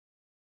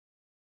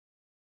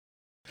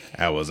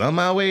I was on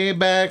my way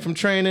back from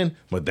training,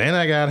 but then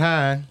I got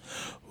high.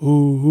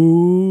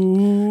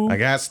 Ooh. I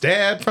got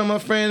stabbed from a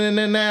friend in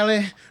an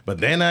alley, but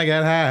then I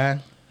got high.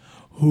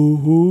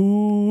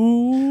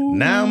 Ooh.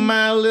 Now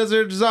my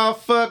lizard's all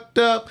fucked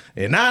up,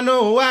 and I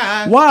know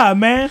why. Why,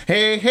 man?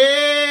 Hey,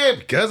 hey,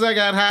 because I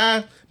got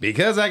high,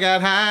 because I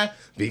got high,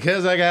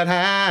 because I got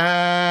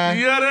high.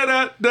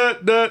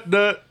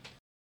 Yeah-da-da-da-da-da.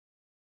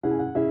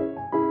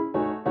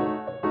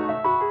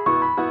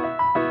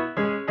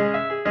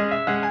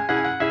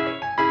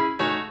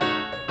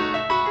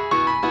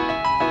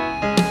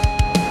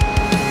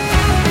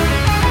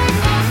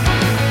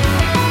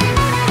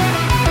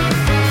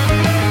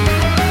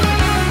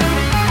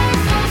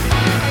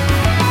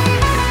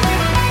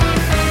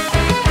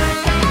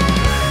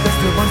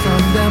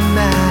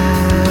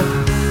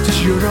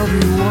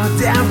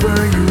 Whatever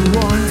you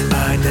want,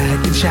 a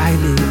knight in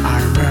shining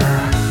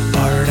armor,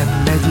 or a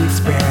magic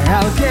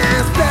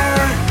spellcaster.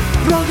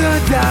 Roll the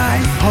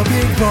dice,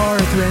 hoping for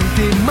a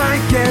 20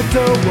 might get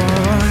a 1.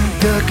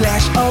 The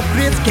clash of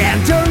grids can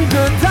turn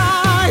the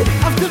tide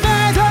of the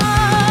battle.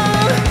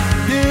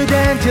 The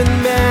dungeon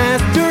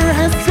master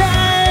has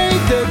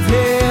saved the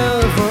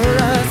tale for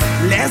us.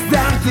 Let's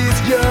start this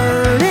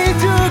journey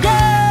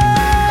together.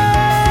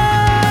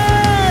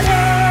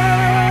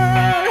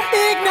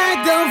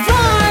 Ignite the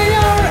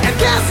fire and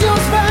cast your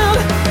spell.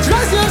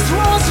 Trust your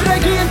swords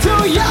straight into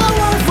your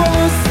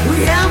foes. We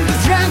have the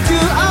strength to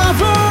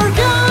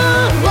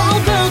overcome all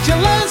the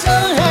challenges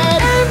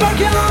ahead.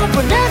 Embark on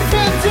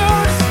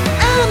adventures,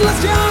 endless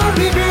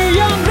journey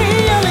beyond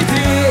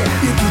reality,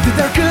 into the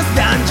darkest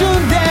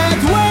dungeon that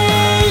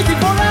waiting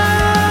for us.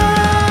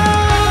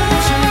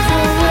 Pushing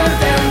forward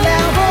and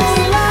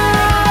level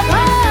up.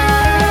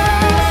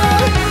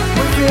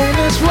 We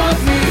finish what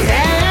we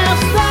have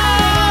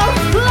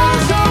started.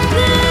 Lots of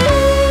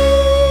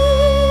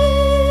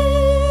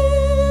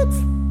needs.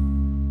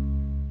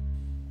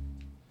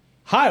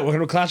 Hi,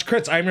 welcome to Clash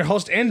Crits. I'm your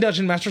host and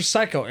Dungeon Master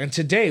Psycho, and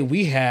today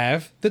we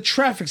have the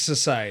Traffic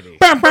Society.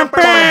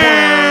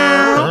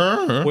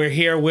 We're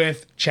here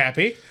with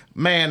Chappie.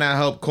 Man, I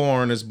hope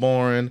corn is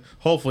boring.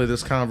 Hopefully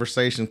this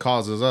conversation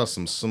causes us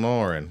some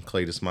snoring.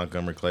 Cletus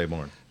Montgomery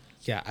Claiborne.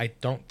 Yeah, I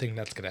don't think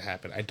that's going to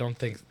happen. I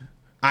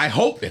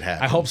hope it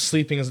happens. I hope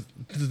sleeping is...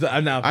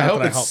 I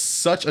hope it's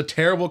such a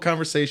terrible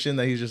conversation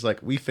that he's just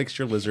like, we fixed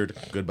your lizard,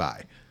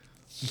 goodbye.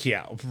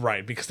 Yeah,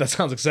 right, because that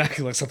sounds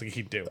exactly like something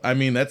he'd do. I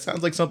mean, that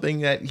sounds like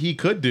something that he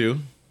could do.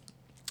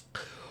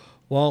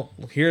 Well,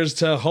 here's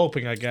to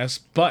hoping, I guess.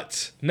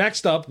 But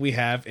next up we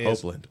have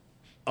is... Hopeland.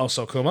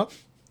 Also Kuma.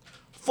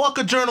 Fuck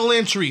a journal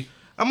entry.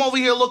 I'm over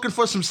here looking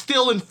for some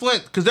steel and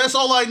flint, because that's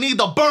all I need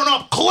to burn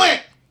up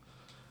Clint.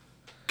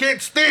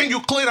 Can't stand you,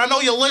 Clint. I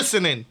know you're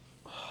listening.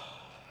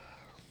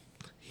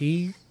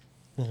 He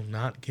will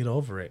not get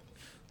over it.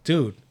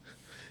 Dude,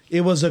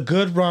 it was a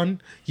good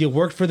run. You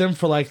worked for them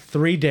for like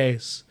 3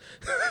 days.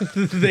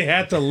 They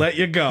had to let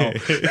you go.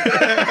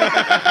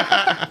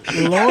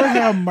 Lord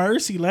have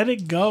mercy. Let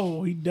it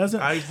go. He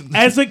doesn't.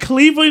 As a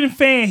Cleveland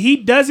fan, he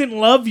doesn't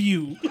love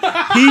you.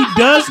 He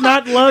does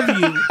not love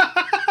you.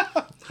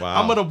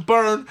 Wow. I'm gonna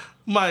burn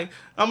my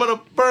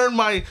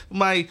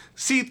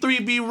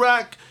C3B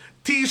Rack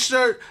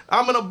T-shirt.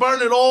 I'm gonna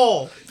burn it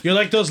all. You're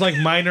like those like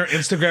minor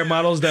Instagram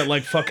models that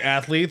like fuck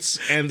athletes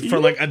and for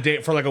like a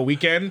day, for like a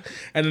weekend,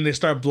 and then they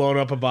start blowing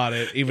up about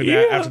it even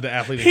after the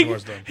athlete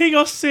ignores them. He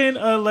gonna send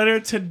a letter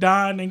to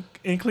Don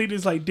and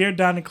Cletus like, "Dear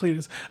Don and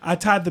Cletus, I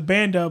tied the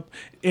band up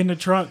in the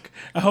trunk.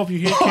 I hope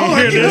you can't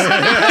hear this."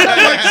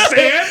 Like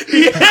Stan?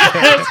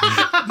 Yes.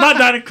 Not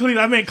Don and Cletus.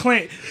 I meant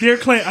Clint. Dear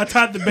Clint, I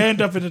tied the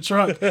band up in the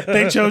trunk.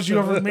 They chose you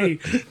over me.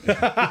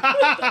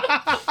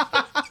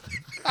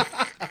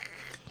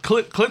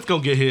 Clint's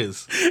gonna get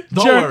his.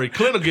 Don't worry,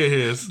 Clint will get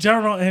his.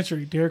 Journal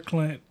entry. Dear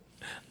Clint,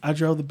 I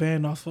drove the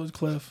band off of the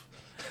cliff.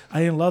 I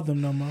didn't love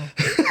them no more.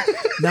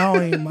 Now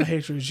only my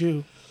hatred is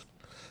you.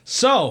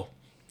 So,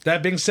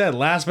 that being said,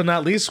 last but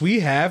not least, we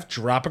have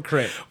Drop a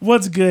Crit.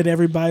 What's good,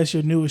 everybody? It's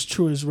your newest,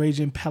 truest,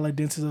 raging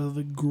paladins of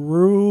the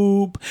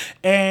group.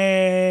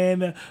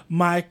 And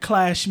my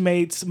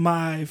classmates,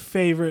 my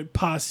favorite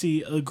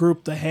posse, a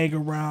group to hang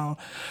around.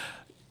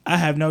 I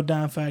have no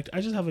dime fact.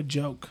 I just have a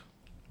joke.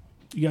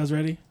 You guys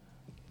ready?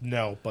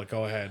 No, but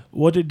go ahead.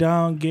 What did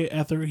Don get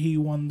after he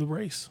won the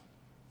race?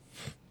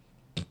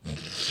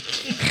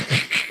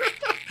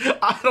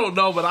 I don't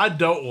know, but I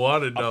don't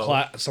want to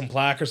know. Some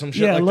plaque or some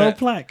shit Yeah, like a little that?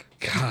 plaque.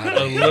 God.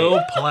 A little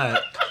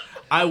plaque.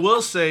 I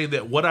will say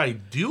that what I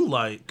do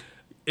like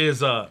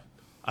is I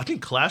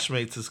think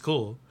Clashmates is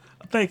cool.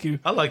 Thank you.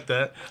 I like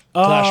that.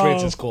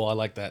 Clashmates is cool. I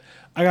like that.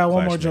 I got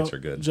one more Clashmates are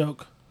good.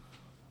 joke.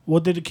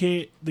 What did the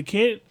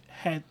kid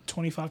had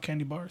 25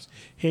 candy bars.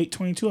 He ate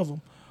 22 of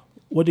them.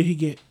 What did he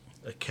get?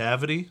 A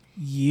cavity?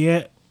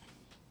 Yeah.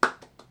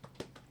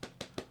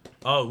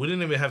 Oh, we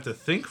didn't even have to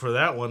think for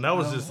that one. That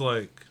was just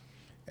like...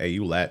 Hey,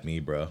 you lapped me,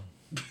 bro.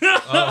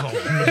 Oh,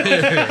 man.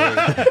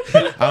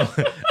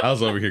 I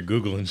was over here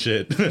Googling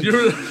shit. What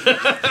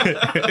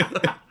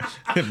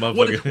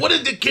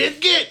did the kid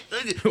get?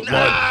 What did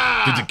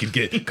the kid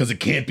get? Because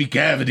it can't be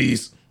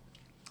cavities.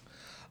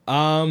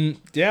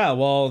 Yeah,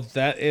 well,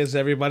 that is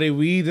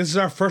everybody. This is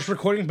our first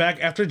recording back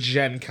after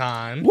Gen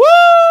Con.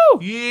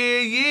 Woo!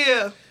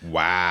 Yeah.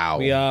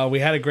 Wow. We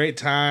had a great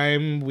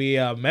time. We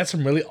met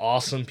some really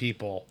awesome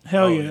people.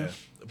 Hell Oh, yeah.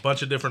 A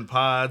bunch of different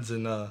pods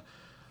and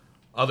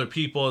other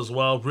people as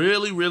well.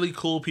 Really, really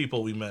cool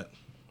people we met.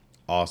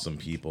 Awesome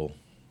people.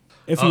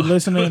 If you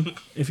listening,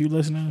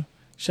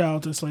 shout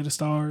out to Slay the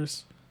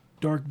Stars,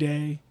 Dark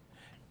Day,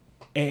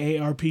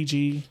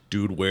 AARPG.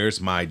 Dude,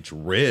 where's my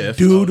drift?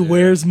 Dude,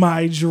 where's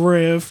my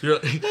drift?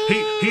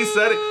 He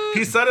said it.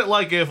 He said it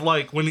like if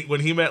when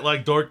he met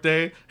like Dork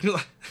Day. He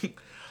was like,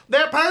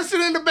 that person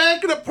in the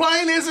back of the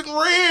plane isn't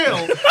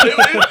real.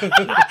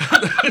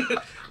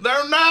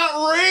 They're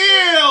not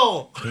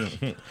real.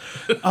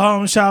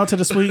 Shout out to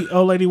the sweet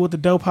old lady with the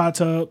dope hot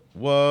tub.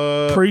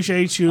 What?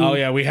 Appreciate you. Oh,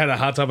 yeah, we had a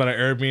hot tub at an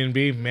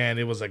Airbnb. Man,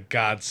 it was a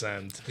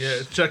godsend. Yeah,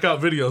 check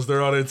out videos.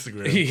 They're on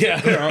Instagram.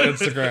 Yeah, they're on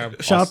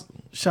Instagram.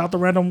 Shout out the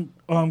random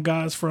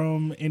guys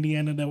from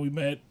Indiana that we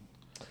met.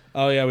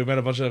 Oh, yeah, we met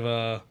a bunch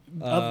of...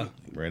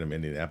 Random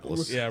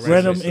Indianapolis. yeah,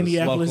 Random races,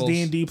 Indianapolis locals.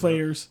 D&D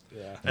players.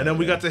 Yeah, And then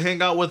we got to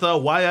hang out with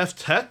YF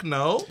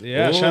Techno.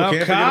 yeah, Ooh, shout out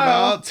can't forget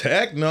Kyle. about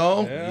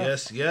Techno. Yeah.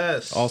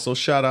 Yes. Also,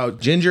 shout out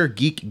Ginger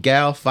Geek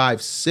Gal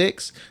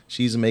 56.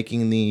 She's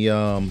making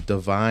the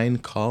Divine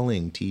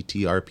Calling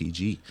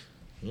TTRPG.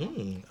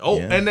 Oh,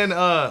 Yeah. and then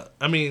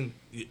I mean,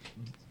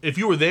 if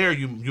you were there,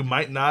 you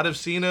might not have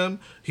seen him.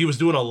 He was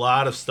doing a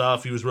lot of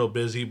stuff. He was real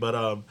busy,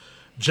 but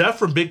Jeff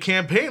from Big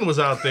Campaign was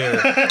out there.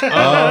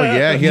 Oh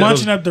yeah, he had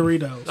Munching those- up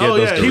Doritos. Oh,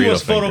 those yeah, He Dorito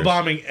was fingers.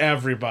 photobombing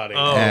everybody.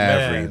 Oh,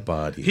 man.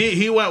 Everybody.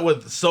 He went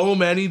with so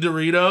many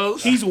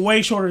Doritos. He's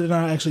way shorter than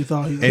I actually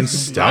thought he was. and gonna be.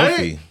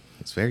 stealthy.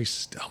 It's very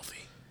stealthy.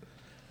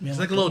 Yeah, He's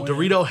like a little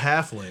Dorito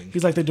halfling.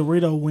 He's like the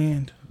Dorito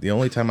wind. The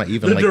only time I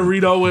even The like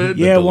Dorito wind.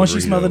 Yeah, the once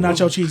you smell the Dorito.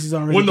 nacho cheese, he's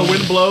already When the gone.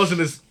 wind blows and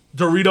it's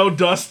Dorito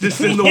dust is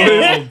in the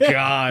wind. Oh,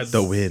 God.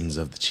 the winds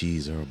of the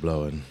cheese are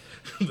blowing.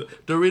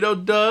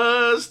 Dorito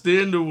dust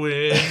in the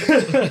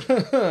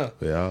wind.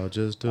 We all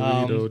just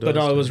Dorito. But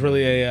no, dust. it was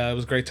really it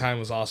was a great time. It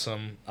was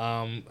awesome.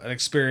 An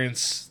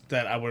experience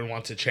that I wouldn't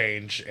want to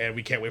change, and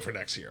we can't wait for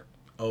next year.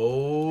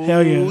 Oh,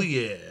 Hell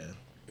yeah.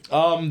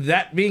 yeah.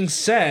 That being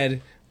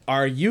said,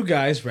 are you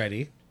guys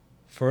ready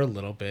for a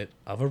little bit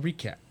of a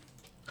recap?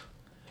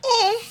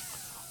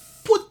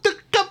 Put the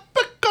cup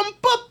back on,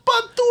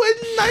 Papa. Do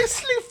it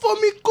nicely for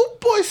me, good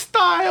boy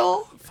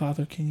style.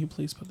 Father, can you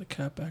please put the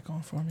cap back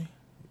on for me?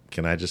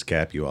 Can I just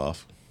cap you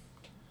off?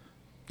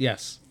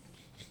 Yes.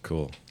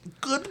 Cool.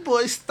 Good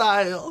boy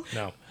style.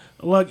 No.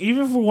 Look,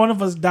 even if one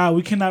of us die,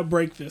 we cannot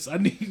break this. I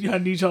need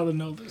y'all to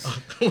know this.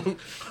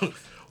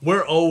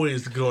 We're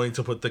always going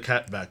to put the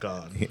cap back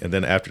on. And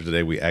then after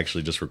today, we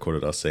actually just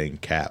recorded us saying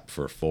cap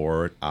for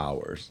 4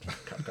 hours.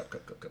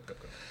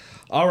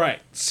 All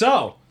right.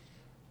 So,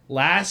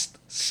 last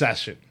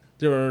session,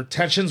 there were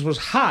tensions was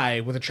high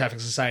with the traffic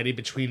society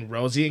between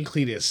Rosie and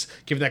Cletus,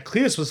 given that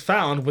Cletus was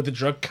found with the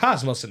drug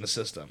Cosmos in the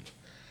system.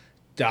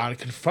 Don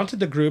confronted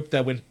the group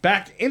that went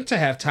back into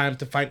halftime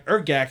to find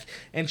Urgak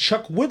and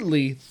Chuck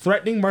Woodley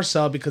threatening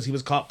Marcel because he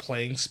was caught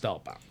playing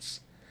Spellbounds.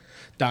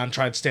 Don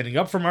tried standing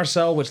up for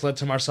Marcel, which led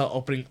to Marcel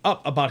opening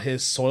up about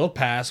his soiled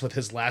past with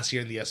his last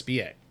year in the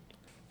SBA.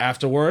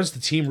 Afterwards, the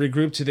team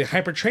regrouped to the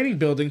Hyper Training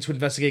Building to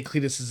investigate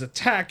Cletus'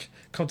 attack.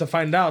 Come to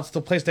find out,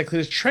 the place that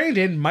Cletus trained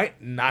in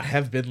might not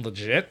have been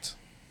legit.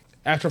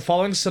 After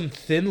following some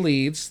thin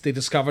leads, they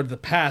discovered the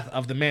path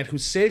of the man who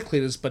saved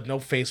Cletus, but no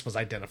face was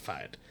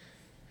identified.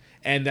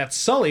 And that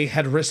Sully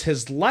had risked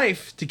his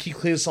life to keep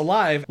Cletus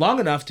alive long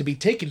enough to be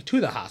taken to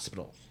the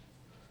hospital.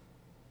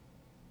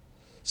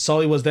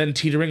 Sully was then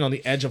teetering on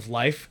the edge of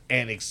life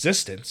and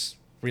existence,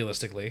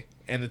 realistically,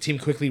 and the team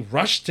quickly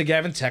rushed to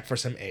Gavin Tech for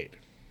some aid.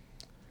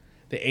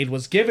 The aid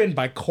was given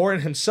by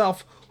Corin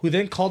himself, who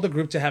then called the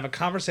group to have a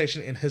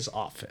conversation in his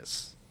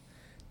office.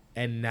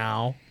 And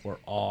now we're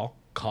all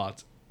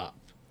caught up.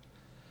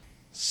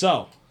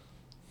 So,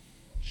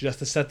 just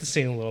to set the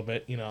scene a little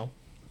bit,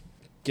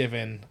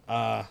 given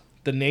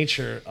the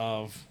nature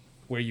of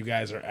where you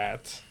guys are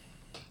at.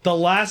 The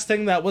last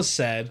thing that was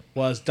said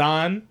was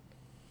Don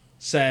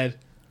said,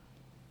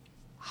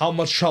 "How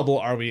much trouble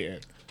are we in?"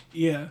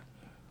 Yeah.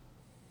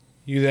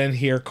 You then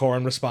hear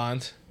Corin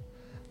respond,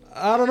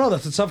 "I don't know.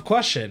 That's a tough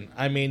question.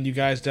 I mean, you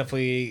guys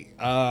definitely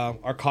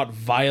are caught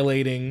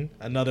violating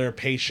another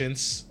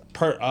patient's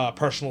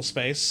personal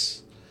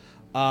space,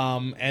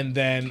 and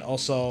then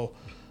also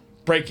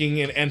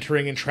breaking and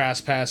entering and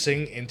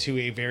trespassing into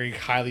a very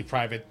highly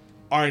private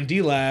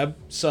R&D lab.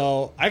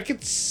 So I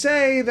could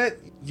say that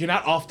you're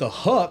not off the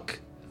hook."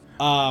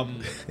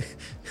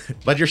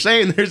 But you're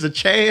saying there's a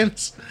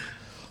chance?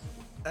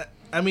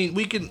 I mean,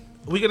 we're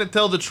gonna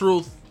tell the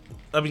truth.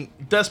 I mean,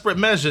 desperate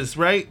measures,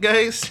 right,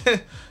 guys?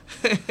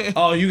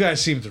 Oh, you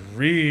guys seemed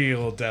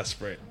real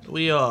desperate.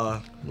 we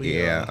are.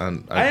 Yeah.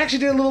 I actually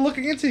did a little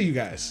looking into you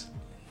guys.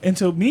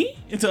 Into me?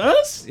 Into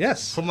us?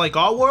 Yes. From like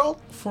our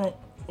world. From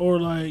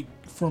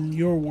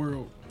your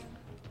world.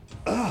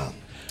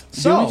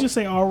 So Did we just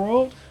say our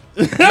world?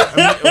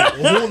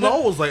 Who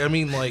knows? Like, I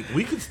mean, like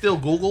we could still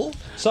Google.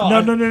 So No,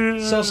 I-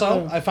 no.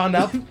 So I found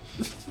out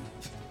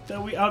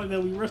that we outed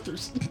that we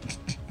rifters.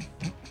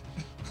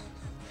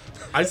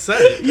 I said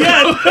it.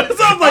 Yeah,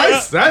 I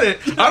said it.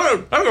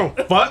 I don't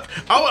know. Fuck.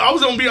 I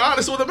was gonna be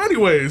honest with him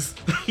anyways.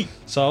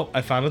 So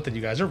I found out that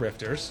you guys are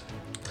rifters.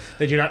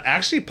 That you're not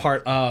actually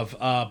part of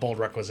Bold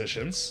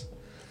Requisitions.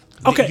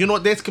 Okay. You know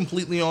what? That's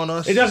completely on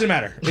us. It doesn't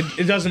matter.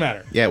 It doesn't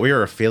matter. Yeah, we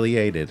are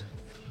affiliated.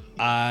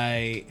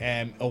 I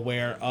am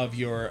aware of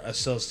your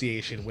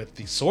association with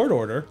the Sword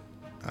Order.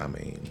 I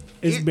mean,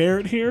 Is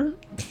Barrett here?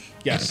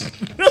 Yes.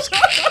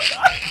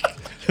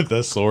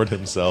 the sword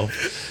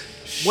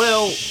himself.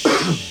 Well,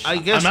 I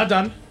guess I'm not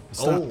done.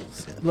 Oh,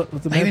 Let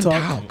the man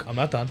talk. I'm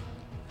not done.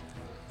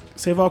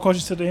 Save all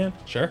questions to the end.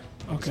 Sure.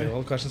 Okay. So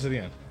all the questions to the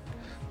end.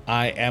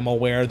 I am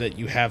aware that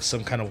you have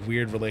some kind of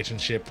weird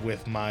relationship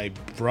with my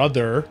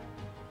brother.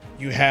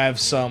 You have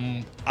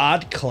some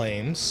odd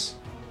claims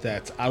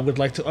that I would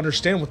like to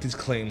understand what these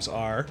claims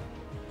are.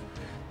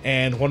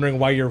 And wondering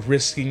why you're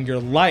risking your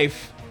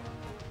life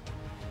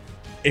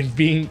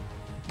and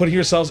putting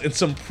yourselves in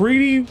some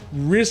pretty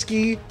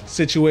risky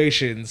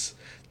situations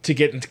to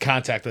get into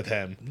contact with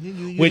him.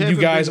 When you haven't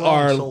guys been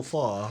wrong are so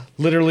far.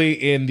 literally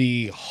in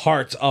the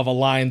heart of a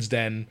lion's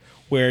den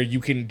where you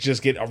can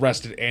just get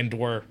arrested and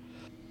or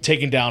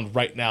taken down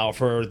right now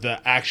for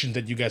the actions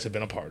that you guys have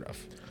been a part of.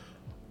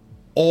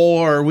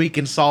 Or we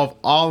can solve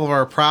all of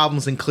our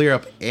problems and clear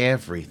up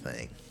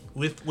everything.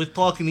 With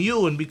talking to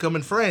you and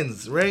becoming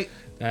friends, right?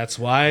 That's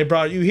why I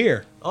brought you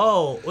here.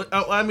 Oh,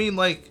 I mean,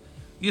 like,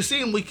 you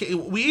seen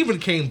we even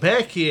came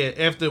back here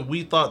after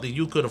we thought that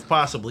you could have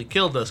possibly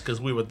killed us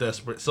because we were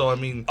desperate. So I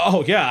mean,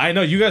 Oh yeah, I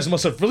know you guys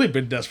must have really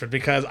been desperate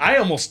because I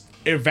almost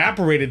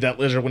evaporated that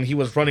lizard when he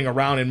was running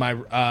around in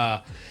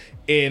my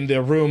in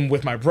the room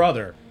with my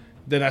brother.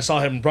 Then I saw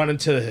him run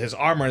into his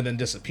armor and then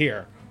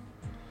disappear.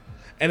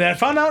 And then I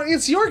found out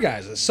it's your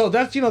guys'. So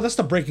that's that's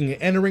the breaking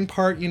and entering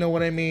part. You know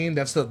what I mean?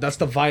 That's the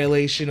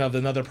violation of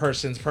another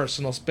person's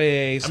personal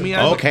space. I mean,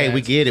 and Okay,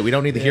 we get it. We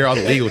don't need to hear all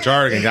the legal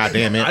jargon.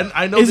 Goddamn it!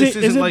 I know Is this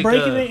it isn't like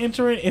breaking and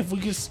entering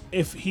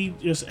if he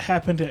just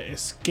happened to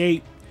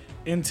escape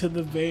into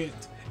the vent?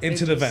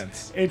 Into the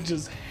vents. It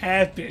just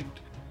happened.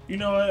 You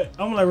know what?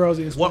 I'm gonna let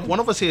Rosie explain. one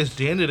of us has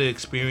janitor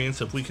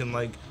experience. If we can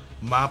like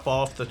mop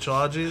off the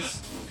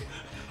charges.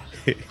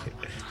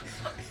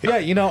 Yeah,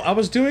 I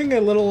was doing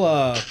a little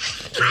math.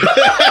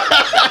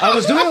 I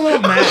was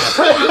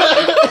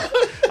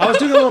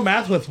doing a little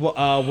math with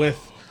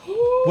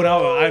when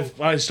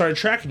I started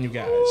tracking you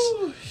guys.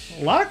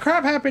 A lot of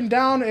crap happened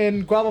down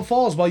in Guava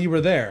Falls while you were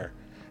there.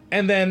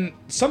 And then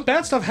some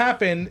bad stuff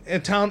happened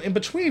in town in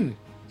between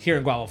here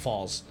in Guava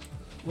Falls.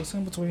 What's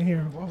in between here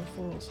and Guava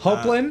Falls?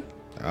 Hopeland.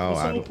 Oh,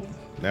 I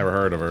never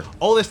heard of her.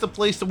 Oh, that's the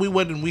place that we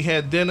went and we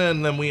had dinner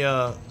and then we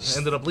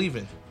ended up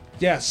leaving.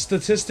 Yeah,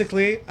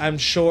 statistically, I'm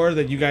sure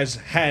that you guys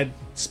had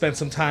spent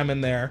some time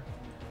in there.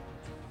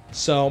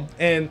 So,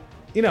 and,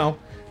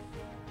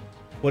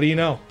 what do you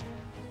know?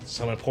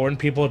 Some important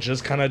people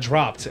just kind of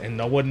dropped, and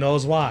no one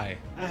knows why.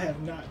 I have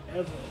not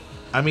ever.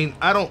 I mean,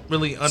 I don't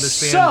really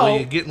understand So- where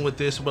you're getting with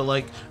this, but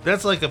like,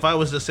 that's like if I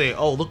was to say,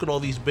 oh, look at all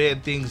these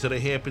bad things that are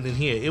happening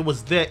here. It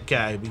was that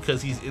guy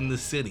because he's in the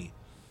city.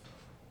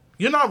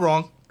 You're not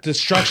wrong.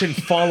 Destruction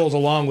follows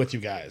along with you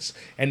guys,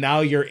 and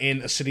now you're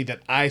in a city that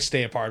I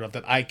stay a part of,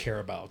 that I care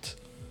about.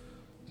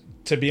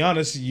 To be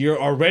honest,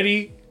 you're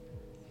already...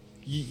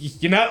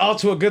 You're not off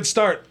to a good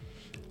start.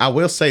 I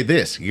will say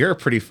this: you're a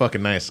pretty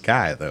fucking nice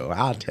guy, though.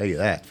 I'll tell you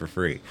that for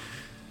free.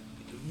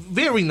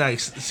 Very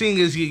nice. Seeing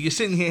as you're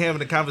sitting here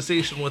having a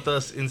conversation with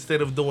us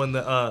instead of doing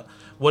the,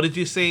 what did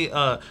you say?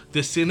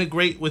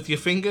 Disintegrate with your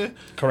finger?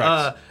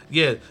 Correct.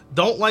 Yeah,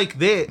 don't like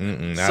that.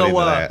 not into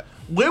that.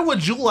 Where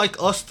would you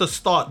like us to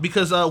start?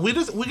 Because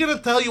we're gonna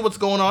tell you what's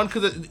going on.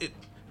 Because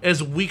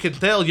as we can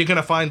tell, you're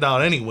gonna find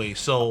out anyway.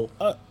 So,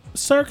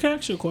 Sir, can I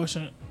ask you a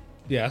question?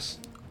 Yes.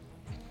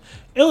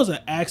 It was an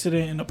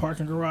accident in the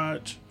parking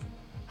garage.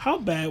 How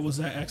bad was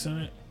that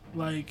accident?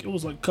 Like, it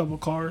was like a couple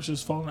cars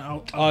just falling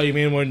out. Oh, you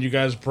mean when you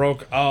guys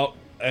broke out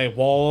a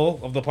wall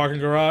of the parking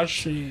garage,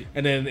 Shit.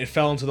 and then it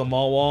fell into the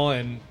mall wall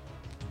and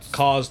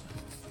caused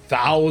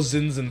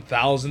thousands and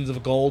thousands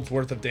of gold's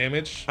worth of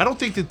damage? I don't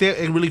think that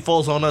it really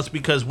falls on us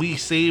because we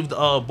saved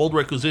Bold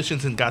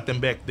Requisitions and got them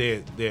back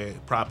their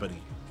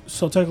property.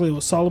 So technically, it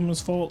was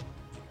Solomon's fault.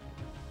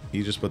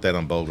 You just put that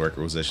on bold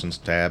requisitions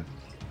tab.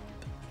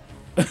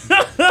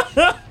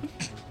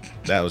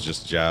 That was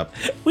just a job.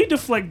 We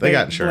deflect They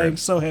got blame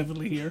insurance. so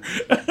heavily here.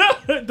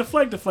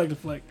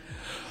 deflect.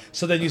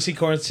 So then you see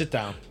Corin sit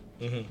down.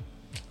 Mm-hmm.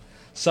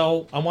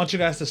 So I want you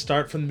guys to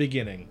start from the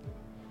beginning.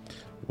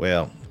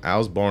 Well, I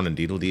was born in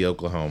Deedledee,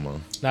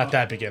 Oklahoma. Not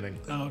that beginning.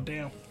 Oh,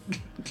 damn.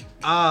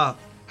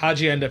 How'd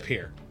you end up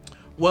here?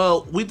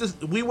 Well,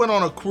 we went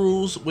on a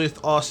cruise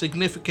with our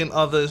significant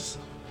others,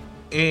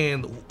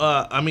 and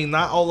I mean,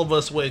 not all of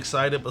us were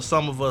excited, but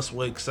some of us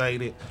were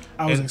excited.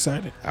 I was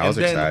excited. I was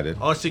And then excited.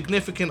 Our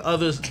significant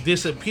others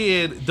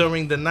disappeared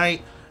during the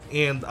night,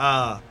 and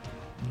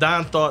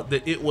Don thought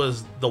that it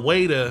was the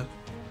waiter,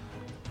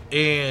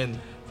 and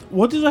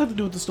What does that have to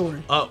do with the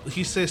story?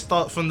 he said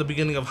start from the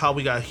beginning of how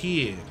we got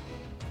here.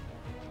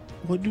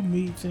 What do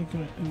me think?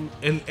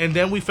 And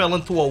then we fell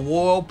into a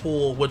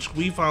whirlpool, which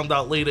we found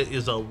out later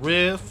is a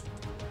rift.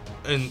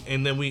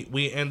 And then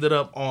we ended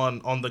up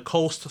on the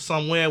coast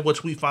somewhere,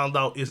 which we found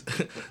out is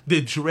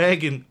the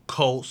Dragon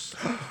Coast.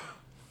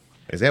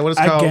 Is that what it's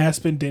I called?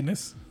 gasp in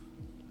Dennis.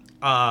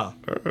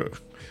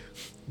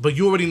 But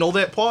you already know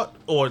that part,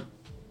 or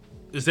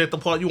is that the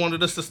part you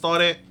wanted us to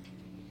start at?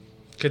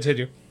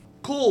 Continue.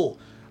 Cool.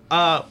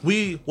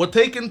 We were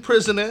taken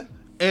prisoner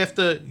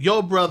after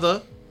your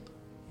brother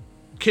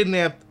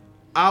kidnapped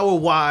our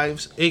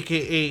wives,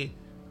 aka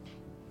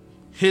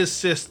his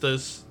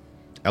sisters.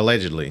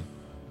 Allegedly.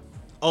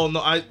 Oh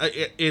no,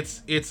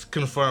 it's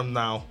confirmed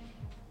now.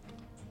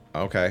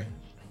 Okay.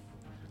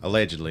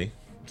 Allegedly.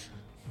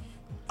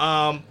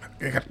 Um,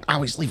 You gotta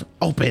always leave it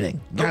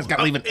opening. You guys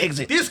gotta leave an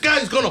exit. This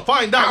guy's gonna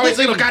find out. Always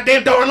leave a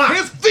goddamn door unlocked.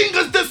 His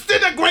fingers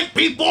disintegrate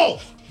people.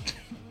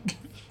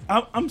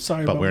 I'm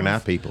sorry, But about we're my-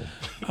 not people.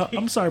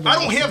 I'm sorry. I About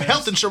don't my have fans.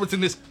 health insurance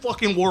in this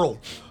fucking world.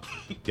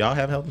 Y'all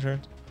have health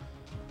insurance?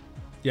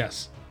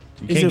 Yes.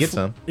 You Is can't it get fr-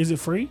 some. Is it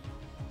free?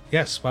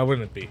 Yes. Why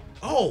wouldn't it be?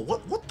 Oh,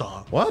 what the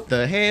What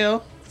the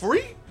hell?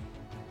 free?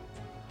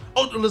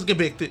 Oh, let's get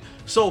back to it.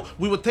 So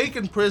we were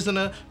taken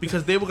prisoner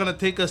because they were gonna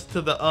take us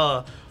to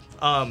the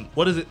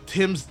what is it?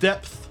 Tim's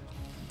Depth.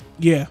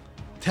 Yeah.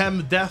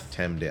 Tem Death.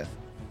 Tem death.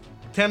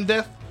 Tem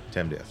Death.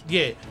 Tem death.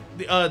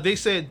 Yeah. They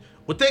said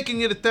we're taking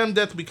you to Tem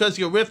Death because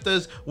you're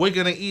rifters. We're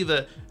gonna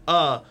either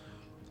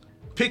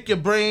pick your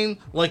brain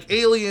like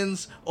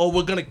aliens, or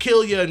we're gonna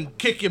kill you and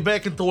kick you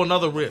back into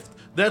another rift.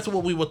 That's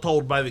what we were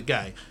told by the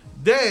guy.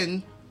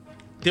 Then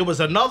there was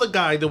another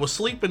guy that was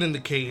sleeping in the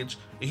cage,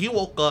 and he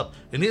woke up,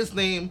 and his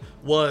name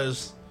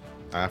was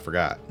I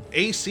forgot.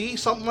 AC,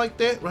 something like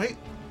that, right?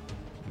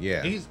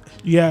 Yeah. He's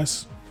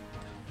Yes.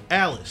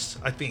 Alice,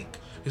 I think.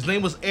 His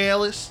name was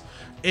Alice,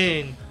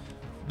 and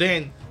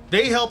then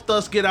they helped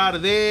us get out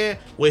of there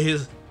with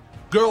his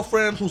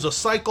girlfriend, who's a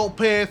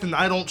psychopath and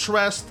I don't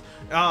trust.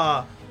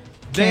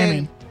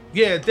 Then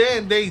Cannon.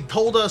 then they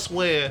told us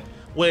where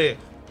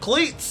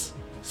Cleet's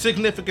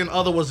significant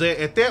other was at.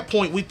 At that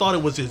point, we thought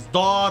it was his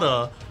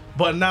daughter,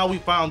 but now we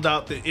found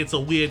out that it's a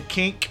weird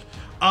kink.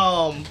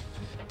 Y'all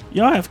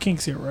have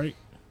kinks here, right?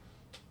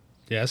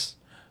 Yes.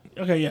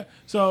 Okay, yeah.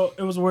 So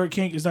it was a weird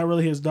kink. It's not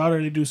really his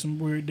daughter. They do some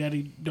weird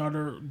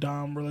daddy-daughter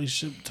dom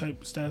relationship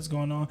type stats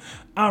going on.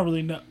 I don't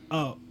really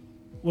know.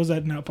 Was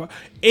that not part?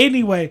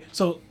 Anyway,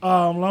 so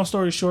long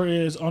story short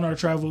is on our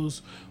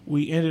travels,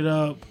 we ended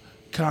up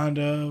kind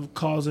of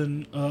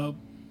causing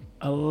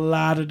a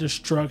lot of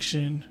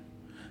destruction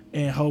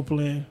in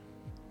Hopeland.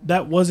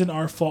 That wasn't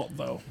our fault,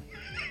 though.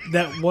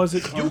 That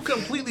wasn't our You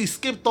completely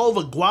skipped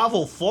over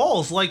Guavo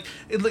Falls.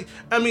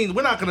 I mean,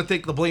 we're not gonna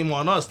take the blame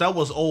on us. That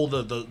was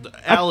the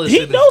Alice. He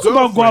and his knows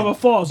about girlfriend. Guava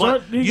Falls.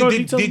 But He you, goes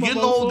did details you about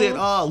know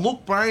Guava that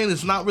Luke Bryan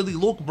is not really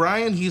Luke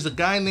Bryan? He's a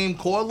guy named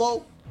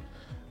Corlo.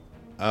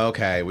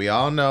 Okay, we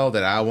all know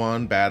that I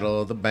won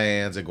Battle of the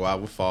Bands at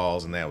Guava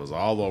Falls, and that was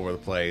all over the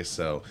place.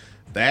 So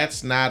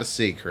that's not a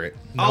secret.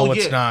 No, Oh,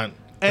 it's yeah. not.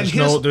 And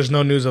There's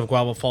no news of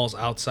Guava Falls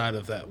outside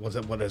of that.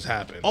 What has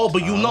happened? Oh,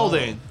 but you know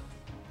that.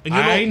 And you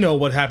I know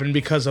what happened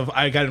because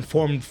I got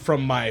informed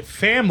from my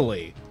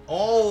family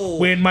Oh.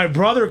 when my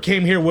brother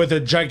came here with a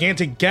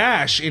gigantic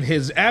gash in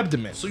his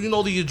abdomen. So you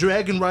know that your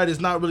Dragon Rider is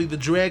not really the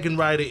Dragon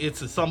Rider.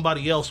 It's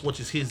somebody else, which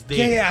is his dad.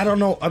 Yeah, I don't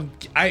know.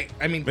 I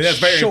mean, But that's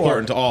very sure.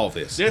 important to all of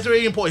this, That's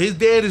very important. His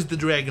dad is the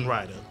Dragon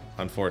Rider.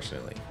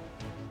 unfortunately.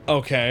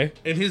 Okay.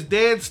 And his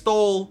dad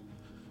stole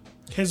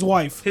his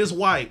wife. his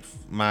wife,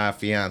 My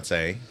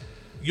fiance.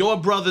 your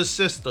brother's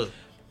sister.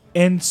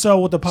 And so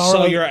with the power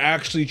So of, you're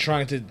actually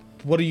trying to.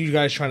 What are you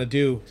guys trying to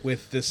do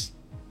with this,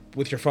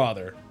 with your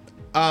father?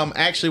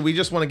 Actually, we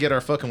just want to get our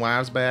fucking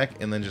wives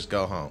back and then just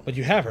go home. But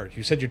you have her.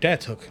 You said your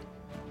dad took.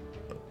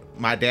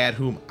 My dad,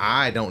 whom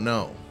I don't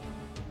know.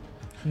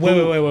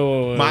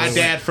 Wait. My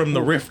dad from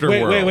the Rifter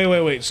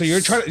world. Wait. So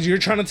you're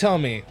trying to tell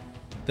me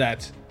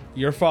that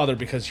your father,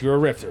 because you're a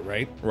Rifter,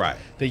 right? Right.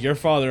 That your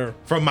father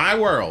From my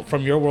world.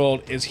 from your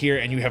world is here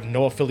and you have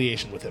no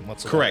affiliation with him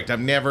whatsoever. Correct. I've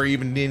never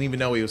didn't even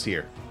know he was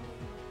here.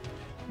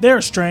 they're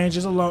strange.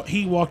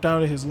 He walked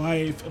out of his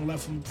life and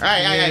left him.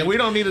 Hey, we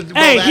don't need to go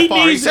Hey, that he far.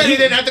 He needs- said he he-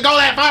 didn't have to go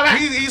that far back.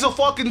 He's a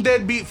fucking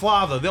deadbeat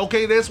father.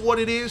 Okay, that's what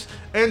it is.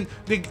 And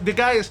the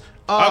guy is.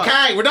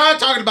 Okay, we're done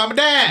talking about my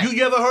dad.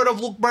 You ever heard of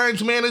Luke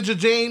Bryan's manager,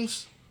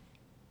 James?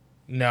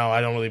 No,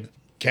 I don't really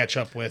catch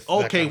up with. that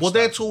Okay, kind of well,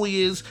 stuff. that's who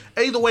he is.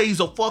 Either way, he's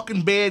a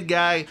fucking bad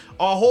guy.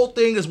 Our whole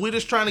thing is we're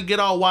just trying to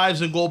get our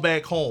wives and go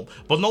back home.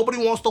 But nobody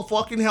wants to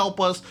fucking help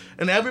us.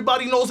 And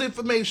everybody knows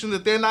information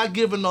that they're not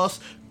giving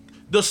us.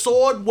 The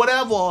sword,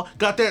 whatever,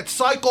 got that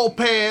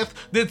psychopath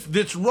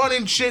that's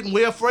running shit and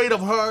we're afraid of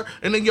her.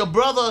 And then your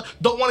brother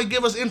don't want to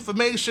give us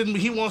information.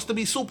 He wants to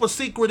be super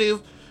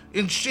secretive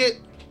and shit.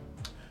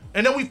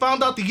 And then we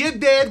found out that your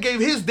dad gave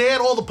his dad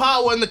all the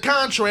power in the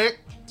contract.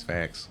 It's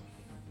facts.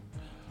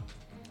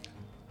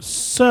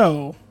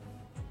 So,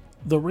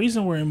 the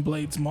reason we're in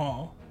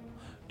BladesMaw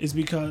is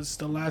because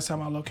the last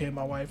time I located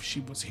my wife,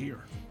 she was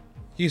here.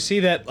 You see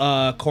that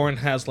Corin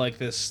has like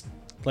this,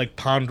 like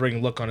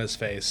pondering look on his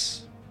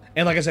face,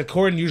 And like I said,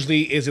 Corin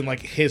usually is in like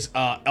his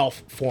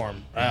elf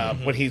form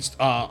when he's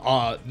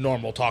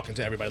normal talking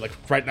to everybody. Like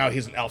right now,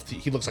 he's an elf.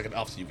 He looks like an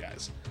elf to you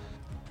guys.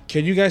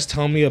 Can you guys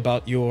tell me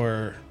about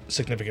your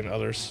significant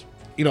others?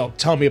 You know,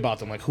 tell me about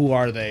them. Like, who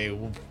are they?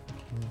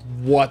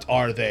 What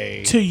are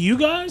they? To you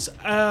guys,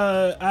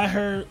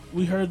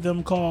 we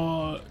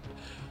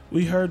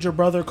heard your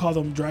brother call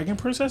them dragon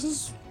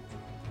princesses.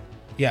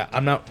 Yeah,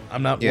 I'm not.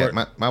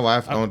 Yeah, my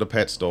wife owned a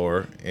pet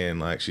store, and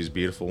like she's a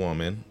beautiful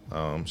woman.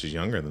 She's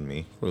younger than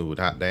me. Ooh,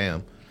 hot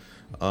damn.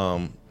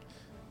 The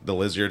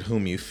lizard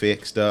whom you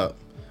fixed up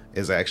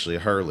is actually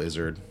her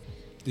lizard.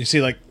 You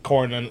see, like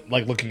Corin,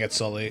 like looking at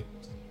Sully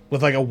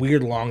with like a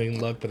weird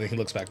longing look, but then he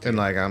looks back to And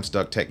you. like I'm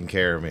stuck taking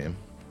care of him.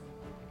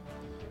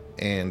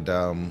 And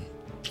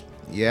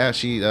yeah,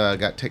 she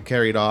got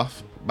carried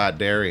off by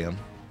Darium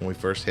when we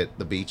first hit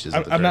the beaches.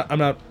 I'm not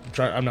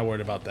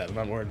worried about that. I'm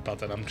not worried about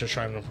that. I'm just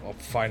trying to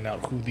find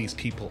out who these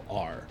people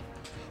are.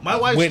 My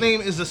wife's name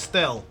is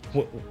Estelle.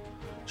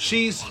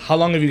 She's. How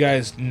long have you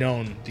guys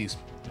known these?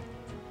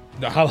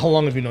 How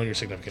long have you known your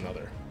significant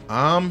other?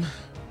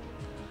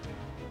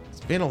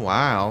 It's been a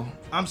while.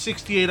 I'm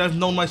 68. I've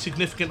known my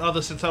significant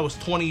other since I was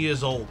 20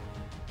 years old.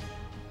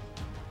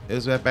 It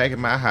was back at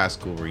my high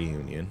school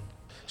reunion.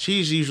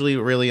 She's usually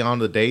really on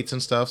the dates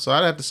and stuff, so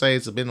I'd have to say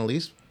it's been at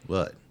least,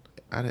 it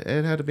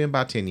had to be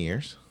about 10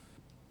 years.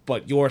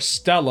 But your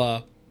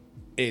Stella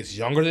is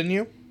younger than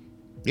you?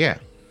 Yeah.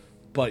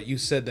 But you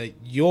said that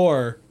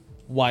your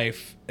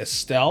wife,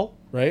 Estelle,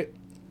 right?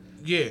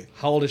 Yeah.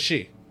 How old is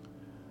she?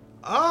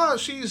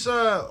 She's,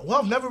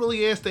 I've never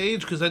really asked the age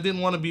because I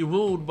didn't want to be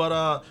rude,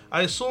 but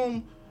I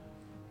assume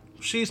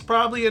she's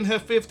probably in her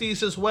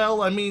 50s as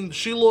well. I mean,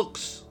 she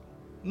looks...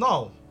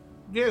 No.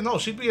 Yeah, no,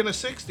 she'd be in her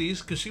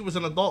 60s because she was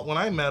an adult when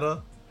I met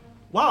her.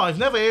 Wow, I've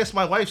never asked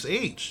my wife's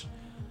age.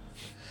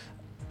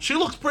 She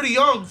looks pretty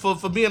young for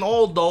being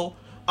old, though.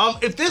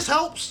 If this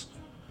helps,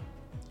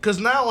 because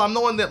now I'm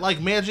knowing that,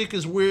 like, magic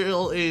is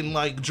real and,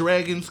 like,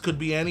 dragons could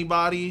be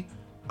anybody.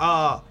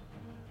 I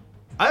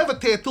have a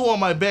tattoo on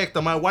my back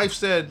that my wife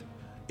said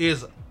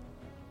is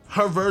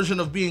her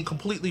version of being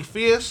completely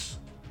fierce.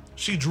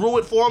 She drew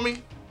it for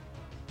me.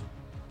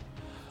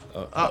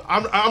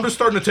 I'm just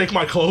starting to take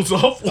my clothes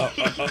off.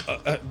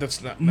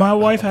 That's not. My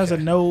wife has a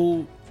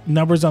no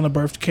numbers on the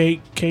birth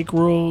cake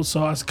rule,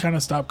 so I kind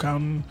of stopped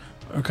counting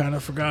or kind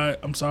of forgot.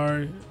 I'm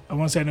sorry. I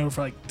want to say I knew her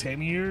for like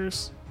 10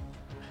 years.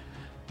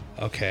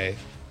 Okay.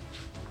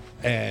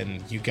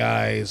 And you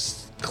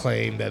guys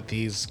claim that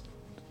these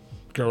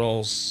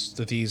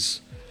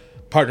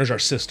partners are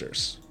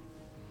sisters.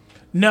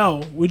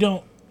 No, we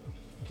don't.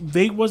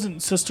 They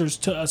wasn't sisters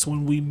to us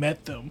when we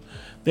met them.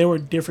 They were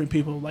different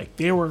people. Like,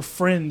 they were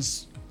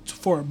friends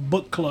for a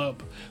book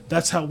club.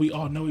 That's how we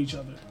all know each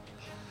other.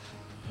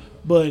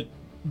 But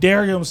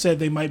Darium said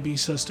they might be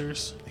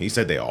sisters. He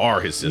said they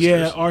are his sisters.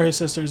 Yeah, are his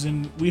sisters.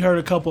 And we heard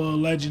a couple of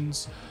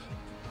legends.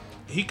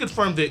 He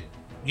confirmed it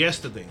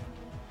yesterday.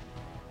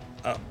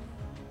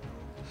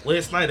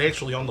 Last night,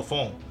 actually, on the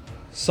phone.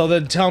 So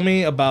then tell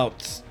me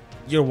about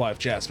your wife,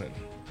 Jasmine.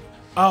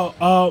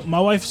 My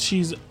wife,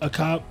 she's a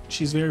cop.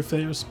 She's very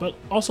fierce, but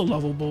also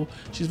lovable.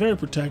 She's very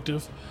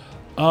protective.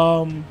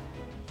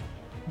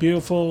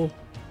 Beautiful,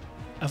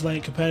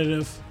 athletic,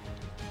 competitive.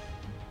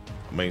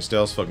 I mean,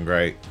 Stell's fucking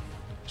great.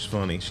 She's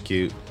funny. She's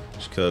cute.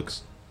 She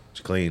cooks.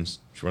 She cleans.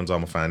 She runs all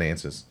my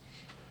finances.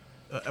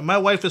 My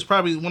wife is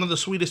probably one of the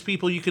sweetest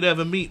people you could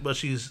ever meet, but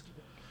she's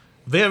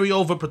very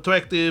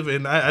overprotective,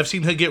 and I've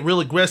seen her get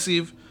real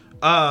aggressive.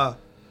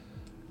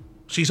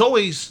 She's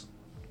always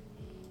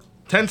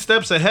 10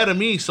 steps ahead of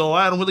me, so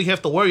I don't really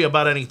have to worry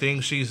about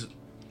anything. She's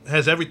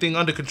has everything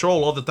under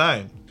control all the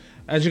time.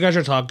 As you guys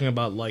are talking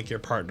about, like, your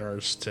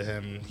partners to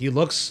him, he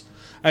looks,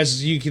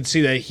 as you can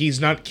see, that he's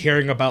not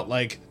caring about,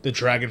 like, the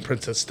Dragon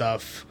Princess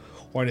stuff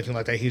or anything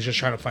like that. He's just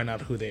trying to find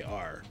out who they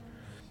are.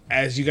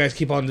 As you guys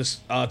keep on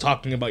just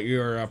talking about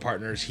your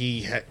partners,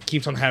 he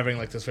keeps on having,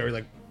 like, this very,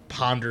 like,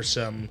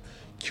 pondersome,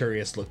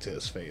 curious look to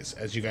his face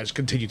as you guys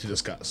continue to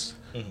discuss.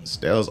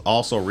 Stell's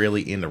also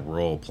really into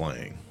role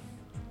playing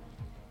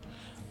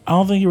I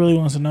don't think he really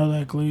wants to know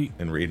that, Gleek.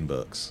 and reading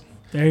books.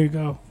 There you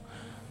go.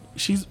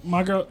 She's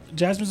my girl.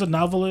 Jasmine's a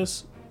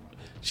novelist.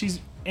 She's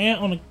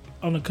on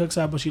the cook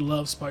side, but she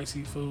loves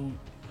spicy food.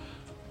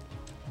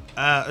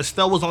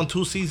 Estelle was on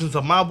 2 seasons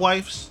of Mob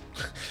Wives.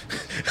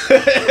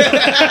 If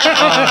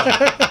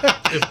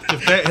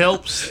that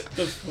helps.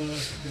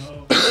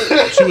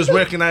 She was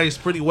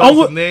recognized pretty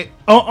well from that.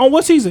 On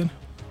what season?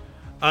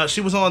 She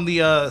was on the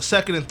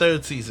 2nd and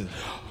 3rd season.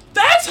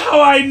 That's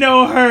how I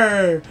know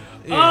her.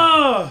 Yeah.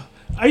 Oh,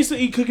 I used to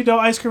eat cookie dough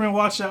ice cream and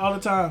watch that all the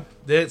time.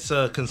 That's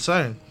a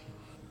concern.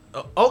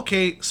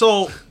 Okay,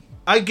 so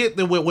I get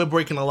that we're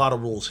breaking a lot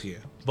of rules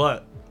here.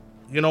 But,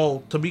 you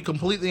know, to be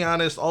completely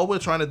honest, all we're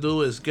trying to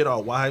do is get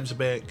our wives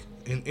back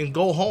and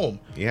go home.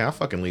 Yeah, I'll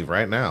fucking leave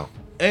right now.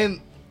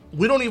 And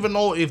we don't even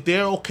know if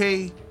they're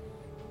okay.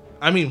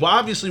 I mean, well,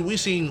 obviously we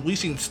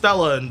seen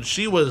Stella and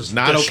she was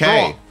Not distraught.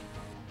 okay.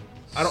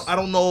 I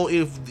don't know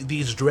if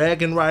these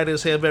dragon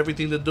riders have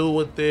everything to do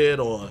with it,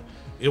 or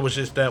It was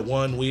just that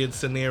one weird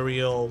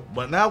scenario.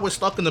 But now we're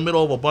stuck in the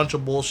middle of a bunch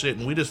of bullshit,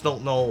 and we just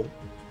don't know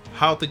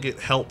how to get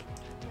help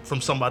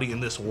from somebody in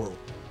this world.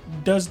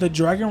 Does the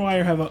Dragon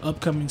Rider have an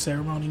upcoming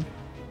ceremony?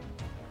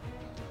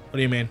 What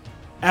do you mean?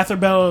 After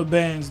Battle of the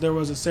Bands, there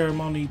was a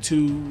ceremony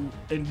to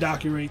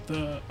inaugurate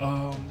the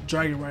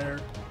Dragon Rider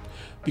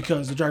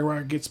because the Dragon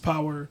Rider gets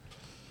power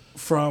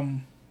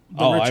from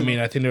the ritual. I mean,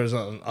 I think there was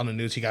on the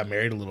news he got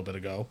married a little bit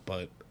ago,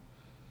 but...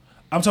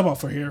 I'm talking about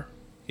for here.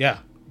 Yeah.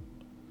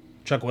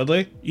 Chuck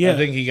Woodley? Yeah. I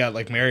think he got,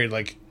 like, married,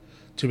 like,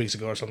 2 weeks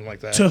ago or something like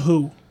that. To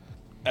who?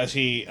 As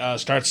he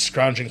starts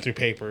scrounging through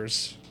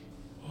papers.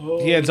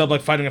 He ends up,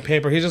 like, finding a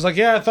paper. He's just like,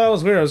 yeah, I thought it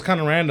was weird. It was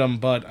kind of random,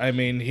 but, I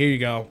mean, here you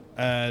go.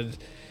 And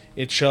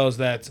it shows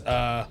that,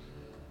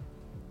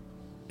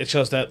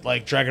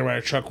 like, Dragon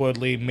Rider Chuck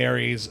Woodley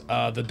marries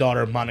the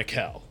daughter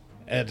Monikell.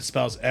 And it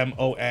spells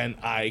Monikell.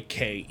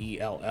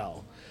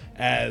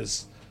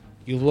 As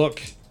you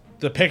look,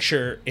 the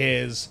picture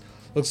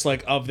looks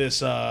like of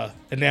this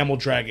enamel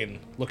dragon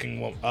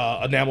looking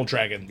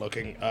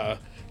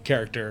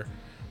character.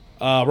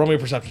 Roll me a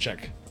perception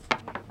check.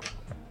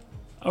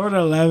 I rolled an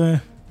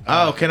 11.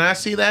 Oh, can I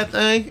see that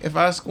thing? If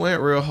I squint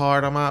real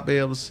hard, I might be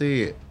able to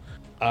see it.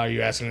 Are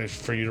you asking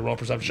for you to roll a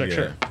perception check?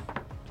 Sure.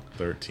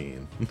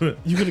 13.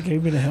 You could have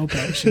gave me the help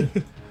action.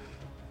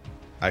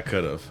 I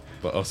could have,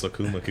 but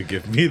Osakuma could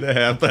give me the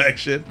help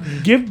action.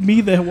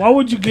 Why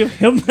would you give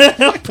him the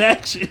help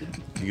action?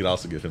 You could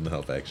also give him the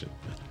help action.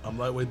 I'm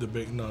lightweight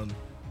debating on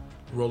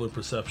rolling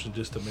perception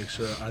just to make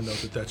sure I know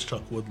that that's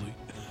Chuck Woodley.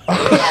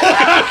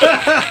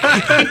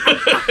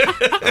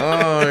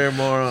 Oh, you're a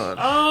moron.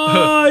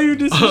 Oh, you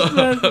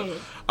disrespectful.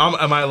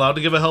 Am I allowed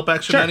to give a help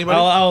action to anybody?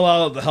 I'll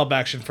allow the help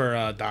action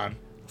for Don.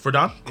 For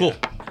Don? Cool.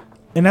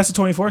 And that's a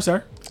 24,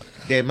 sir.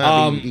 That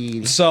might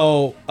be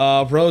So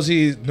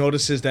Rosie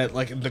notices that,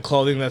 like, the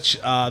clothing that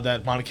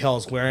that Monikell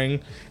is wearing,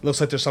 it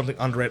looks like there's something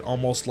under it,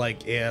 almost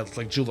like it's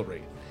like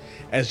jewelry.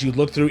 As you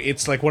look through,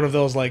 it's like one of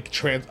those like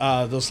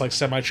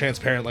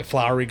semi-transparent, like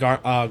flowery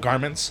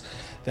garments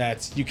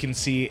that you can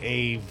see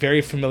a very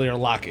familiar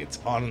locket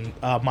on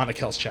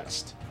Monikell's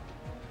chest.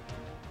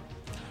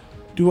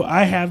 Do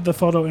I have the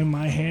photo in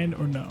my hand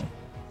or no?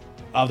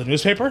 Of the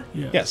newspaper?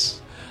 Yeah.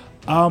 Yes.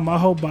 My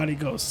whole body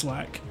goes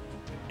slack,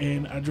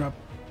 and I drop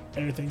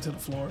everything to the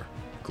floor.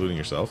 including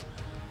yourself.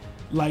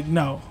 Like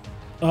no,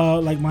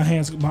 like my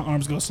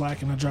arms go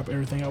slack, and I drop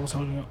everything I was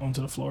holding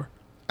onto the floor.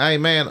 Hey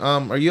man,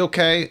 are you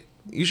okay?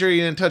 You sure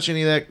you didn't touch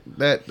any of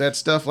that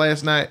stuff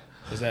last night?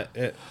 Is that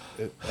it?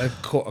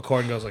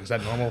 Corin goes like, is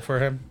that normal for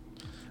him?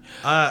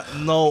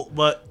 No,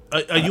 but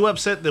are you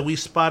upset that we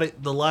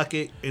spotted the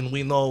locket and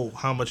we know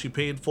how much you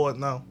paid for it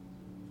now?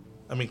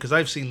 I mean, because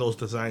I've seen those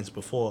designs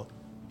before.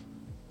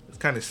 It's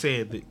kind of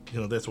sad that,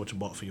 that's what you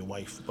bought for your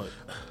wife, but...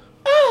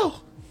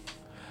 Oh!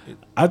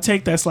 I'll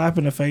take that slap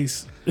in the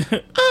face.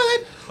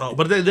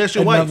 But that's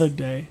your Another wife.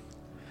 day.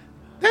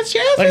 That's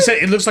Jasmine. Like I said,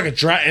 it looks like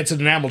it's an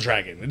enamel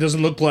dragon. It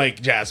doesn't look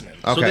like Jasmine.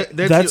 Okay.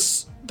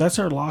 So That's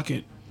her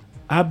locket.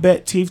 I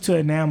bet teeth to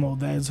enamel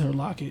that is her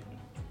locket.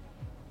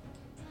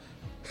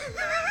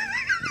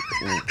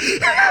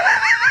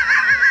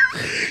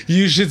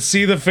 You should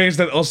see the face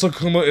that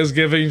Osakuma is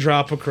giving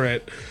Drop a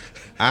Crit.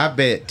 I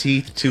bet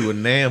teeth to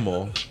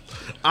enamel.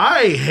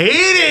 I hate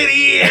it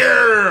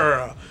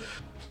here.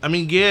 I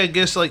mean, yeah, I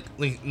guess like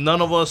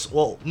none of us.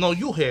 Well, no,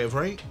 you have,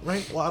 right?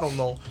 Well, I don't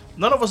know.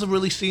 None of us have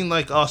really seen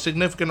like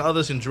significant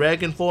others in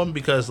dragon form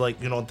because,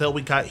 until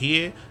we got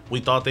here, we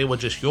thought they were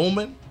just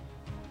human.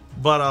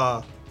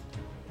 But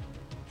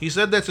he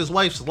said that's his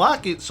wife's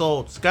locket,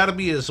 so it's got to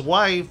be his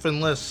wife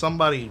unless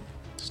somebody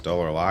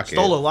Stole her locket.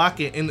 stole a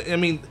locket. And I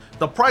mean,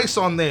 the price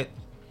on that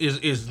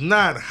is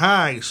not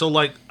high, so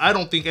I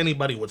don't think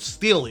anybody would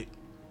steal it.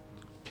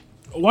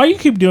 Why you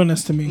keep doing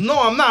this to me? No,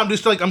 I'm not. I'm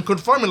just I'm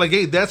confirming,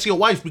 hey, that's your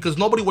wife, because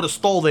nobody would have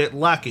stole that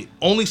locket.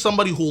 Only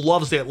somebody who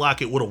loves that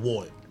locket would have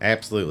worn it.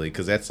 Absolutely,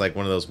 because that's like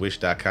one of those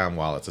Wish.com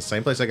wallets. The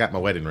same place I got my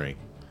wedding ring.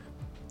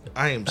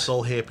 I am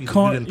so happy that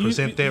you didn't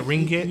present that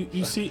ring yet.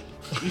 You see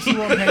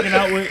what I'm hanging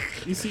out with?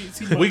 You see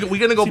We're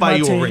going to go buy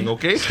you a ring,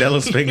 okay?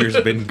 Stella's finger's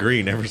been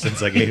green ever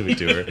since I gave it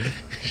to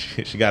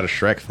her. She got a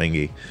Shrek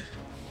thingy.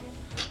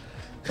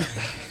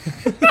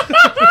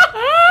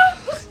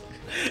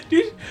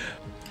 Dude,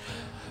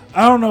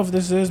 I don't know if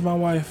this is my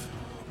wife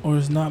or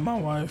it's not my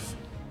wife,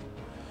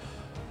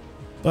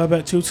 but I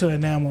bet teeth to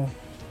enamel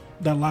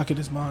that locket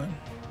is mine.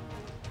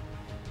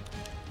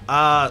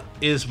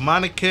 Is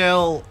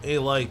Monikell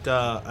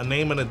a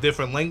name in a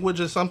different language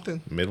or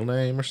something? Middle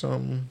name or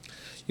something?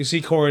 You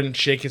see Corin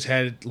shake his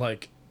head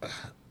like,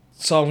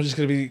 so I'm just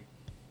going to be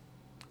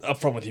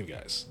upfront with you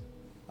guys.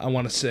 I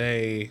want to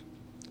say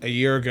a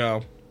year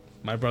ago,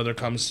 my brother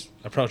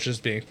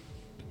approaches me. Me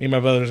and my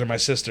brothers are my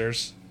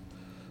sisters.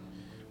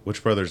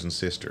 Which brothers and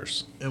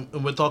sisters? And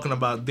we're talking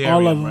about All of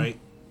Darian, them. right?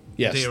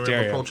 Yes,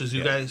 Darian approaches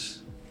you Yeah.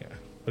 guys? Yeah.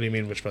 What do you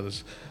mean, which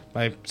brothers?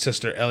 My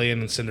sister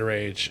Elian and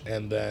Cinderage,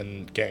 and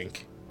then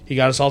Gank. He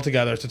got us all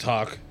together to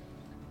talk,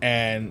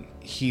 and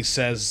he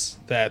says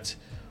that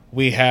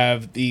we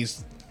have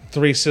these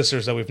 3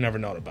 sisters that we've never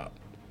known about,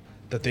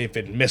 that they've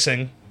been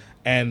missing,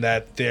 and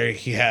that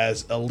he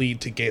has a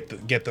lead to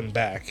get them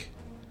back,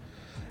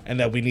 and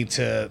that we need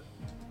to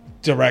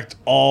direct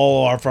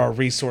all of our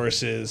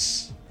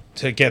resources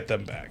to get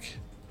them back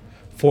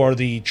for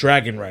the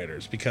Dragon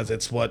Riders, because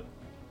it's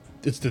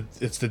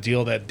the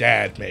deal that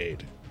Dad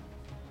made.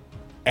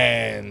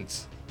 And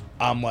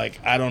I'm like,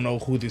 I don't know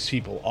who these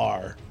people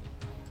are.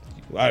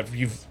 I've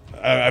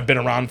been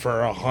around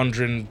for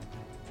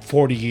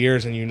 140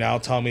 years, and you now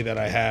tell me that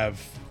I have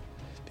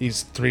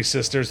these 3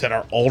 sisters that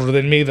are older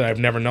than me that I've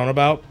never known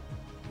about.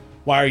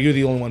 Why are you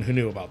the only one who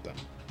knew about them?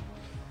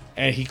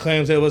 And he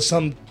claims it was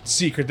some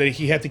secret, that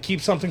he had to keep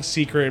something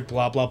secret,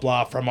 blah, blah,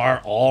 blah, from our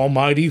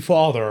almighty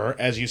father.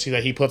 As you see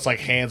that he puts,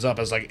 like, hands up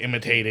as, like,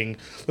 imitating.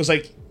 Looks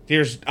like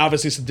there's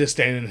obviously some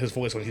disdain in his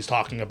voice when he's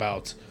talking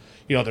about,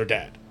 their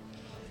dad.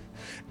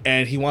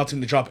 And he wants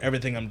him to drop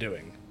everything I'm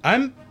doing.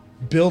 I'm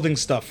building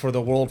stuff for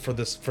the world for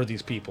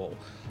these people.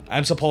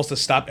 I'm supposed to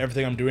stop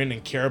everything I'm doing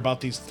and care about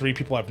these 3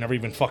 people I've never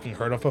even fucking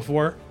heard of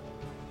before.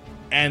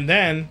 And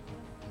then,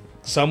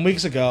 some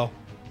weeks ago,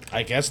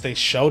 I guess they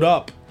showed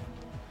up.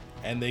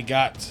 And they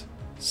got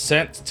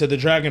sent to the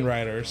Dragon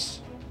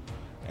Riders,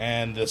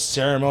 and the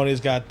ceremonies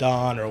got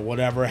done, or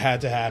whatever had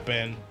to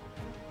happen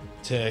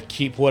to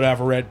keep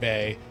whatever at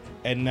bay.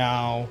 And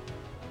now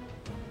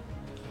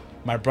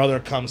my brother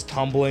comes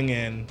tumbling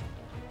in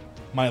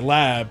my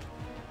lab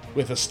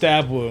with a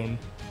stab wound.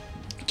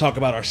 Talk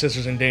about our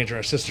sister's in danger.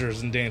 Our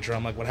sister's in danger.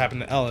 I'm like, what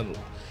happened to Ellen?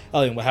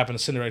 What happened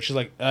to Cinderella? She's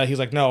like, he's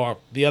like, no,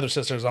 the other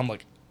sisters. I'm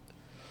like,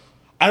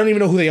 I don't even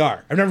know who they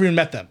are. I've never even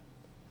met them.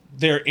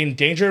 They're in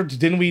danger.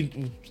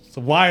 So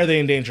why are they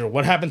in danger?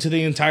 What happened to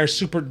the entire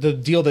the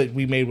deal that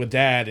we made with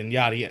Dad and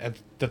yada,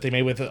 that they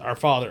made with our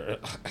father?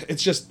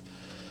 It's just,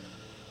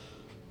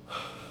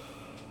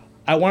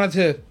 I wanted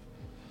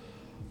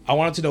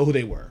to know who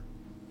they were,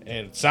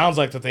 and it sounds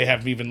like that they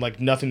have even like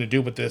nothing to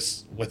do with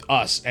this with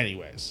us,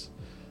 anyways.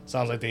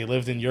 Sounds like they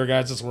lived in your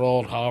guys'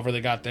 world. However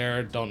they got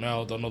there, don't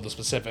know the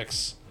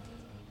specifics.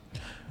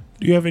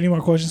 Do you have any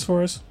more questions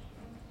for us?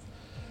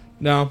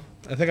 No.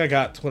 I think I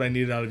got what I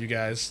needed out of you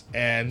guys,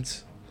 and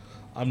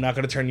I'm not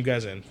going to turn you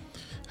guys in.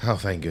 Oh,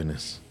 thank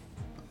goodness.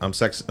 I'm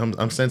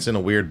sensing a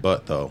weird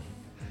butt, though.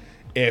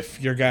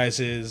 If your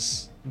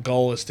guys'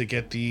 goal is to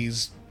get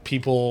these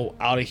people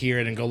out of here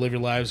and then go live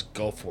your lives,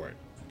 go for it.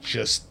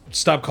 Just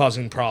stop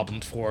causing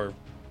problems for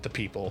the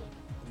people.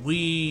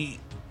 We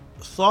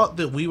thought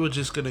that we were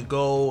just going to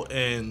go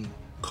and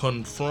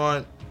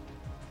confront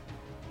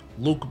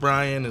Luke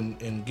Bryan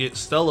and get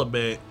Stella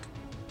back.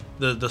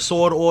 The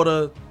Sword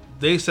Order...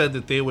 They said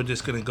that they were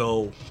just going to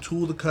go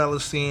to the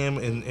Coliseum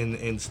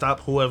and stop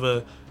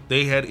whoever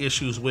they had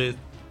issues with.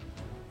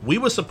 We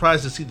were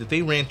surprised to see that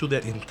they ran through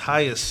that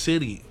entire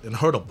city and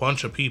hurt a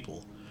bunch of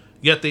people.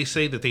 Yet they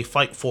say that they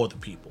fight for the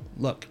people.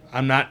 Look,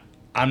 I'm not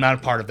a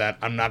part of that.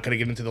 I'm not going to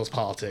get into those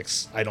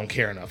politics. I don't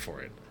care enough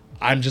for it.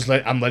 I'm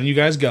letting you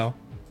guys go.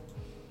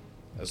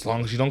 As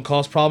long as you don't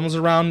cause problems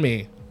around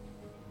me,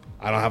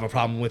 I don't have a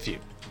problem with you.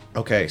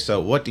 Okay,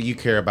 so what do you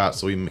care about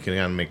so we can kind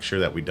of make sure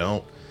that we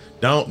don't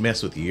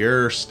mess with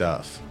your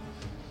stuff?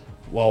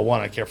 Well,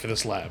 one, I care for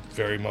this lab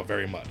very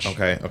much.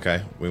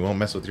 Okay. We won't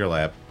mess with your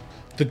lab.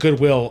 The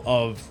goodwill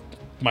of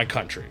my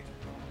country.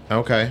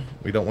 Okay.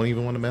 We don't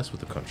even want to mess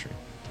with the country.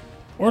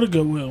 Or the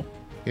goodwill.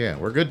 Yeah,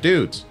 we're good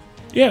dudes.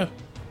 Yeah.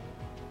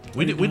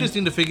 We just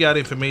need to figure out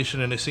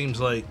information, and it seems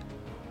like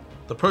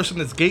the person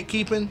that's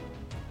gatekeeping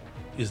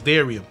is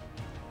Darium.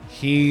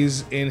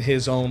 He's in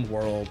his own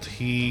world.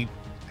 He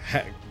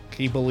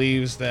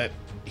believes that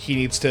he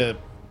needs to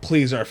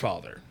please our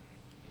father.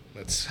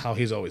 That's how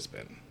he's always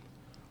been.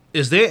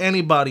 Is there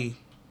anybody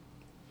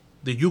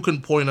that you can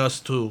point us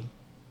to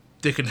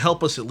that can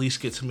help us at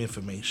least get some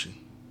information?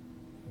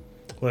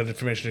 What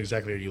information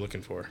exactly are you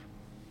looking for?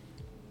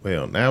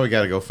 Well, now we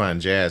got to go find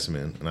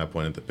Jasmine, and I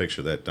pointed at the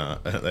picture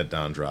that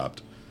Don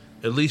dropped.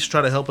 At least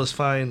try to help us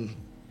find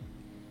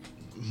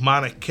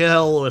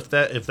Monakel, if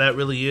that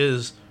really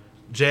is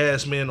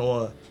Jasmine,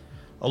 or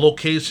a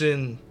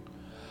location.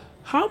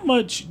 How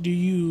much do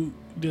you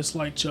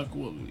dislike Chuck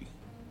Woolley?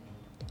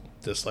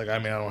 I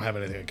don't have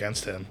anything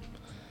against him.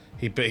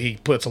 He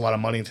puts a lot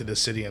of money into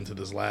this city, into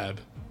this lab.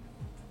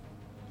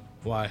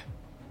 Why?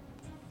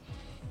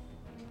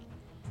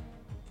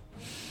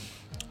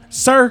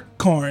 Sir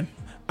Korn,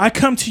 I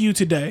come to you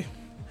today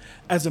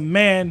as a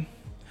man,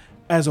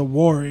 as a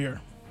warrior.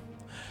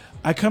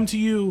 I come to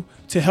you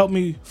to help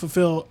me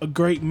fulfill a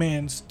great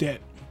man's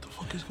debt. What the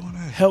fuck is going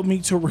on? Help me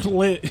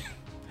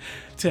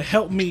to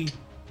help me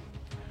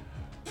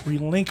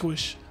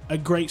relinquish a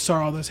great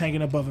sorrow that's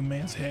hanging above a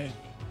man's head.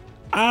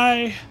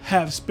 I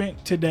have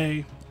spent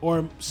today,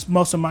 or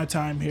most of my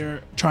time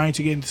here, trying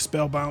to get into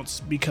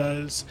Spellbounce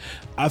because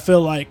I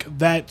feel like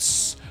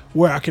that's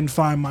where I can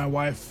find my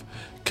wife,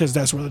 because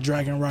that's where the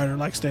Dragon Rider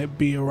likes to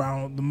be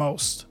around the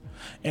most.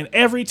 And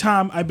every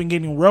time I've been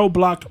getting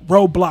roadblocked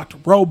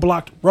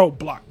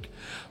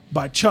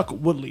by Chuck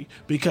Woodley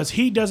because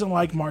he doesn't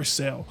like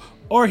Marcel,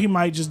 or he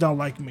might just don't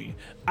like me.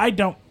 I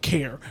don't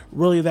care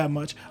really that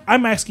much.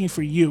 I'm asking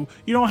for you.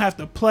 You don't have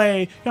to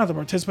play. You don't have to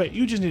participate.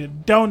 You just need to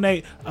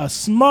donate a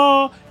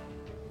small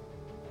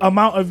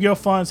amount of your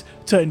funds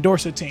to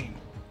endorse a team.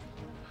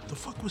 The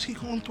fuck was he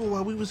going through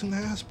while we was in the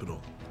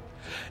hospital?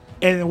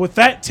 And with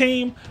that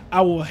team,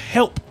 I will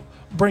help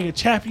bring a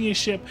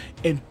championship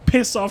and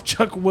piss off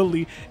Chuck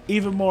Woodley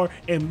even more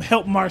and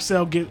help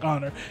Marcel get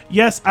honor.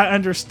 Yes, I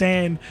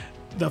understand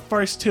the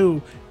first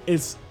two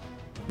is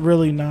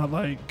really not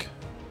like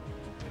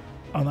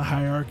on the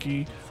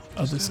hierarchy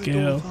of the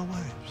scale.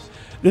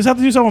 This has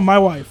to do something with my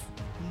wife.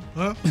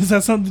 Huh? This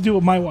has something to do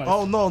with my wife.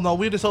 Oh, no,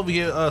 we're just over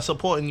here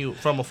supporting you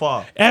from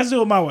afar. It has to do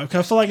with my wife.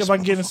 Cause I feel like if I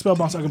can get in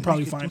Spellbound, I can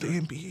probably find her.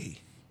 the NBA.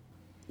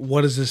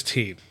 What is this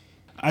team?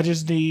 I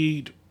just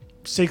need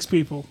 6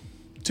 people.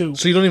 2.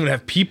 So you don't even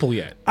have people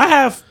yet. I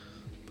have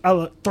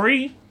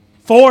 3,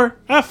 4.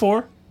 I have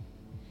 4.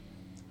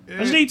 I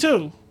just need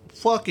 2.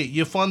 Fuck it.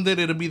 You funded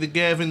it to be the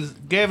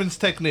Gavin's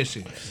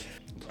technicians.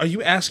 Are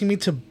you asking me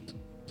to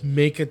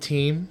make a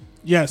team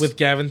Yes. with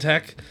Gavin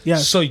Tech?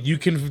 Yes. So you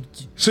can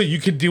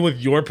deal with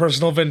your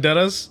personal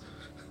vendettas?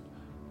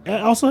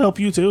 It'll also help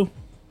you too.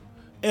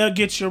 It'll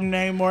get your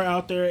name more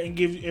out there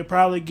and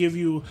probably give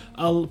you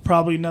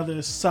probably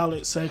another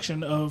solid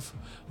section of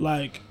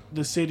like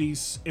the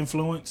city's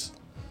influence.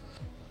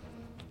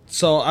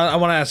 So I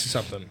want to ask you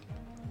something.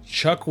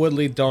 Chuck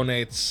Woodley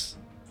donates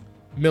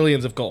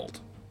millions of gold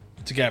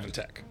to Gavin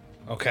Tech.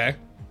 Okay?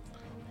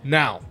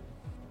 Now,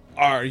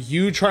 are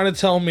you trying to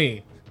tell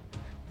me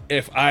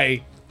if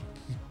I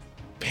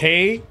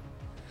pay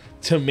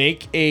to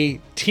make a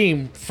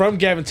team from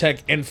Gavin Tech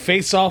and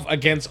face off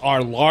against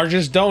our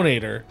largest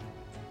donator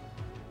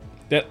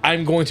that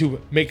I'm going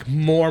to make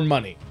more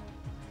money?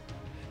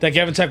 That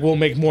Gavin Tech will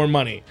make more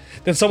money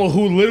than someone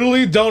who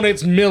literally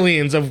donates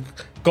millions of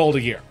gold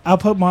a year? I'll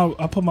put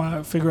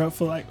my figure up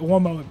for like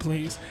one moment,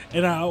 please.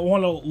 And I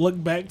want to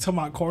look back to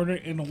my corner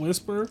and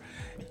whisper.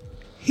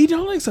 He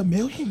donates $1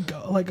 million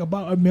gold, like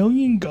about $1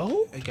 million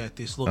gold. I got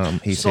this.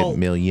 Look, He said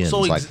millions,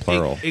 like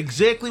plural.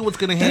 Exactly what's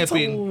gonna That's a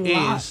happen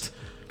lot. is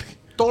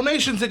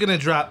donations are gonna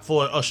drop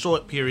for a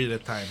short period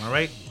of time. All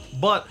right,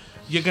 but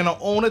you're gonna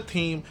own a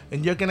team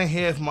and you're gonna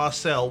have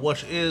Marcel,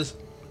 which is,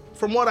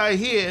 from what I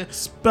hear,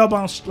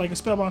 Spellbound, like a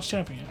Spellbound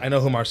champion. I know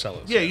who Marcel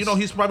is. yeah, you know,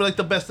 he's probably like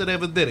the best that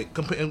ever did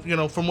it. You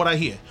know, from what I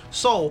hear.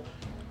 So,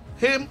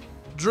 him,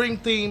 Dream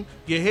Team,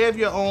 you have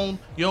your own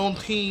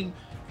team.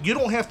 You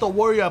don't have to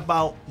worry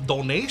about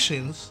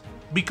donations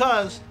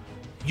because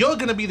you're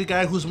gonna be the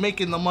guy who's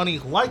making the money,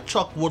 like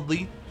Chuck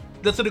Woodley.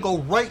 That's gonna go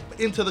right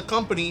into the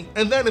company,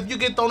 and then if you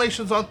get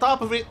donations on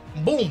top of it,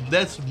 boom,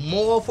 that's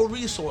more for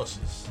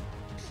resources.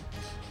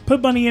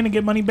 Put money in and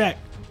get money back.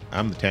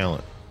 I'm the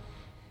talent.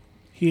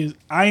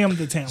 I am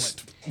the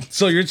talent.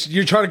 So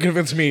you're trying to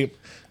convince me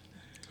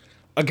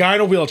a guy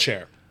in a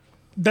wheelchair.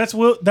 That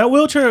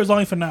wheelchair is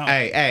only for now.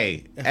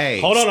 Hey.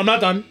 Hold on, I'm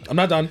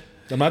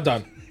not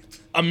done.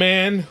 A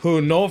man who,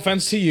 no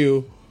offense to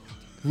you,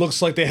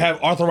 looks like they have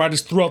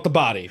arthritis throughout the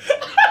body.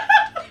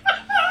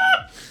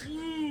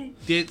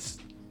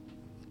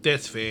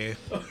 That's fair.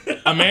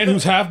 A man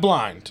who's half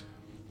blind,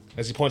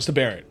 as he points to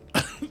Barrett,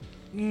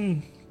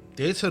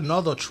 That's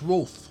another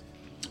truth.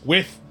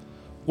 with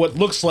what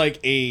looks like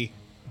a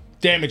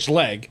damaged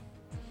leg.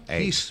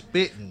 Hey, He's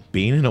spitting.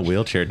 being in a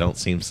wheelchair don't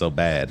seem so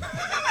bad.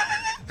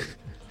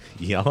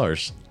 Y'all are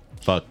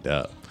fucked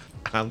up.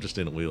 I'm just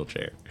in a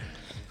wheelchair.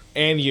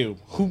 And you,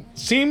 who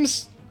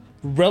seems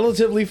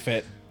relatively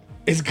fit,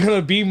 is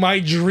gonna be my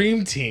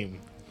dream team.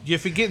 You're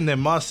forgetting that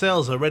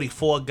Marcel's already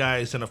 4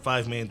 guys in a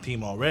 5-man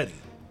team already.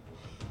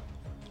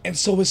 And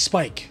so is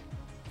Spike.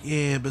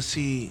 Yeah, but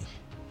see,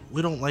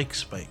 we don't like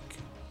Spike.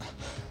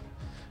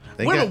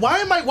 Think Why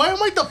am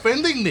I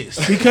defending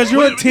this? Because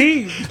you're a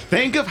team.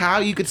 Think of how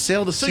you could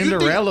sell the you think-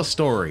 Cinderella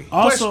story.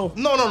 Also,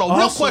 No. Real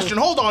also- question.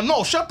 Hold on.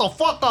 No, shut the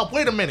fuck up.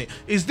 Wait a minute.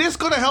 Is this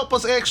gonna help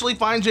us actually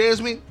find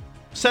Jasmine?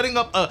 Setting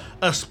up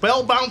a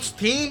spell bounce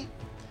team?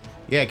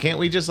 Yeah, can't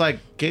you just like,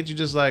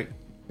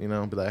 be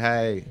like,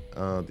 hey,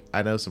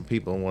 I know some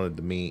people wanted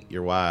to meet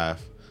your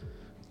wife,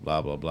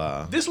 blah, blah,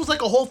 blah. This was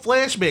like a whole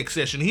flashback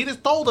session. He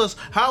just told us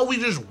how we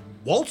just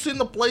waltz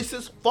into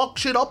places, fuck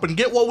shit up, and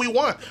get what we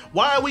want.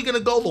 Why are we gonna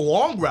go the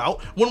long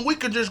route when we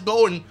could just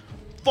go and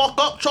fuck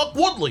up Chuck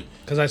Woodley?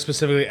 Because I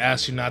specifically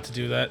asked you not to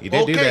do that. You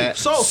did do that.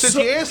 So since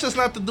you asked us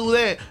not to do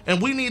that,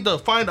 and we need to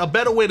find a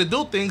better way to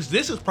do things,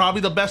 this is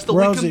probably the best that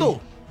we Rosie. can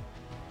do.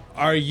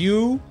 Are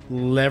you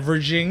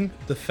leveraging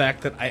the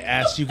fact that I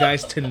asked you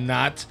guys to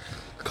not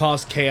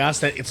cause chaos,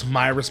 that it's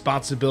my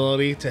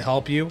responsibility to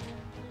help you?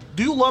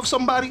 Do you love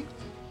somebody?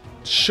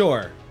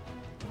 Sure.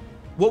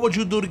 What would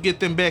you do to get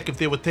them back if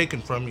they were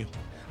taken from you?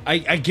 I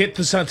get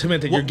the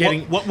sentiment that you're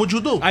getting. What would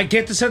you do? I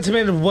get the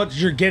sentiment of what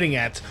you're getting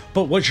at,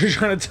 but what you're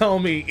trying to tell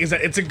me is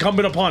that it's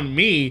incumbent upon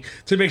me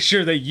to make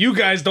sure that you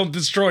guys don't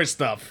destroy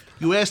stuff.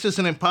 You asked us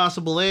an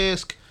impossible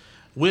ask.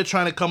 We're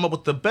trying to come up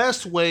with the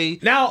best way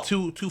Now-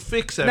 to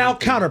fix everything. Now,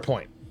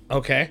 counterpoint,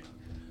 okay?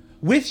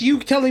 With you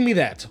telling me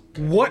that,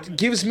 what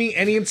gives me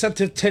any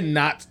incentive to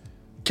not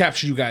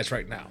capture you guys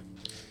right now?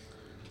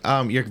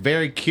 You're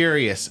very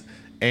curious,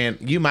 and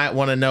you might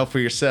want to know for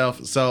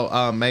yourself.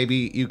 So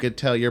maybe you could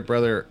tell your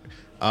brother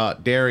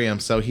Darium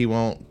so he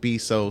won't be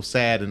so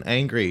sad and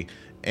angry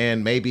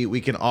and maybe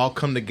we can all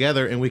come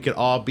together and we could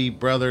all be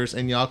brothers,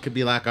 and y'all could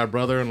be like our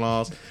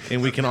brother-in-laws,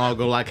 and we can all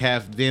go like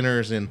have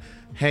dinners and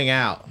hang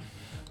out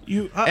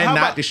and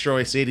not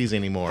destroy cities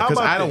anymore, because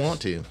I don't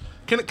want to.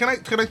 Can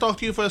I talk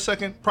to you for a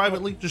second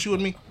privately, just you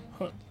and me?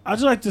 I'd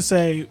just like to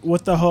say,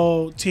 with the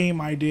whole team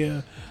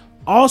idea,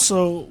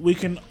 also we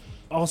can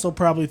also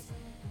probably,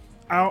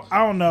 I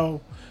don't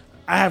know,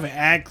 I haven't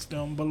asked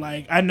him, but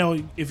like I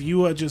know if you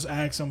would just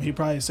ask him, he'd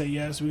probably say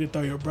yes. We could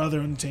throw your brother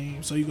in the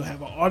team, so you could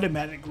have an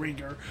automatic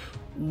ringer,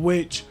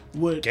 which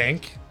would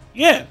Gank?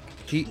 Yeah.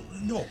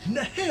 No,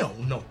 hell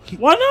no.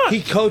 Why not?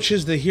 He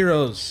coaches the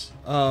heroes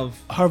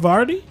of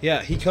Harvardy,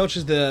 Yeah, he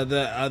coaches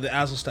the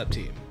Azel Step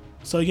team.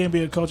 so he can't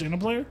be a coach and a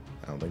player.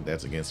 I don't think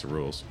that's against the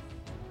rules.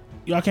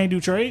 Y'all can't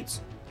do trades.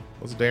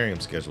 What's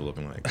Darium's schedule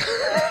looking like?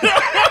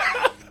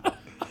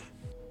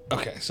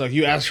 Okay, so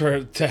you asked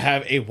for to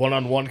have a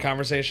one-on-one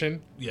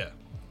conversation. Yeah.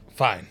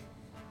 Fine,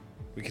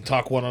 we can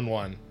talk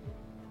one-on-one,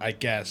 I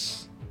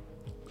guess.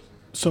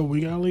 So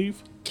we gotta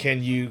leave.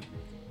 Can you,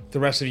 the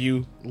rest of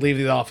you, leave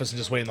the office and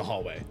just wait in the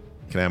hallway?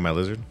 Can I have my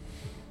lizard?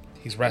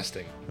 He's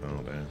resting.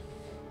 Oh, man.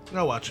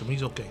 I'll watch him.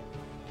 He's okay.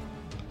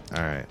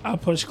 All right. I'll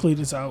push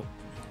Cletus out.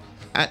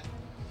 Okay.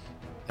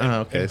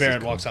 And this is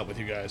Barrett cool. walks out with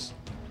you guys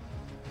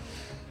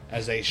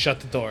as they shut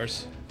the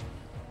doors.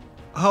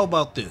 How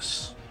about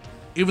this?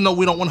 Even though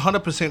we don't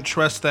 100%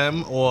 trust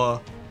them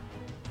or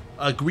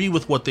agree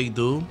with what they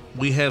do,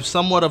 we have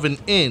somewhat of an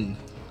in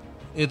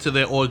into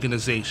their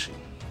organization.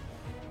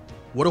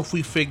 What if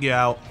we figure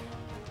out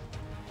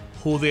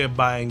who they're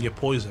buying your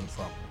poison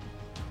from?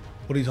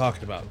 What are you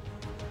talking about?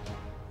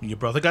 Your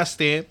brother got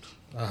stabbed,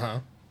 Uh-huh.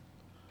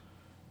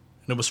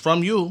 and it was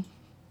from you.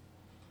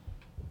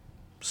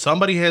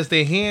 Somebody has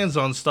their hands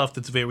on stuff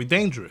that's very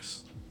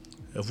dangerous.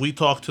 If we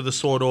talk to the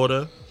Sword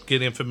Order,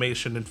 get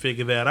information, and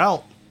figure that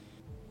out,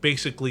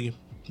 basically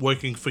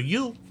working for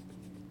you,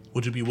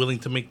 would you be willing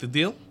to make the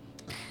deal?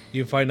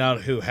 You find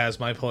out who has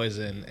my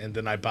poison, and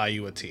then I buy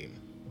you a team.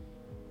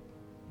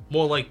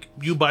 More like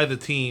you buy the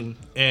team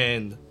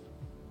and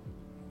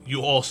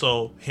you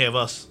also have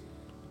us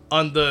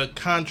under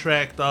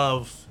contract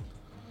of,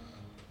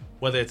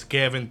 whether it's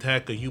Gavin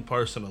Tech or you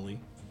personally,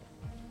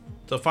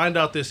 to find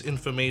out this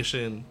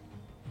information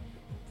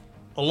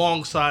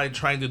alongside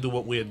trying to do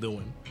what we're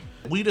doing.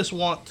 We just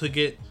want to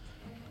get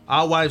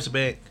our wives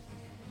back.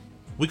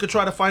 We could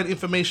try to find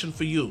information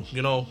for you.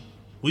 You know,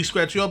 we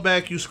scratch your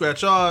back, you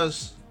scratch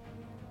ours.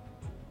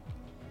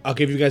 I'll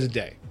give you guys a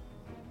day.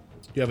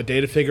 You have a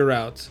day to figure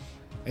out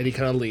any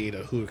kind of lead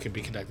of who it can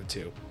be connected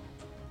to.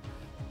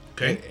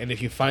 Okay. And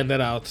if you find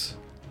that out,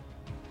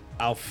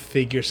 I'll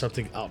figure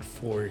something out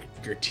for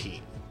your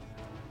team.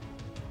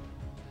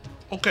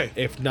 Okay.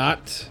 If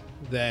not,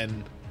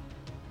 then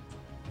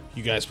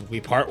you guys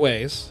we part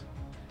ways,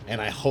 and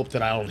I hope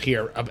that I don't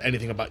hear of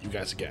anything about you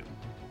guys again,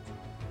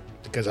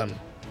 because I'm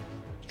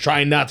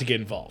trying not to get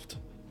involved,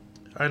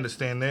 I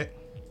understand that.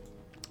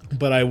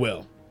 but I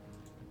will.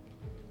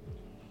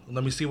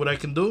 Let me see what I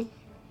can do,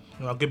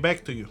 and I'll get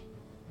back to you.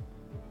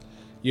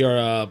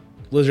 Your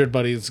lizard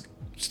buddy's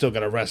still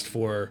got to rest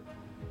for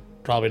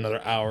probably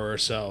another hour or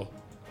so,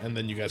 and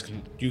then you guys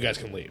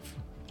can leave.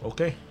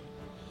 Okay.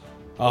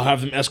 I'll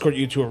have them escort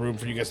you to a room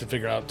for you guys to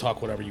figure out,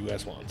 talk whatever you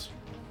guys want.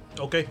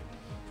 Okay.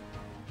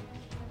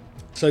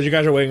 So as you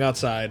guys are waiting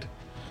outside,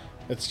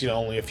 it's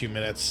only a few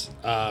minutes.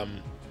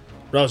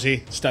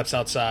 Rosie steps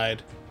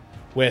outside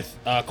with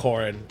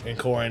Corin, and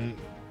Corin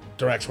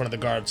directs one of the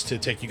guards to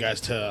take you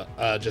guys to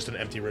just an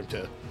empty room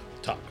to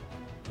talk.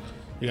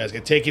 You guys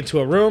get taken to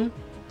a room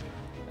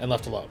and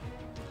left alone.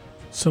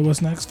 So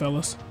what's next,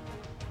 fellas?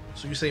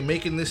 So you say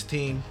making this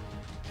team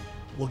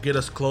will get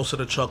us closer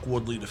to Chuck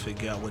Woodley to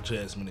figure out what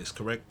Jasmine is,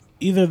 correct?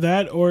 Either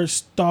that or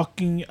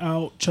stalking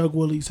out Chuck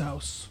Woodley's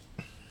house.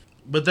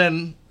 But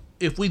then,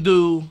 if we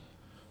do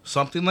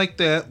something like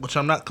that, which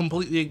I'm not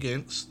completely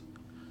against,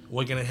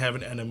 we're going to have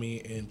an enemy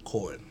in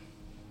Corin.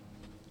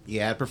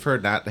 Yeah, I'd prefer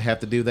not to have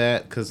to do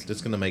that, because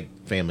it's going to make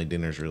family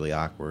dinners really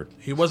awkward.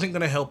 He wasn't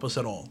going to help us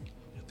at all.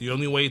 The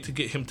only way to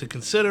get him to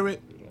consider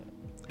it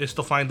is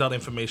to find out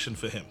information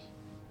for him.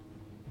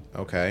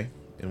 Okay,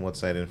 and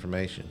what's that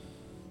information?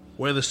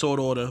 Where the Sword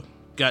Order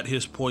got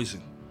his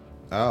poison.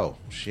 Oh,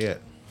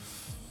 shit.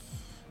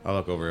 I'll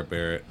look over at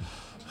Barrett.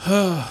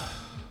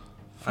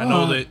 I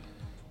know that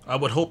I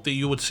would hope that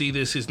you would see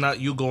this as not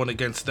you going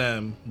against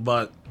them,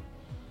 but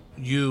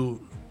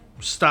you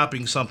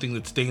stopping something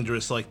that's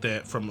dangerous like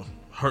that from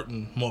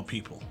hurting more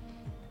people.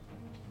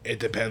 It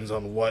depends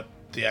on what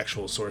the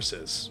actual source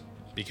is,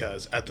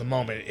 because at the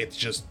moment it's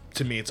just,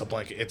 to me, it's a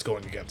blanket. It's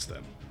going against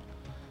them,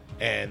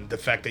 and the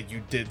fact that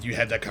you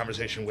had that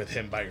conversation with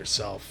him by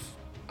yourself,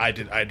 I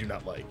do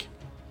not like.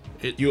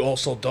 You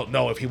also don't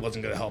know if he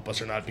wasn't going to help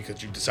us or not,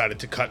 because you decided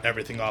to cut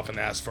everything off and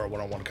ask for a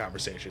one-on-one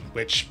conversation,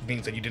 which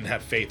means that you didn't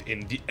have faith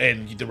in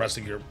the rest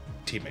of your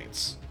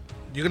teammates.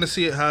 You're going to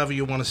see it however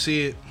you want to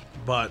see it,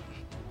 but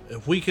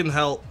if we can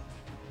help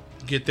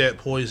get that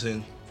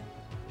poison,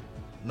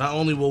 not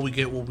only will we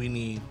get what we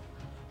need,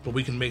 but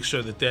we can make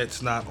sure that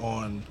that's not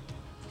on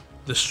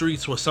the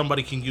streets where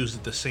somebody can use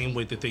it the same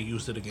way that they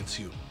used it against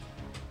you.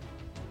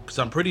 Because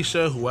I'm pretty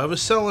sure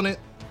whoever's selling it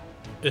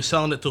is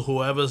selling it to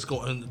whoever's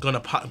gonna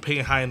pay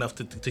high enough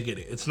to get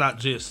it. It's not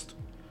just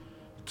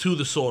to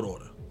the sword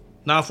order.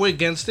 Now, if we're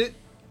against it,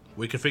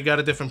 we can figure out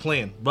a different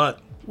plan. But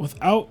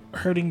without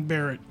hurting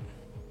Barrett,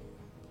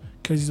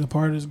 because he's a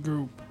part of this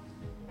group,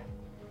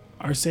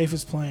 our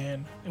safest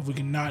plan, if we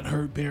can not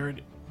hurt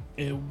Barrett,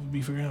 it would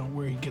be figuring out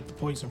where he get the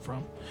poison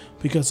from.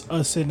 Because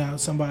us sending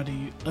out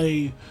somebody,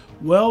 a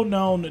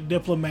well-known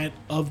diplomat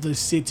of the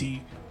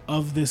city,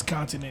 of this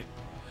continent,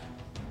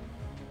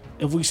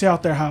 if we sell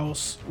out their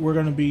house, we're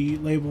going to be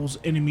labeled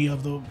enemy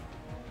of the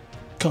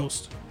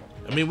coast.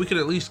 I mean, we could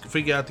at least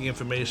figure out the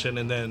information,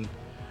 and then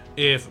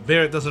if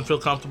Barrett doesn't feel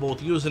comfortable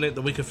with using it,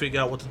 then we can figure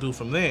out what to do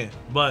from there.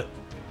 But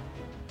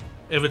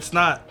if it's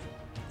not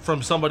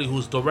from somebody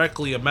who's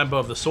directly a member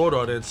of the Sword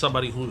Order, it's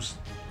somebody who's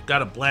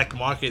got a black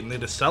market and they're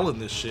just selling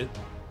this shit,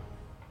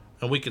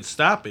 and we could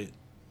stop it.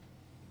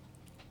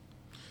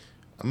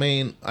 I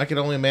mean, I can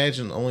only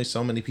imagine only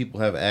so many people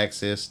have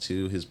access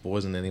to his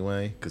poison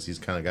anyway, because he's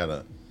kind of got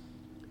a...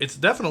 It's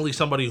definitely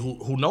somebody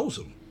who knows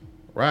him.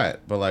 Right,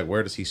 but like,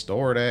 where does he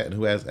store it at, and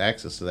who has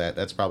access to that?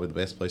 That's probably the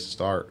best place to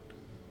start.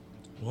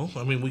 Well,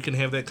 I mean, we can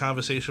have that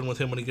conversation with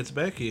him when he gets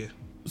back here.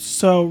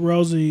 So,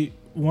 Rosie,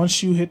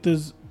 once you hit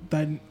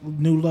that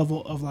new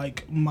level of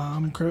like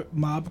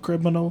mob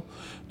criminal,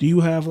 do you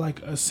have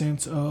like a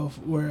sense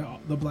of where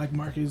the black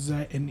market is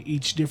at in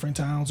each different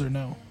towns, or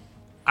no?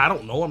 I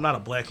don't know. I'm not a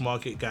black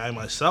market guy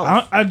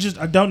myself. I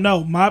don't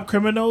know. Mob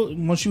criminal,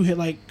 once you hit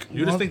like...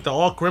 You just think that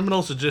all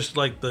criminals are just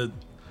like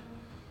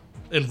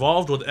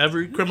involved with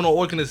every criminal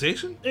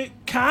organization? It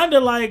kind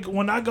of like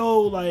when I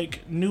go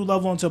like new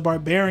level into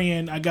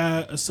barbarian, I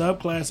got a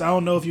subclass. I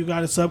don't know if you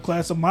got a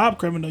subclass of mob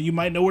criminal. You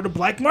might know where the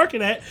black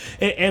market at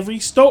every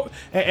store,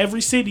 at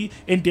every city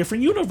in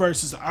different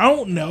universes. I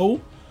don't know.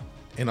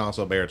 And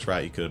also, Barrett's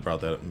right. You could have brought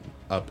that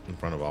up in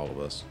front of all of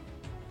us.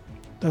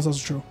 That's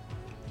also true.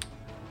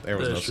 There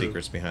was That's no true.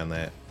 secrets behind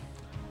that.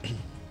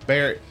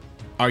 Barrett,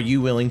 are you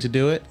willing to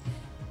do it?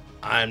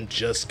 I'm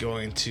just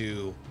going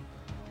to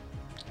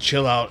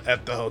chill out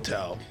at the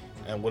hotel,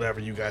 and whatever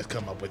you guys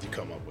come up with, you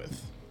come up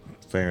with.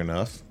 Fair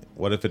enough.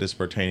 What if it is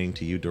pertaining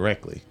to you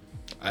directly?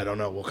 I don't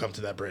know. We'll come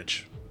to that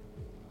bridge.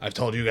 I've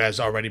told you guys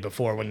already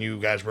before when you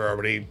guys were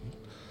already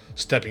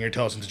stepping your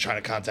toes into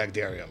trying to contact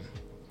Darium.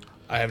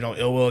 I have no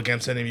ill will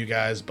against any of you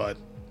guys, but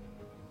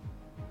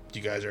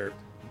you guys are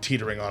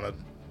teetering on a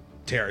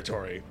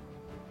territory.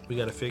 We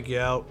got to figure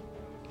out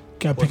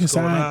Gotta pick a what's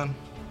going side. on.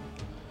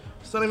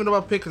 It's not even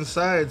about picking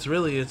sides,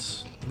 really.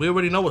 We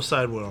already know what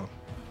side we're on.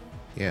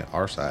 Yeah,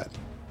 our side.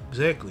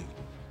 Exactly.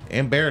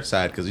 And Barrett's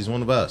side, because he's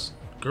one of us.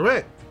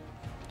 Correct.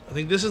 I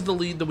think this is the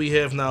lead that we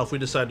have now if we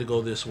decide to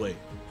go this way.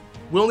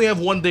 We only have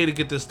one day to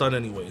get this done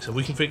anyways. If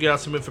we can figure out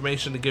some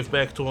information to give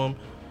back to him,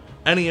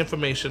 any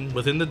information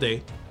within the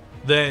day,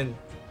 then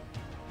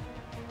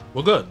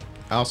we're good.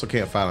 I also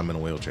can't find him in a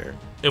wheelchair.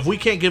 If we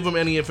can't give him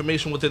any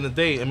information within the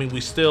day, I mean,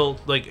 we still,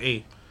 like,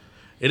 hey,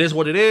 it is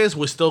what it is.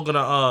 We're still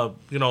gonna,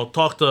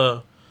 talk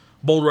to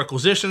Bold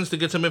Requisitions to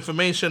get some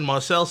information.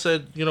 Marcel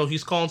said,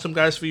 he's calling some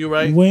guys for you,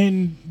 right?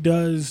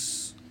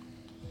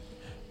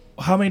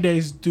 How many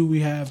days do we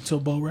have till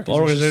Bow All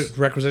Requisitions?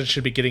 requisitions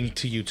should be getting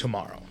to you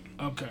tomorrow.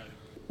 Okay.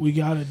 We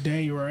got a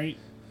day, right?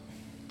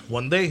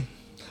 One day.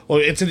 Well,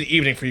 it's in the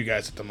evening for you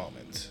guys at the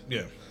moment.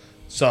 Yeah.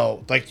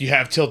 So, like, you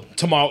have till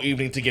tomorrow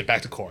evening to get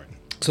back to court.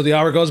 So the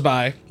hour goes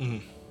by,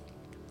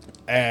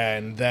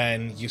 and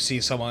then you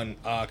see someone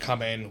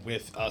come in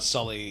with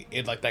Sully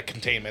in, like, that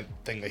containment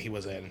thing that he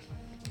was in.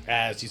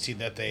 As you see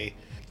that they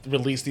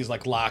release these,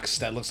 like, locks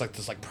that looks like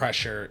this, like,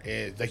 pressure.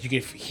 Like, you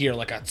can hear,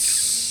 like, a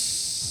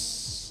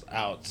tss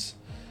out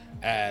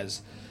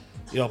as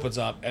it opens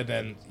up, and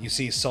then you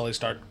see Sully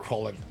start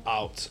crawling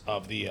out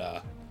of the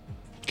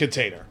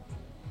container.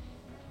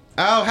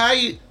 Oh, how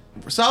you...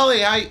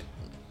 Sully,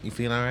 you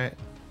feeling all right?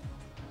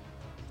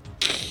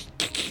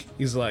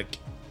 He's like,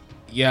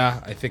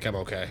 yeah, I think I'm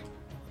okay.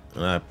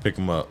 And I pick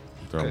him up,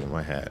 throw him Okay. in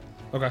my hat.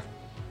 Okay.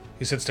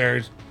 He sits there,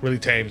 he's really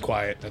tame,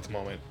 quiet at the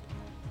moment.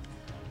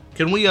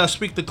 Can we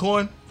speak to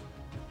Corn?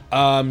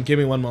 Give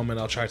me one moment,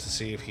 I'll try to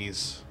see if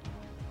he's...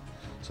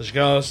 So she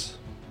goes,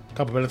 a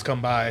couple minutes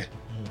come by,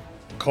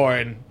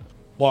 Corin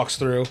walks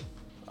through.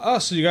 Oh,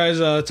 so you guys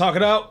talk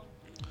it out?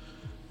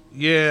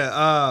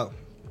 Yeah,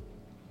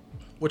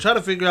 we're trying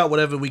to figure out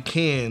whatever we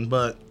can,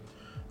 but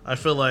I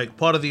feel like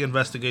part of the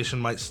investigation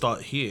might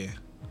start here,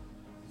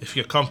 if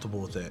you're comfortable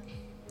with that.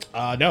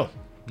 No,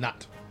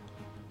 not.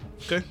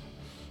 Okay.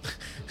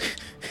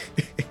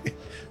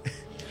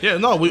 Yeah,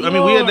 no, we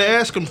had to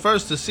ask him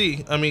first to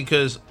see. I mean,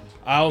 because...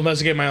 I'll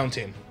investigate my own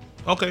team.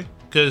 Okay,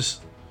 because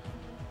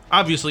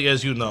obviously,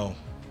 as you know,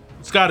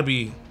 it's got to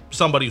be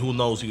somebody who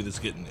knows you that's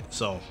getting it,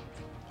 so...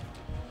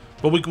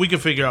 But we can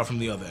figure out from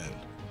the other end.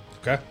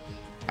 Okay?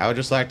 I would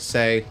just like to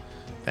say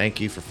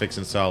thank you for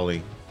fixing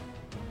Sully.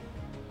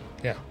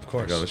 Yeah, of I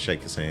course. go to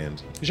shake his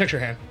hand. You shake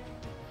your hand.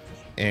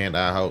 And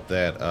I hope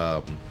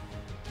that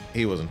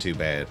he wasn't too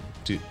bad,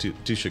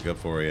 too shook up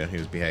for you. He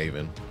was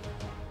behaving.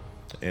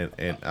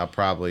 And I'll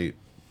probably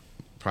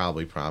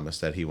promise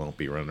that he won't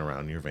be running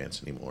around your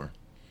vents anymore.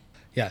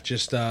 Yeah,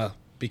 just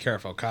be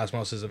careful.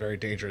 Cosmos is a very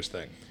dangerous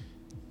thing.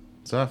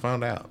 So I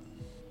found out.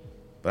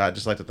 But I'd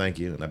just like to thank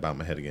you, and I bow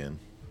my head again.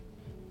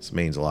 This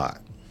means a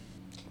lot.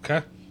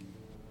 Okay.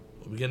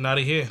 We're getting out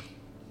of here.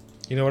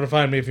 You know where to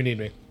find me if you need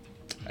me.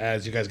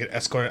 As you guys get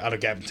escorted out of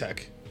Gavin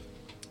Tech.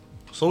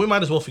 So we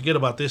might as well forget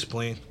about this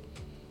plane.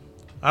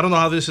 I don't know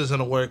how this is going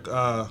to work.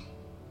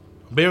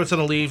 Barrett's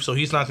going to leave, so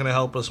he's not going to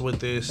help us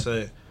with this.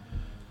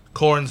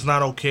 Corrin's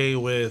not okay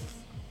with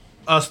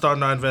us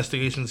starting our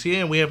investigations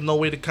here, and we have no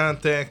way to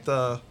contact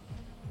the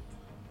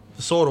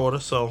sword order,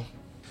 so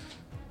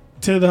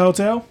To the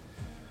hotel?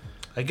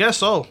 I guess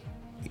so.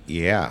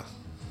 Yeah.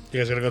 You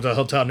guys gonna go to the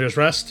hotel and just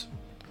rest?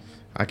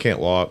 I can't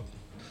walk.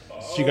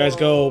 So you guys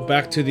go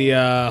back to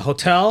the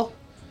hotel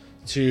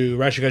to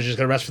rest. You guys just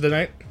gonna rest for the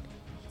night?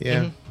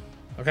 Yeah.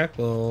 Okay.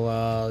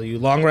 Well, you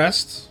long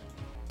rest.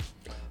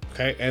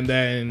 Okay, and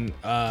then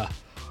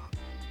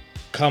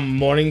come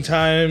morning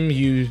time,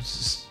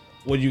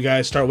 when you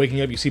guys start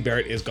waking up, you see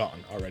Barrett is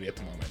gone already at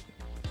the moment.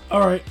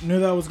 All right, knew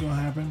that was going to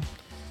happen.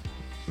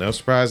 No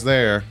surprise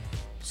there.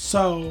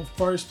 So,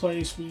 first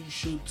place, we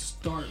should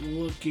start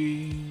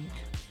looking.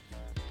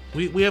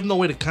 We have no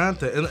way to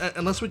contact,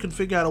 unless we can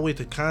figure out a way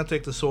to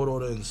contact the sword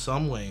order in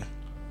some way.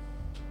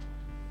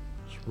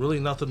 There's really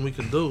nothing we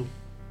can do.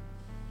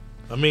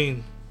 I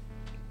mean,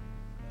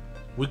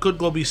 we could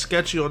go be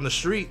sketchy on the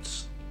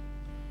streets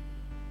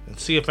and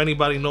see if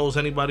anybody knows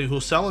anybody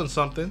who's selling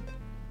something.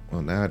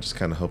 Well, now I just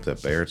kind of hope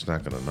that Barrett's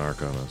not going to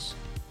narc on us.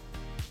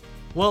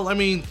 Well, I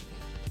mean,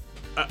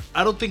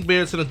 I don't think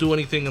Barrett's gonna do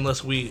anything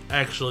unless we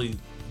actually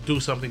do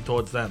something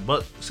towards that.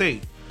 But say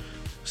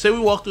we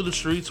walk through the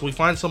streets, we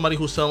find somebody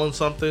who's selling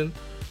something,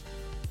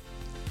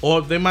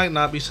 or they might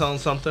not be selling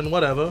something,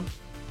 whatever.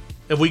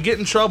 If we get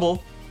in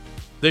trouble,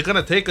 they're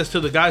gonna take us to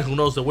the guy who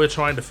knows that we're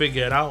trying to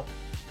figure it out.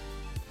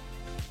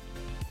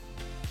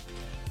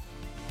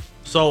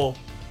 So,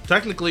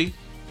 technically,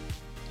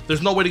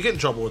 there's no way to get in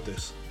trouble with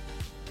this.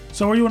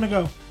 So, where you want to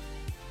go?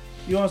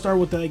 You want to start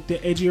with the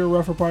edgier,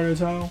 rougher part of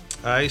the town?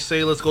 I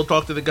say let's go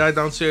talk to the guy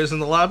downstairs in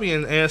the lobby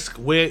and ask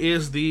where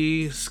is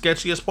the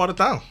sketchiest part of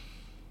town.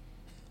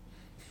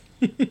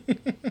 All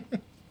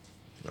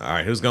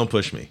right, who's going to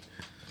push me?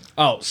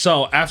 Oh,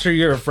 so after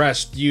your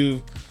rest,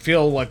 you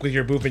feel like with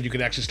your movement, you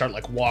can actually start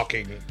like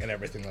walking and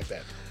everything like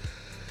that.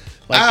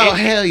 Like,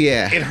 hell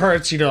yeah. It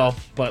hurts,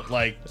 but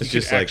like It's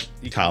just like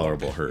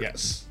tolerable hurt.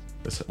 Yes.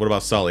 What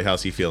about Sully?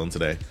 How's he feeling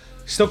today?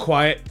 Still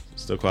quiet.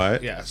 Still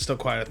quiet? Yeah, still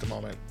quiet at the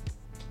moment.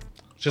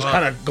 Just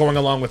kind of going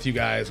along with you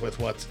guys with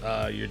what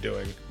you're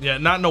doing. Yeah,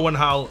 not knowing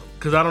how,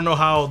 because I don't know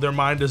how their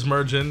mind is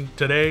merging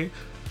today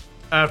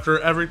after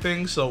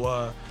everything.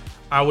 So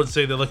I would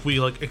say that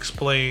we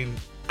explain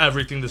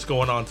everything that's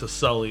going on to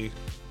Sully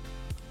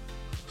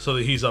so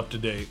that he's up to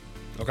date.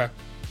 Okay.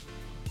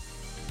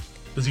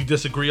 Does he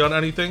disagree on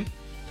anything?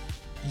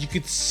 You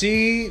could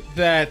see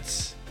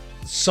that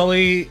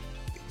Sully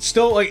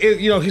still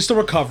he's still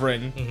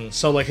recovering. Mm-hmm.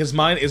 So his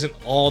mind isn't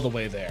all the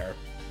way there.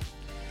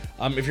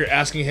 If you're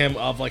asking him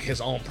of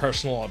his own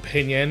personal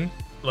opinion,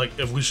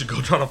 if we should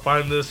go try to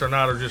find this or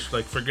not, or just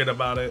forget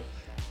about it.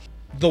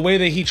 The way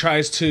that he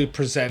tries to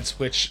present,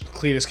 which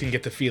Cletus can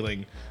get the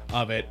feeling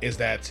of it, is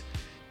that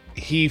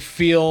he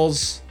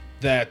feels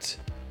that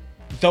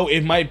though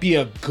it might be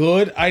a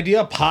good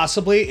idea,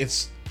 possibly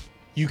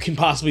you can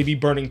possibly be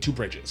burning two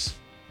bridges.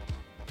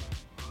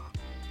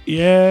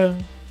 Yeah.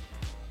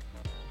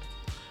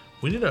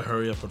 We need to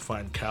hurry up and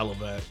find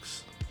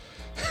Calivax.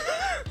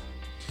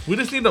 We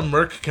just need to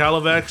murk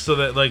Calivax so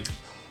that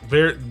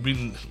Barrett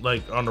be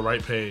on the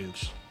right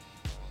page.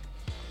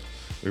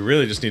 We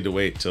really just need to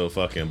wait till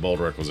fucking Bold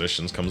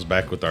Requisitions comes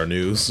back with our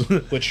news.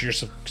 Which you're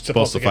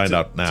supposed to find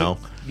out now.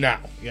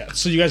 Now, yeah.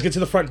 So you guys get to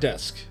the front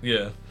desk.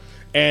 Yeah.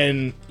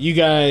 And you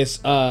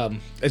guys, as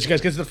you guys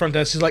get to the front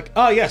desk, he's like,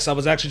 "Oh yes, I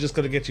was actually just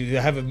going to get you.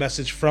 I have a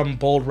message from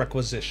Bold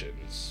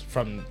Requisitions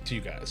to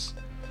you guys."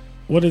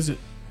 What is it?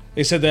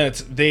 They said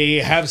that they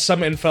have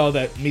some info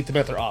that meet them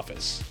at their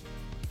office.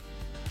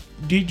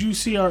 Did you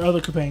see our other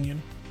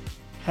companion?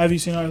 Have you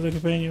seen our other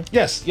companion?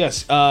 Yes.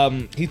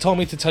 He told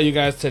me to tell you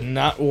guys to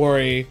not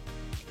worry,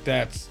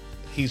 that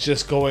he's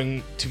just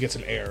going to get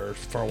some air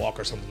for a walk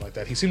or something like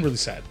that. He seemed really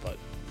sad, but...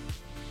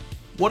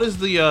 What is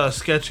the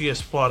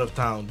sketchiest part of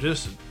town?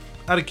 Just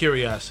out of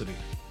curiosity.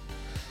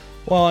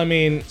 Well, I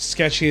mean,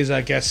 sketchy is,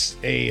 I guess,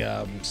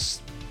 it's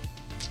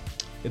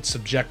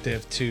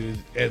subjective to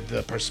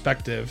the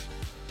perspective.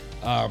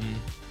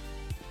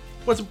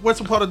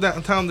 What's a part of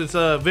downtown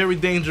that's very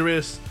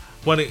dangerous?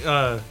 When it,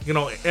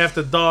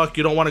 after dark,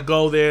 you don't want to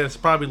go there. It's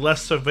probably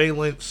less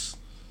surveillance.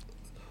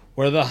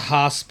 Where the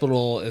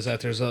hospital is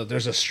at, there's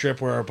a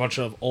strip where a bunch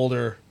of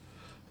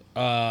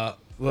a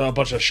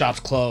bunch of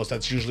shops closed.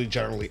 That's usually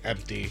generally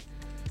empty.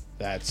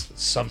 That's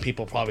some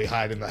people probably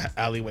hide in the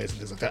alleyways and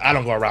things like that. I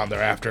don't go around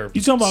there after.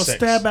 You talking about 6.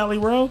 Stab Alley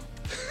Road?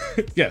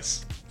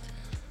 Yes.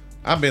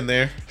 I've been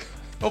there.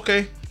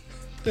 Okay,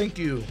 thank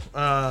you.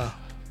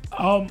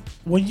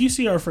 When you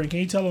see our friend,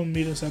 can you tell him to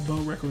meet us at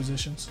Boat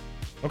Requisitions?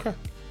 Okay.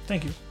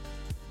 Thank you.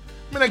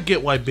 I mean, I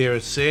get why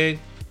Barrett's saying.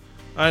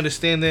 I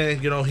understand that,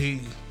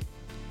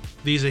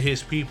 these are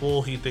his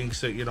people. He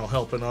thinks that,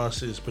 helping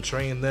us is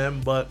betraying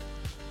them. But,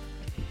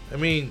 I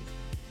mean,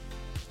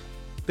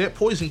 that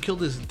poison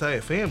killed his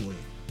entire family.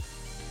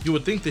 You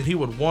would think that he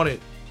would want it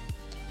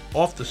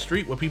off the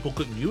street where people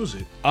couldn't use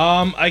it.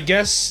 I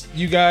guess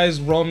you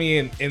guys roll me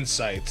an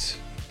insight,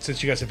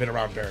 since you guys have been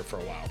around Barrett for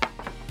a while.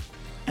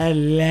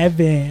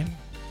 11.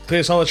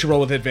 Cleus, I'll let you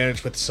roll with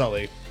advantage with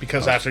Sully,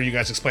 because after you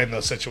guys explain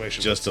the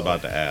situation. Just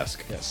about to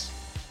ask. Yes.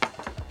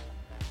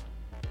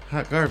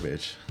 Hot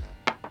garbage.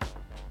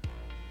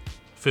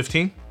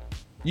 15?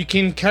 You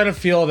can kind of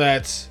feel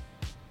that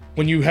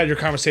when you had your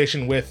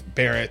conversation with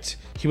Barrett,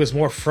 he was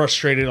more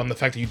frustrated on the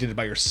fact that you did it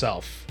by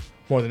yourself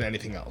more than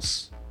anything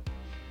else.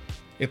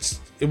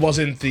 It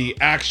wasn't the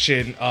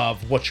action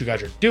of what you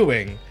guys are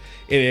doing.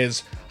 It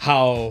is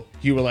how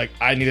you were like,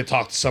 I need to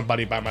talk to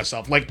somebody by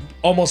myself. Like,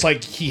 almost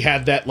like he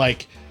had that,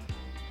 like,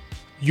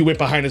 you went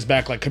behind his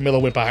back, like Camilla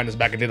went behind his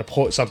back and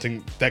did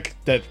something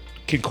that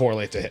can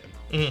correlate to him.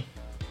 Mm.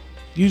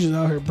 You just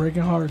out here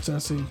breaking hearts, I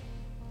see.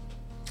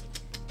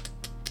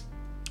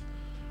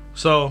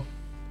 So,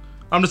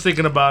 I'm just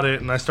thinking about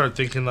it, and I start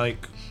thinking,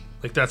 like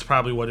that's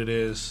probably what it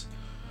is.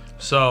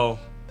 So,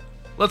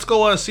 let's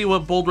go see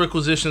what Bold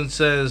Requisition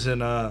says,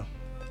 and I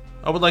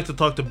would like to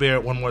talk to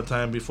Barrett one more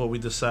time before we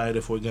decide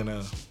if we're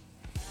gonna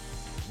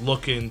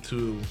look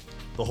into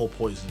the whole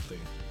poison thing.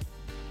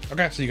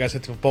 Okay, so you guys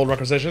head to Bold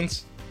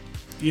Requisitions.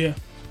 Yeah.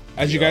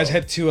 As you guys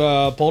head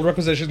to Bold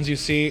Requisitions, you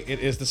see it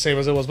is the same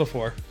as it was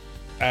before.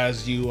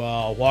 As you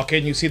walk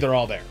in, you see they're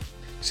all there.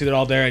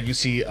 And you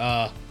see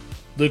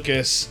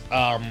Lucas.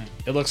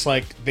 It looks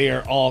like they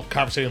are all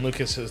conversating.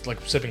 Lucas is like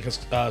sipping his,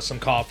 some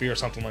coffee or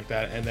something like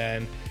that, and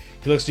then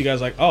he looks to you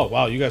guys like, "Oh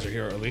wow, you guys are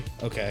here early.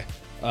 Okay."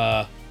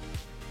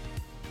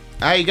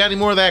 Hey, you got any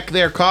more of that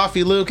there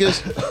coffee,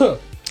 Lucas?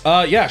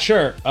 Yeah,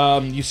 sure.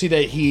 You see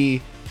that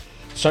he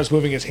starts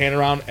moving his hand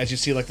around as you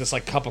see like this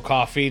like cup of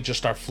coffee just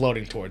start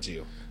floating towards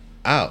you.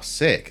 Oh,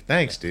 sick.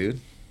 Thanks,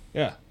 dude.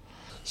 Yeah.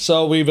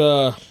 So we've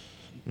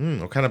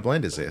what kind of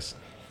blend is this?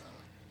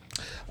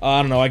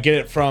 I don't know. I get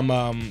it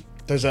from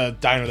there's a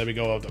diner that we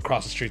go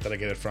across the street that I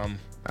get it from.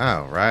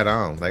 Oh, right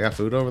on. They got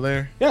food over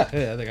there? Yeah,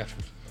 they got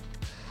food.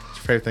 What's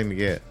your favorite thing to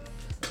get?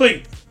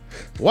 Please.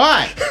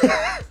 Why?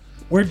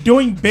 We're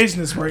doing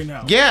business right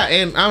now. Yeah,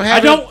 and I'm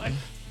having...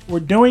 We're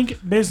doing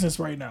business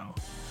right now.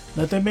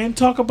 Let the men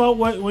talk about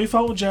what we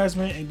fought with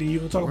Jasmine, and then you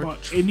can talk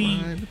about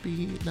any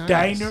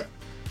diner.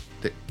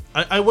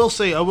 I will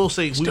say, we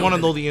want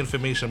to know the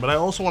information, but I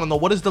also want to know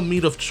what is the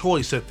meat of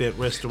choice at that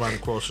restaurant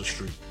across the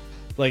street.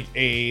 Like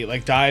a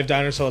dive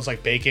diner, so it's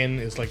like bacon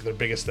is like their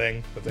biggest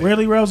thing.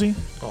 Really, Rosie?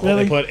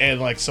 Really? They put in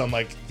like some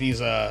like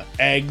these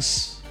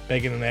eggs,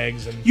 bacon and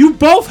eggs, and you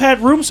both had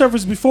room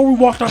service before we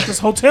walked out this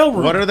hotel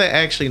room. What are they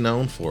actually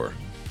known for?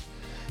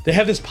 They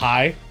have this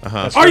pie.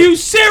 Are you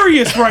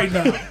serious right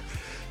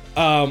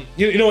now?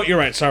 You know what? You're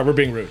right. Sorry, we're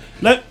being rude.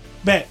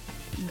 Bet.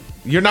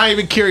 You're not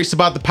even curious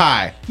about the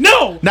pie.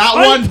 No, not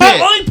only one pie,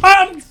 bit. Only pie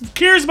I'm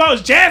curious about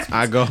is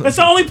Jasmine. That's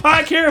the only pie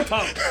I care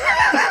about.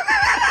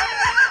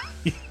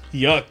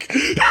 Yuck.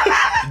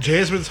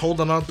 Jasmine's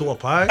holding on to a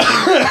pie.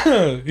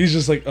 He's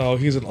just like, oh,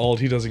 he's an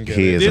old. He doesn't get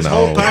it. This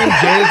whole time,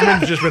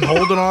 Jasmine's just been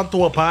holding on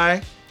to a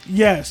pie.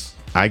 Yes.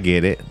 I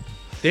get it.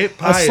 That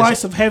pie a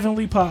slice of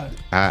heavenly pie.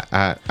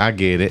 I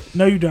get it.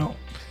 No, you don't.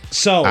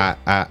 So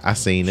I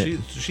seen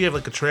it. She have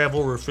like a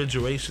travel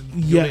refrigeration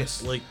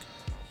yes unit, like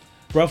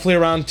roughly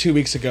around 2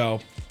 weeks ago,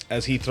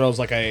 as he throws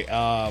like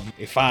a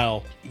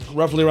file.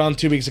 Roughly around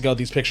 2 weeks ago,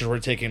 these pictures were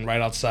taken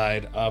right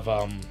outside of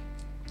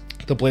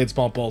the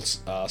BladesMaw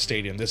Bolts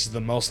stadium. This is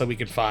the most that we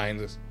can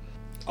find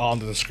on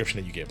the description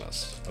that you gave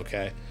us.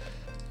 Okay,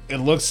 it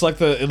looks like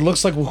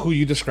who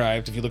you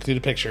described. If you look through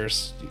the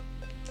pictures,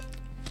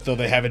 though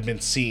they haven't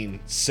been seen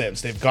since.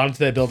 They've gone into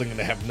that building and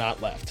they have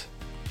not left.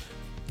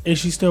 Is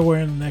she still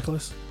wearing the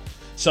necklace?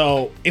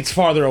 So it's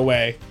farther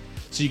away,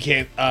 so you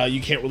can't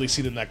really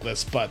see the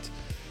necklace. But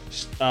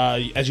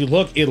as you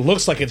look, it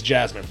looks like it's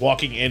Jasmine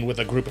walking in with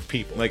a group of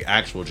people. Like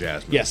actual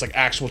Jasmine. Yes, like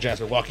actual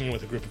Jasmine walking in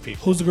with a group of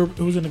people. Who's the group?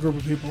 Who's in the group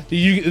of people?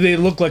 They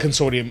look like the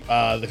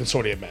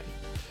consortium men.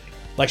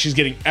 Like she's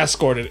getting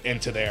escorted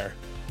into there.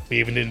 We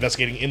even did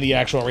investigating in the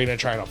actual arena,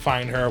 trying to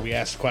find her. We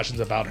asked questions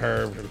about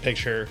her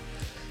picture,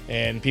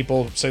 and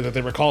people say that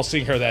they recall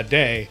seeing her that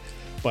day,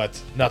 but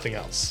nothing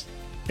else.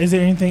 Is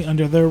there anything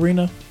under the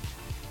arena?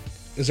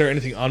 Is there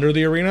anything under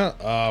the arena?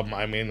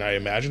 I mean, I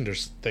imagine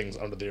there's things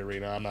under the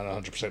arena. I'm not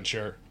 100%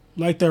 sure.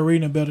 Like the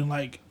arena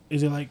building,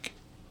 is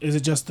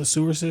it just the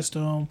sewer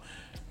system?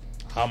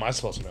 How am I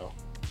supposed to know?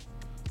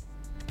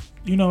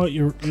 You know what?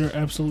 You're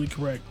absolutely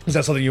correct. Is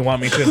that something you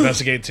want me to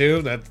investigate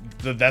too?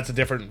 That's a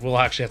different. We'll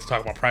actually have to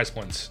talk about price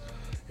points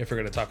if we're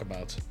going to talk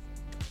about,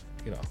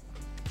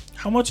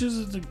 How much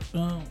is it?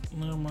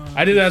 Never mind.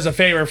 I did it as a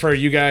favor for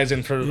you guys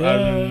and for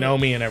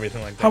Nomi and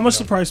everything like that. How much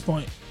the price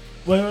point?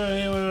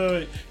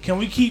 Wait. Can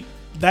we keep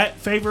that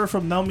favor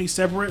from Nomi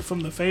separate from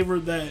the favor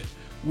that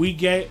we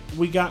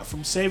got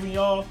from saving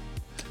y'all?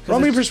 Roll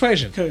me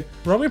persuasion. Okay.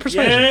 Roll me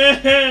persuasion.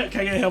 Yeah.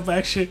 Can I get help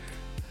action?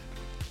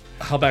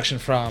 Help action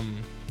from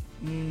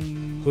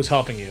who's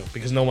helping you?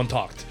 Because no one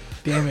talked.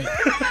 Damn it.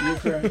 You're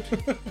correct.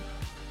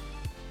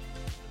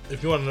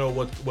 If you want to know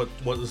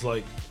what is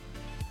like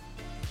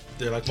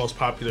their like most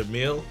popular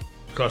meal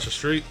across the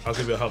street, I'll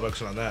give you a help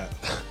action on that.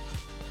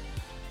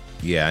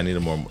 Yeah, I need to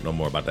know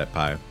more about that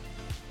pie.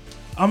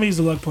 I'm gonna use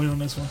the luck point on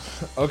this one.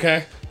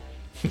 Okay.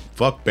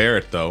 Fuck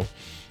Barrett though.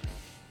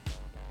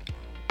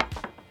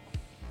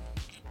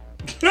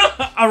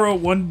 I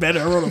wrote one better.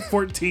 I wrote a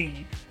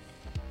 14.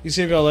 You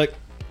see him go like,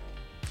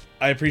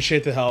 I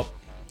appreciate the help.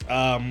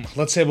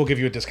 Let's say we'll give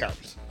you a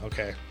discount,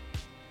 okay?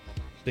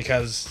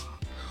 Because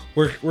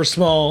we're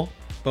small,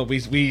 but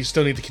we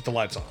still need to keep the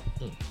lights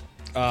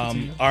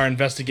on. Our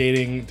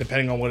investigating,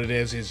 depending on what it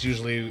is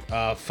usually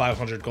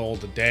 500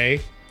 gold a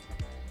day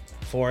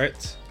for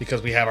it,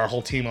 because we have our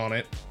whole team on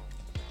it.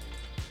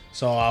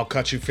 So I'll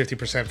cut you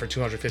 50% for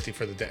 250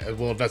 for the day.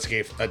 We'll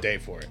investigate a day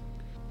for it.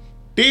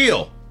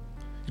 Deal.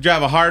 You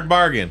drive a hard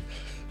bargain.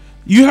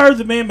 You heard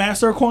the man,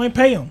 Master Coin,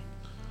 pay him.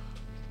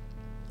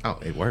 Oh,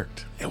 it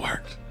worked. It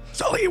worked.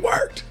 Sully, it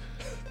worked.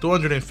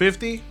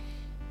 250?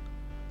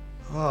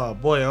 Oh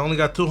boy, I only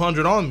got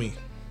 200 on me.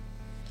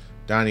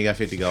 Don, you got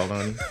 50 gold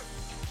on you?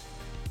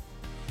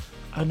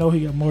 I know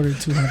he got more than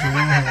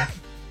 200.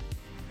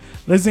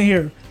 Listen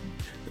here.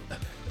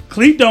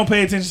 Cleet don't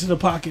pay attention to the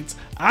pockets.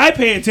 I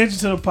pay attention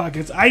to the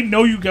pockets. I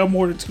know you got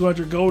more than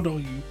 200 gold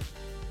on you.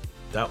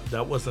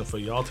 That wasn't for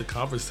y'all to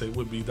conversate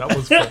with me. That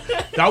was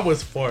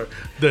for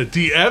the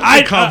DM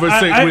to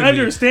conversate with me. I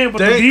understand,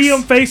 but Thanks, the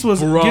DM face was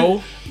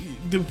bro.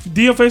 The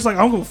DM face like,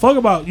 I don't give a fuck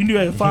about you. Knew you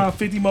had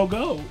 550 more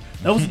gold.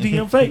 That was the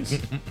DM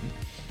face.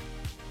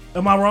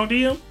 Am I wrong,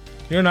 DM?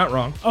 You're not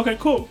wrong. Okay,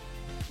 cool.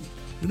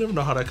 You never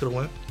know how that could have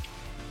went.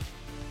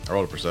 I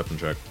rolled a perception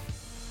check.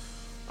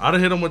 I'd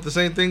have hit him with the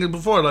same thing as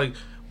before. Like,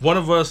 one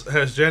of us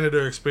has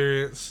janitor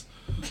experience.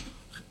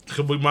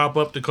 Could we mop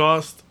up the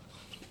cost?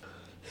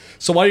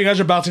 So while you guys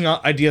are bouncing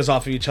ideas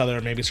off of each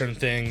other, maybe certain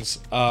things,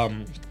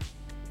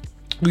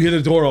 we hear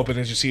the door open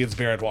as you see it's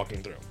Barrett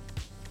walking through.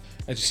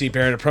 As you see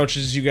Barrett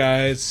approaches you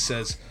guys,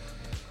 says,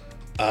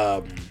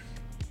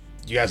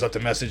 you guys left a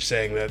message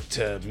saying that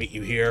to meet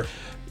you here.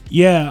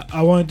 Yeah,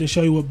 I wanted to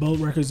show you what boat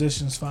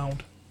requisitions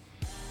found.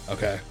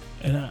 Okay.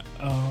 And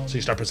So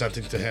you start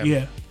presenting to him.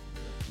 yeah.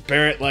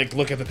 Barrett, like,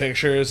 look at the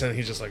pictures, and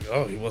he's just like,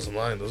 oh, he wasn't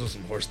lying. Those are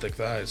some horse thick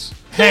thighs.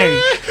 Hey.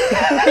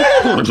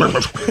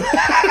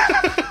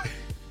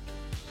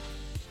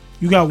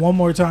 You got one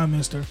more time,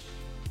 mister.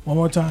 One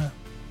more time.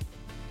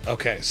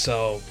 Okay,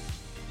 so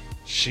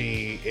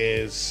she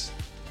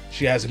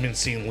hasn't been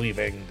seen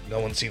leaving. No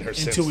one's seen her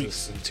since 2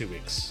 weeks. in 2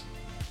 weeks.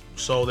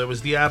 So there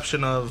was the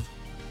option of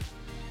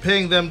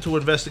paying them to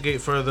investigate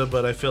further,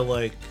 but I feel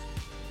like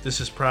this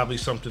is probably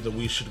something that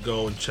we should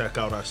go and check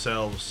out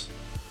ourselves.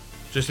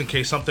 Just in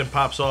case something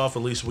pops off,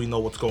 at least we know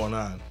what's going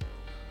on.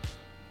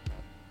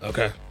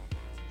 Okay.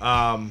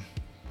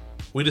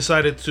 We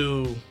decided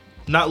to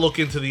not look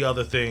into the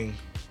other thing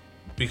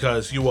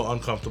because you were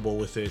uncomfortable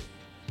with it.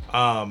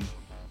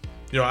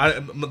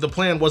 The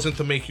plan wasn't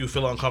to make you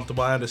feel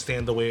uncomfortable. I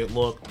understand the way it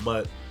looked,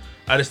 but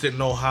I just didn't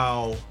know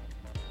how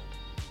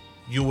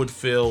you would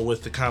feel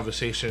with the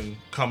conversation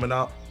coming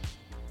up.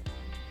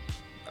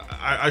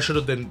 I should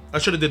have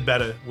did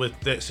better with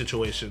that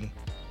situation.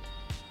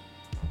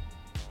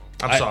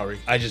 I'm sorry.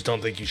 I just don't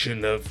think you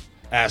shouldn't have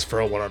asked for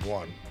a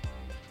one-on-one.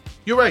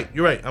 You're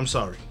right. I'm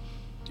sorry.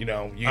 You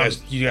know, you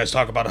guys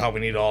talk about how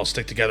we need to all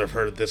stick together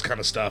for this kind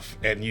of stuff,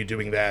 and you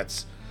doing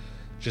that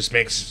just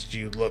makes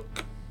you look.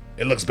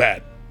 It looks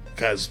bad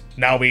because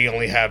now we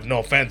only have, no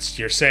offense,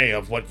 your say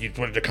of what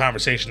the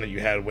conversation that you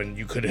had when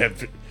you could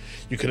have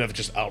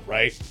just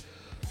outright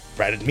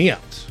ratted me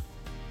out.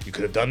 You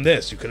could have done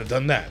this. You could have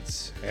done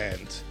that.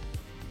 And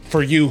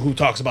for you, who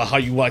talks about how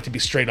you like to be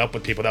straight up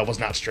with people, that was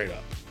not straight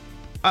up.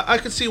 I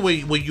could see where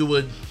you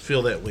would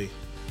feel that way.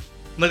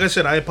 Like I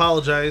said, I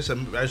apologize.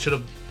 I should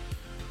have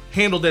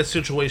handled that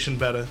situation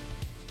better.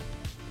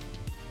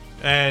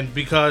 And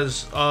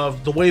because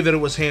of the way that it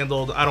was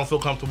handled, I don't feel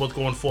comfortable with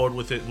going forward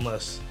with it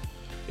unless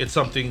it's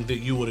something that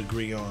you would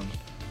agree on.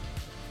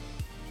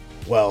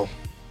 Well,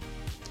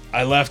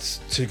 I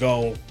left to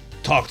go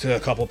talk to a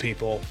couple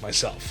people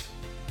myself.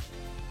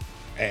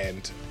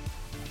 And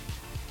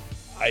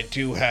I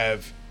do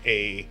have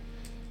a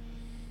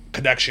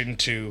connection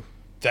to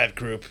that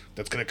group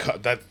that's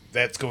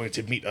going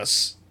to meet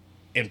us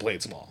in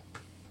BladesMaw.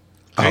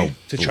 Okay? Oh,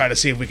 to try to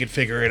see if we can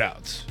figure it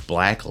out.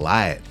 Black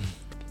light.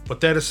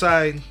 But that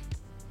aside,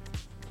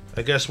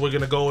 I guess we're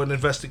gonna go and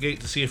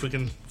investigate to see if we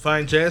can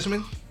find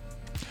Jasmine.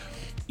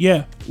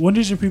 Yeah. When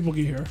does your people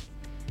get here?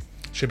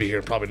 Should be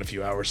here probably in a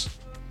few hours.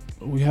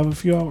 We have a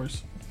few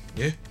hours.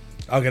 Yeah.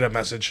 I'll get a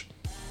message.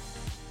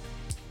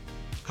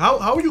 How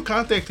are you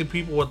contacting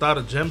people without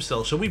a gem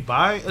cell? Should we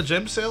buy a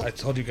gem cell? I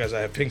told you guys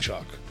I have pink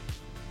chalk.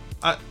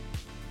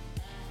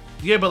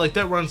 Yeah, but like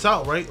that runs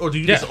out, right? Or do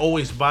you just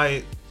always buy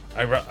it?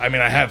 I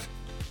mean, I have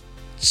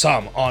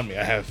some on me.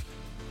 I have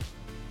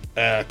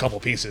a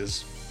couple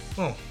pieces.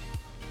 Oh.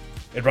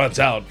 It runs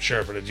out,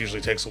 sure, but it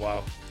usually takes a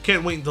while.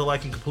 Can't wait until I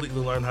can completely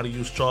learn how to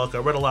use chalk. I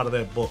read a lot of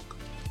that book.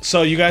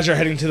 So you guys are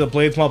heading to the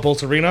BladesMaw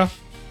Bolts Arena?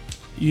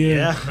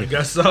 Yeah. I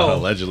guess so.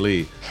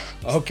 Allegedly.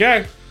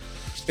 Okay.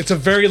 It's a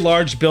very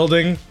large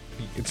building.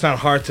 It's not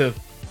hard to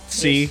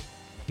see,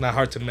 not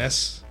hard to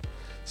miss.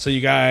 So you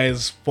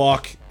guys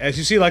walk, as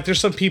you see, like there's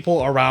some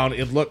people around.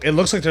 It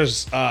looks like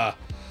there's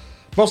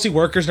mostly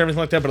workers and everything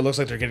like that, but it looks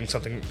like they're getting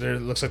something.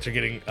 It looks like they're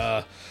getting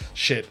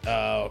shit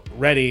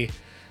ready.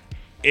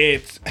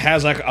 It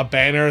has like a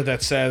banner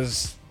that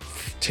says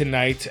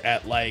tonight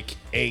at like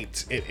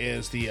 8. It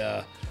is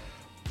the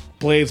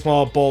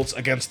BladesMaw Bolts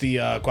against the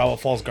Guava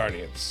Falls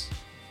Guardians.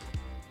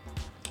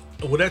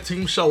 Will that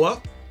team show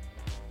up?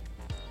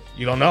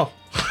 You don't know.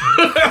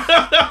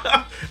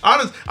 I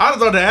just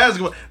thought to ask.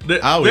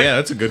 Yeah,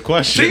 that's a good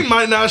question. Team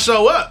might not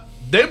show up.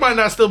 They might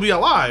not still be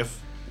alive.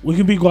 We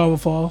can be Guava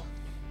Fall.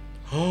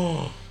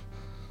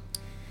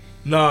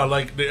 No,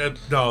 like the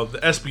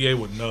SBA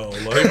would know. Like,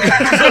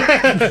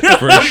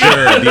 For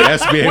sure. The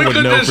SBA we would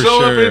could know just for show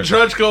up sure. in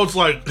trench coats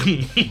like,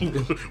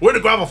 we're the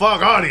Guava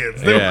Fog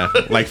audience. Yeah,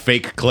 like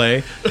fake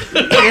Clay.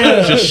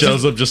 Just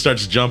shows up, just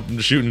starts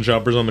shooting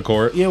jumpers on the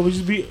court. Yeah,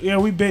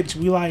 we bench.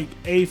 We like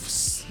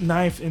 8th,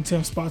 9th, and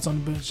 10th spots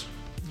on the bench.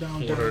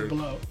 Down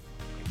below.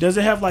 Does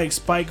it have like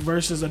Spike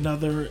versus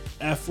another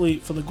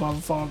athlete for the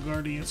Guava Fall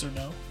Guardians or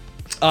no?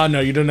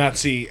 No, you do not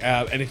see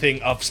anything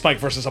of Spike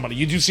versus somebody.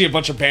 You do see a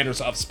bunch of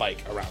banners of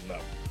Spike around, though.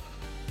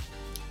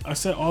 I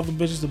said all the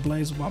bitches to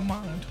blaze with my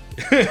mind.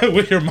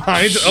 With your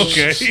mind?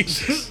 Okay.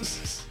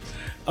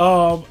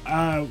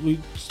 We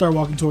start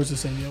walking towards the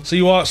stadium. So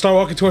you start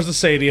walking towards the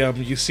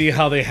stadium. You see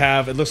how they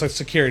have, it looks like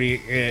security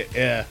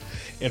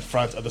in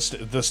front of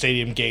the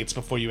stadium gates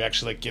before you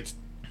actually like get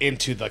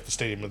into like the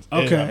stadium in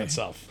and of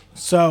itself.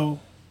 So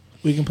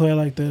we can play it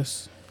like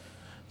this.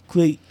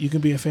 Cleet, you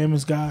can be a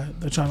famous guy.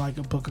 They're trying to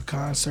like book a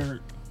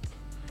concert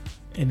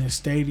in the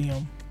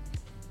stadium,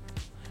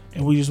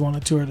 and we just want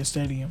to tour the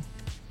stadium.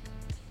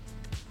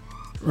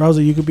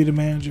 Rosa, you could be the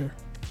manager.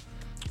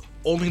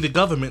 Only the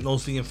government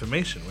knows the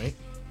information, right?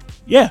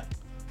 Yeah.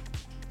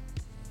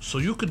 So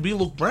you could be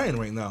Luke Bryan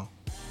right now.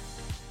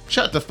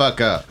 Shut the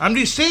fuck up. I'm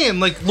just saying,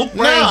 like, Luke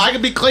No, Bryan. I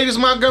could be Cletus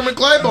Montgomery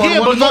Claiborne. Yeah,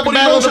 but nobody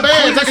battle knows of the who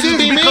bands. I Cletus could just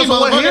is be me, because of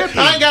what motherfucker. happened.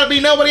 I ain't gotta be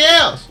nobody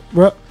else.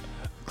 Bro,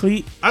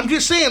 Cleet, I'm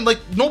just saying, like,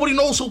 nobody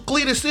knows who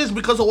Cletus is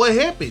because of what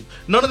happened.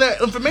 None of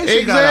that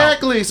information got out.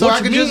 Exactly. So Which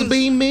I could just means-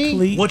 be me.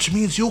 Cleet. Which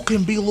means you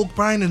can be Luke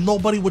Bryan and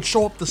nobody would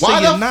show up to say Why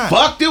you're the not.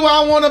 fuck do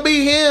I want to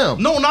be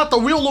him? No, not the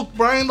real Luke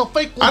Bryan, the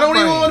fake Luke I don't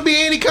Bryan. even want to be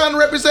any kind of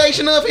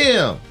representation of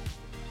him.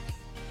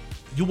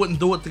 You wouldn't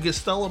do it to get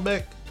Stella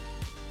back?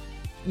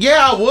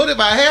 Yeah, I would if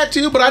I had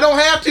to, but I don't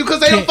have to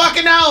because they don't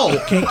fucking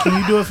know. Can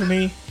you do it for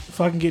me?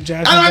 If I can get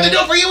Jasmine I don't have to back?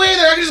 do it for you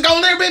either. I can just go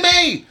in there and be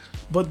me.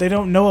 But they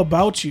don't know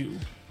about you.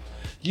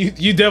 You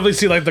definitely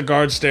see like the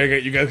guards staring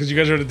at you guys because you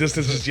guys are in the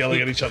distance just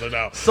yelling at each other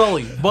now.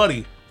 Sully,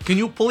 buddy, can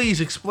you please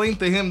explain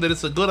to him that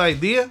it's a good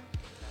idea?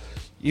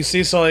 You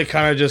see Sully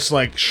kind of just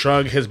like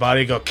shrug his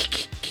body, go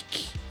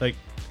like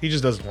he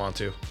just doesn't want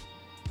to.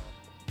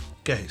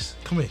 Guys,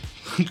 come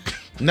here.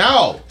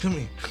 No. Come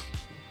here.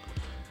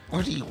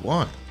 What do you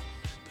want?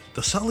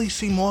 Does Sully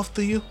seem off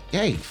to you?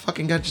 Yeah, he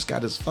fucking just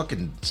got his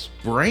fucking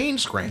brain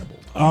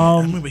scrambled. I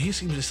remember he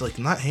seems just like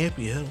not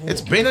happy at all.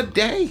 It's been a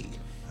day.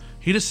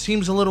 He just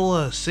seems a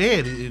little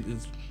sad.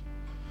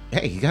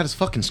 Hey, he got his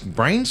fucking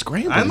brain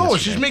scrambled. I know,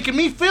 it's just making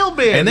me feel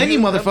bad. And then you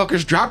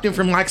motherfuckers dropped him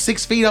from like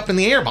 6 feet up in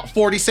the air about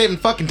 47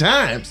 fucking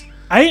times.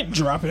 I ain't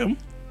drop him.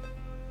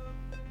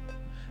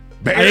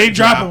 Barely ain't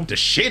drop dropped him. the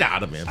shit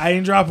out of him. I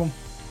ain't drop him.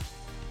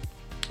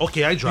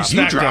 Okay, I dropped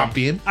You him. dropped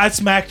him. I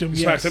smacked him.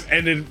 Smacked Yes. him,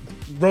 and then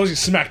Rosie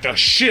smacked the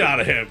shit out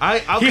of him.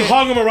 Okay. He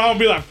hung him around and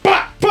be like,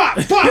 bah, bah,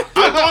 bah.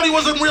 I thought he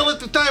wasn't real at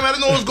the time. I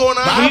didn't know what was going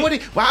on.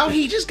 Why would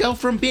he just go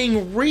from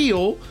being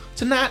real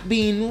to not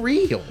being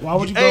real? Why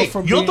would you Hey, go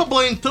from you're being... to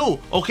blame too,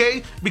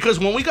 okay? Because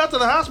when we got to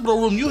the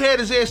hospital room, you had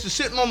his ass just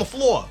sitting on the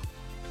floor.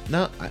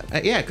 No,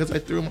 yeah, because I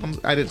threw him.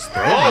 I didn't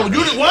throw Oh, him.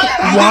 you did what?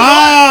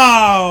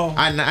 Wow.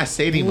 I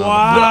saved him.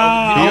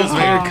 Wow. He was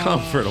very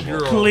comfortable.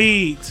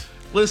 Cleet.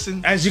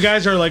 Listen, As you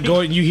guys are like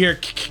going, you hear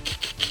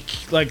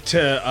like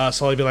to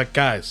Sully be like,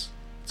 guys,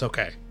 it's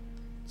okay.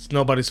 It's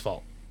nobody's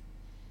fault.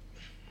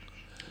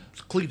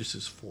 it's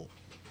Cletus's fault.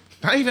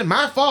 Not even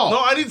my fault. No,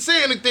 I didn't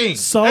say anything.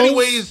 So-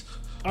 Anyways,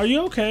 Are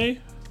you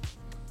okay?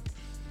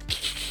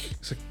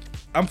 He's like,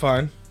 I'm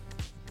fine.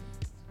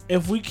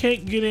 If we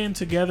can't get in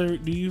together,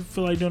 do you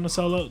feel like doing a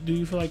solo? Do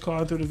you feel like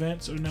calling through the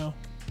vents or no?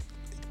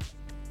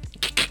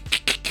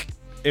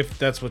 If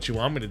that's what you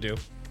want me to do.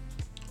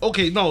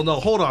 okay, no,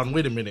 hold on,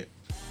 wait a minute.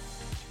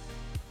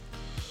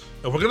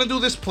 If we're gonna do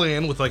this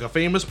plan with like a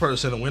famous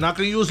person, and we're not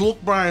gonna use Luke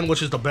Bryan,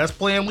 which is the best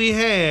plan we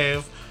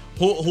have,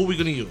 who are we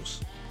gonna use?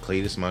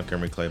 Cletus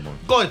Montgomery Claiborne.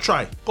 Go ahead,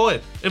 try. Go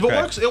ahead. If it Okay.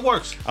 works, it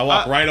works. I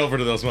walk right over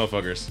to those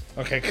motherfuckers.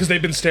 Okay, because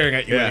they've been staring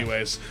at you Yeah.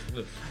 anyways.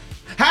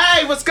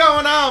 Hey, what's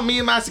going on? Me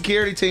and my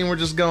security team, we're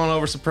just going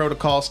over some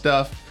protocol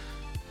stuff.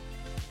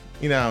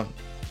 You know,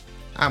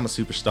 I'm a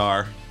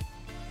superstar.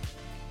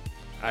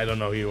 I don't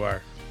know who you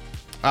are.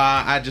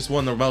 I just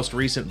won the most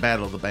recent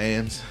Battle of the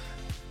Bands.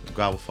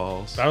 Guava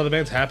Falls. Battle of the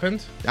Bands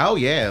happened? Oh,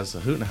 yeah, it's a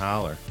hoot and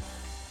holler.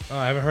 Oh,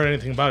 I haven't heard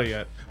anything about it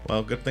yet.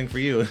 Well, good thing for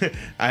you.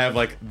 I have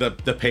like the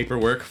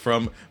paperwork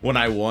from when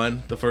I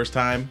won the first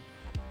time,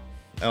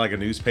 and like a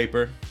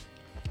newspaper,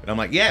 and I'm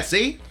like, yeah,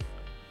 see.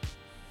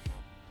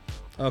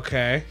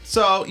 Okay.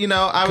 So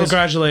I was.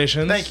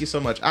 Congratulations. Thank you so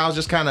much. I was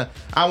just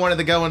I wanted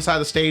to go inside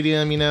the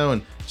stadium,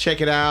 and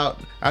check it out.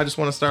 I just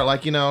want to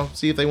start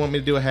see if they want me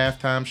to do a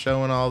halftime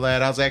show and all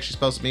that. I was actually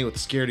supposed to meet with the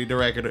security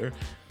director.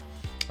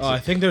 Oh, I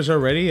think there's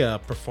already a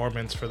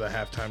performance for the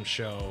halftime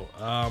show.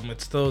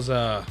 It's those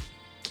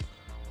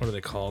what are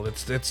they called?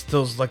 It's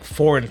those like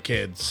foreign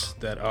kids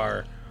that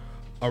are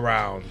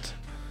around.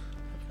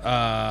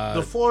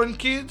 The foreign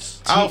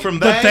kids? Oh, from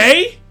The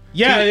They?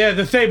 Yeah,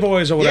 the Thay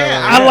boys or whatever.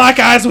 Yeah, I lock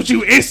eyes with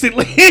you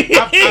instantly.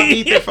 I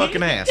beat their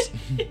fucking ass.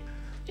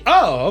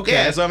 Oh, okay.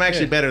 Yeah, so I'm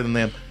actually better than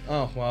them.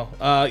 Oh,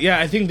 well. Yeah,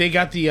 I think they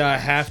got the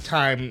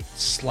halftime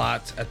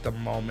slot at the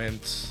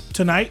moment.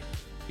 Tonight?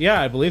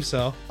 Yeah, I believe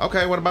so.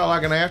 Okay, what about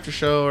like an after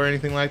show or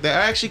anything like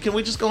that? Actually, can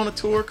we just go on a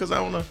tour? Because I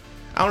want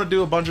to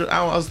do a bunch of.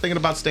 I was thinking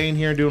about staying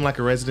here and doing like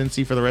a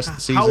residency for the rest of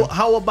the season.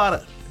 How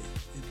about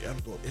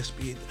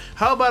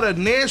How about a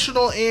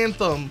national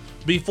anthem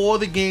before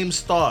the game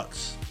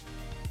starts?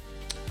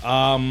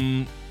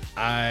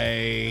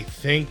 I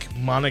think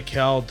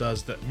Monakel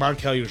does that.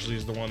 Monakel usually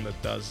is the one that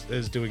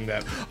is doing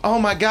that. Oh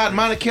my God,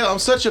 Monica! I'm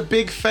such a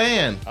big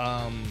fan.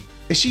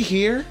 Is she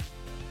here?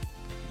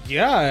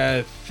 Yeah,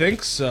 I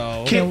think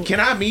so. Can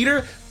I meet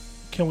her?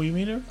 Can we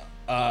meet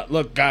her?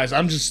 Look, guys,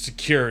 I'm just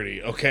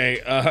security,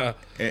 okay?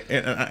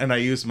 And I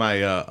use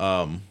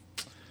my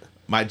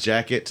my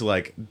jacket to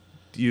like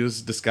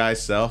use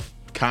disguise self.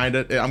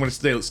 Kinda. I'm gonna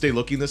stay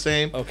looking the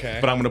same. Okay.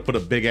 But I'm gonna put a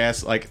big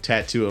ass like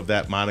tattoo of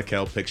that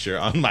Monaco picture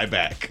on my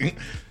back.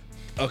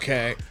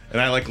 Okay.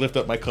 And I like lift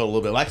up my coat a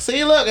little bit, like,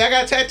 see, look, I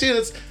got a tattoo.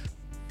 That's.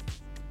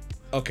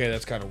 Okay,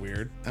 that's kind of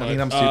weird. I mean,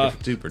 I'm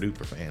super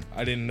duper fan.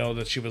 I didn't know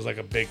that she was like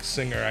a big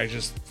singer. I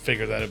just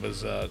figured that it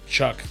was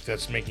Chuck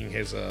that's making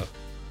his.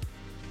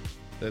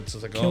 That's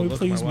like, Can we look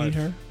please at my meet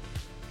wife.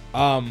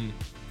 her?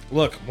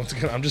 Look, once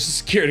again, I'm just a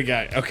security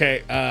guy.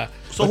 Okay.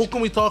 So who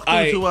can we talk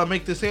to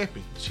make this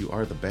happen? You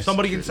are the best.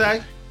 Somebody can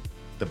say?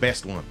 The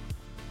best one.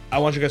 I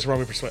want you guys to roll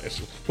me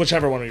persuasion.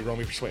 Whichever one of you roll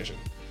me persuasion.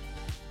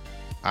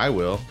 I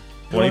will.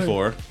 Go ahead.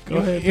 24. Go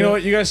ahead. You know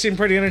what? You guys seem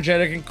pretty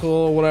energetic and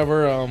cool.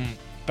 Whatever.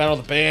 Battle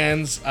the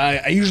bands.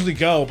 I usually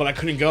go, but I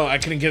couldn't go. I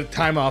couldn't get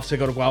time off to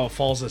go to Guava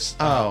Falls this.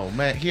 Oh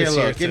man, here, this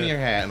year look, give me to- your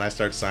hat, and I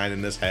start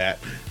signing this hat.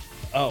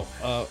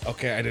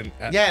 Okay. I didn't.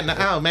 Yeah, no,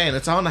 oh man,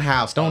 it's on the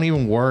house. Don't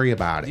even worry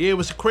about it. Yeah, it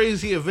was a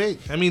crazy event.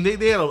 I mean, they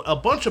had a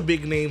bunch of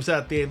big names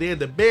out there. They had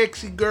the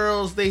Bexy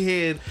Girls. They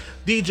had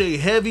DJ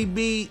Heavy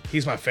Beat.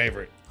 He's my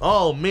favorite.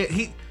 Oh man,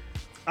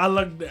 I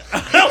looked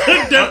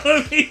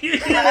at me.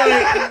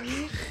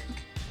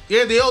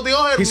 yeah, they all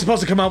had. He's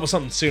supposed to come out with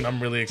something soon.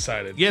 I'm really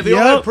excited. Yeah, they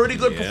all had pretty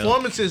good Yeah.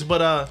 performances,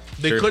 but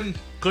they Sure.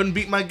 couldn't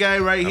beat my guy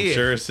right I'm here.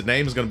 sure his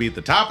name is gonna be at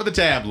the top of the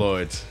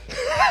tabloids.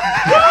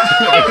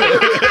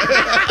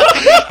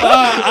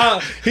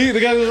 The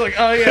guy was like,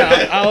 "Oh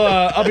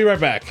yeah, I'll be right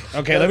back."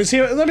 Okay, let me see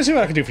what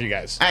I can do for you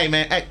guys. Hey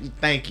man, hey,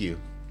 thank you.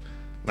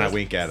 And I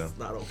wink at him.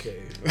 Not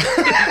okay.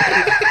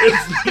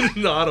 It's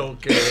not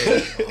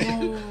okay.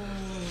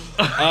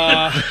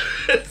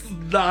 It's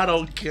not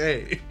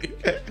okay.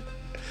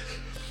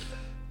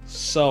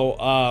 So,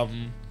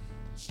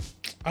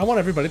 I want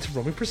everybody to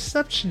roll me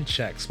perception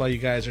checks while you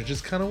guys are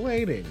just kind of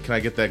waiting. Can I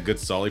get that good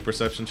Sully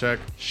perception check?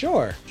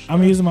 Sure.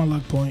 I'm using my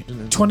luck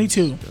point.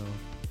 22.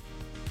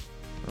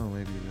 Oh,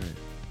 maybe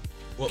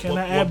you're right. Can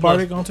I add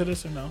Bardic onto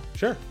this or no?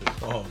 Sure.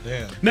 Oh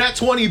damn. Nat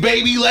 20,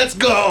 baby, let's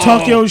go.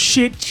 Talk your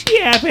shit,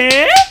 chappy.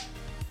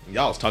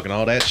 Y'all was talking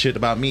all that shit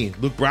about me.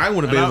 Luke Bryan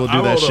wouldn't be And able to I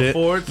do that rolled a shit.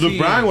 14. Luke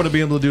Bryan wouldn't be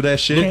able to do that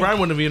shit. Luke Bryan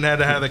wouldn't have even had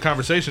to have that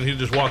conversation. He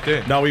just walked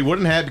in. No, he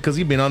wouldn't have because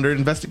he'd been under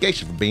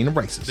investigation for being a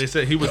racist. They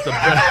said he was the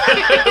best.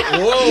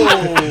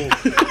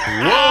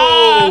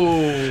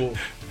 Whoa.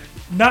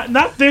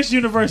 Not this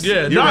university.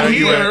 Yeah, You're not right,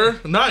 you're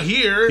here. Not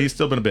here. He's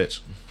still been a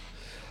bitch.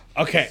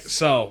 Okay,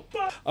 so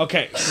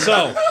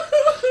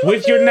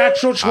with your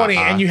natural 20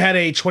 and you had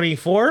a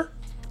 24,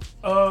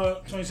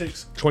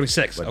 26.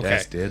 26. But Okay.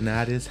 that still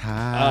not as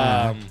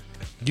high.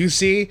 You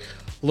see a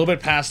little bit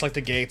past like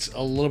the gates,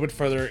 a little bit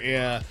further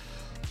in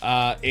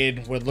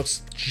what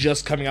looks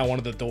just coming out one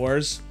of the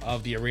doors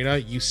of the arena.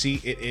 You see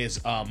it is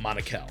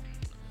Monakel.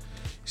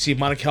 You see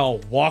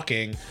Monakel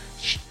walking.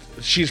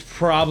 She's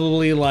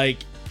probably like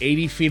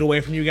 80 feet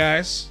away from you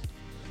guys.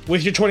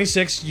 With your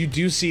 26, you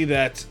do see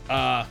that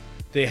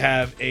they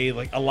have a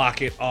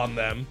locket on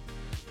them.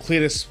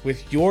 Cletus,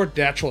 with your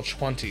natural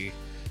 20,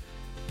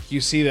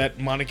 you see that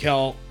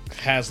Monakel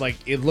has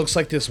it looks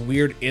like this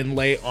weird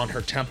inlay on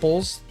her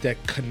temples that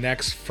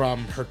connects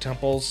from her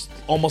temples,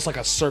 almost like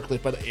a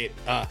circlet, but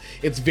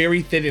it's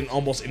very thin and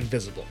almost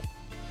invisible.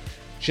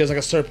 She has like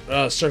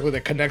a circlet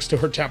that connects to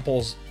her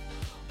temples,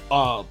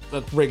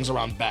 that rings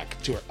around back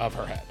of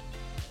her head.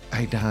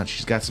 Hey Don,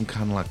 she's got some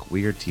kind of like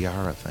weird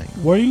tiara thing.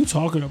 What are you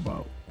talking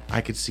about? I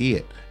could see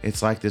it.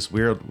 It's like this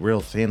weird, real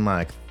thin,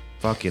 like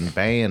fucking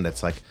band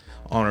that's like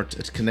on her.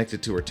 It's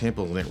connected to her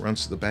temples and it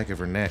runs to the back of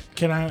her neck.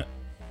 Can I?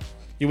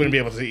 You wouldn't be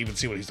able to even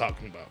see what he's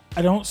talking about.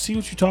 I don't see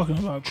what you're talking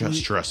about.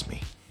 Just trust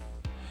me.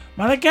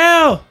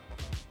 Monaco!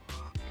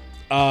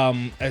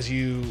 As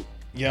you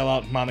yell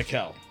out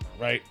Monaco,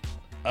 right?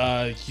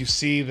 You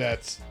see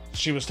that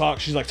she's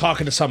like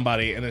talking to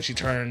somebody, and then she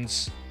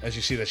turns, as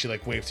you see that she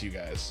like waves to you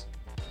guys.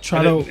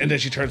 And then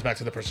she turns back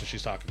to the person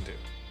she's talking to.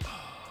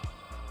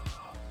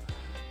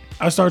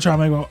 I start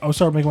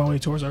making my way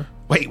towards her.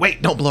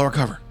 Wait, don't blow her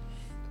cover.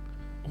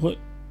 What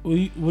do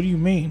you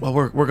mean?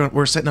 Well,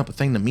 we're setting up a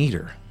thing to meet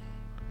her.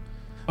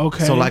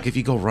 Okay. So like if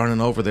you go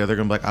running over there, they're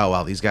gonna be like, oh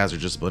wow, these guys are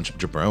just a bunch of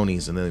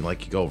jabronis, and then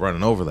like you go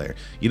running over there.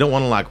 You don't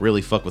want to like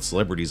really fuck with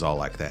celebrities all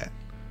like that.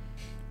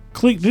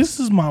 Click, this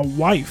is my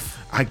wife.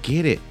 I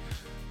get it,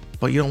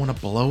 but you don't want to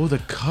blow the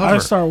cover. I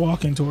start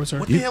walking towards her.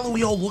 What the hell are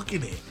we all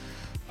looking at?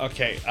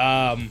 Okay,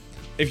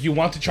 if you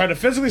want to try to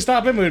physically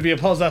stop him, it would be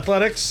opposed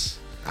athletics.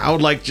 I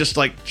would like just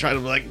like try to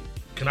like.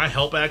 Can I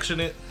help action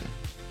it?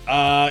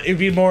 It'd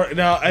be more.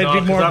 No, it'd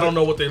be more. I don't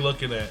know what they're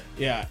looking at.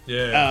 Yeah.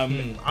 Yeah.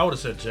 I would have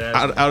said jazz.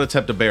 I would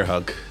attempt a bear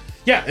hug.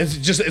 Yeah,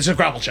 it's a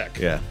grapple check.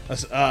 Yeah.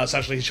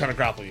 Essentially, he's trying to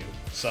grapple you,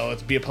 so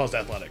it'd be opposed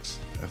athletics.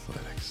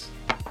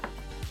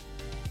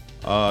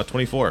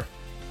 24.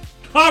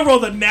 I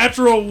rolled a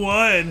natural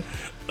 1.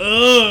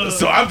 Ugh.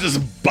 So I'm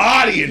just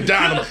bodying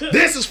down him.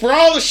 This is for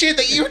all the shit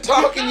that you were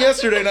talking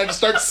yesterday, and I just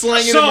start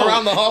slinging him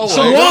around the hallway.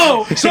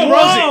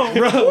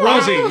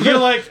 Rosie, you're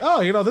like,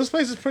 oh, this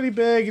place is pretty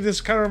big.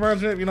 This kind of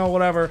reminds me of,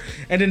 whatever.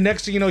 And then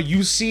next thing you know,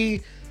 you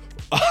see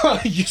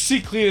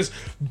Cletus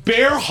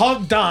bear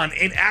hug Don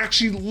and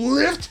actually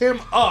lift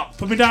him up.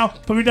 Put me down.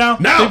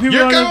 No,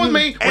 you're coming with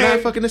me. We're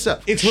not fucking this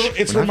up.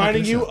 It's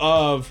reminding you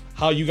of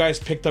how you guys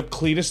picked up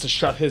Cletus to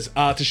shut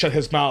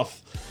his mouth.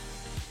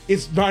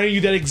 It's reminding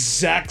you that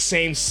exact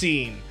same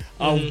scene,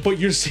 but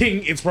you're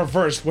seeing it's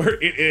reversed, where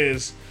it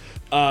is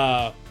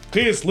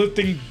Cletus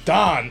lifting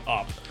Don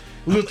up.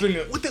 What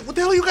the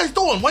hell are you guys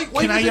doing? Why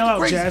Can I yell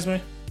out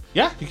Jasmine?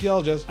 Yeah, you can yell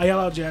out Jasmine. I yell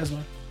out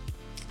Jasmine.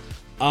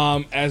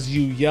 As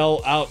you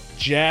yell out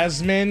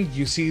Jasmine,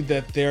 you see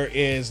that there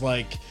is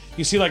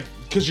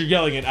because you're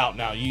yelling it out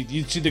now.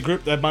 You see the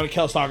group that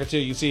Monaco's talking to.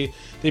 You see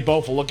they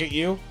both look at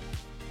you,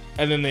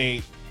 and then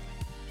they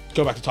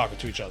go back to talking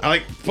to each other.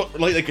 I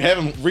like have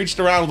him reached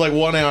around with like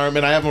one arm,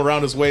 and I have him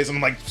around his waist, and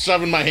I'm like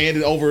shoving my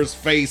hand over his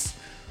face.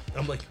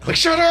 I'm like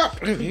shut up!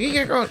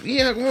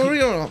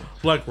 Yeah,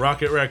 like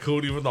Rocket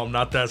Raccoon, even though I'm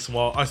not that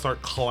small, I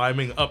start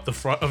climbing up the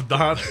front of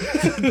Don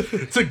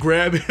to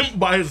grab him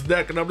by his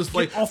neck, and I'm just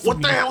like,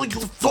 what the hell are you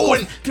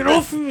doing? Get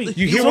off of me!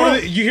 You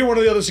hear one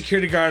of the other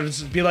security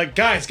guards be like,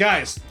 guys,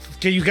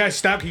 can you guys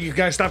stop? Can you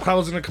guys stop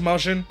causing a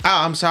commotion? Oh,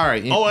 I'm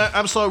sorry.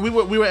 I'm sorry.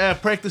 We were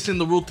practicing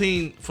the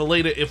routine for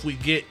later if we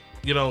get,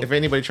 If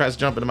anybody tries to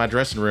jump into my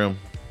dressing room.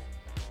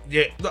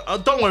 Yeah,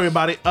 don't worry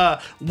about it.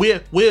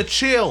 We're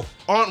chill,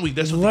 aren't we?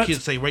 That's what the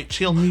kids say, right?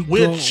 Chill.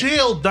 We're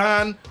chill,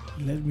 Don.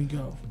 Let me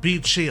go. Be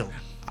chill.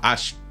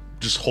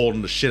 Just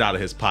holding the shit out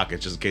of his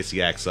pocket just in case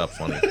he acts up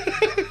funny.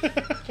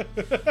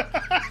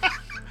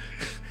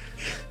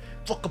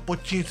 Fuck up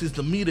what chances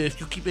to meet her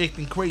if you keep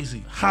acting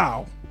crazy.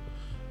 How?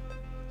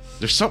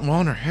 There's something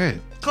on her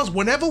head. Because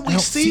whenever we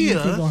see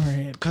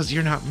her, because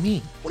you're not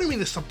me. What do you mean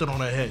there's something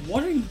on her head?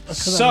 What are you?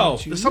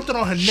 There's something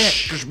on her neck.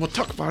 We'll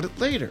talk about it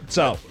later.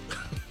 So,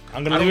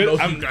 I'm going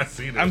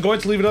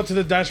to leave it up to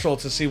the dice roll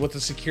to see what the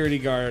security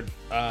guard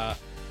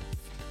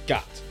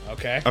got.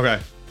 Okay. Okay.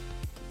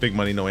 Big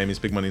money, no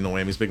whammies. Big money, no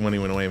whammies. Big money,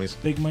 no whammies.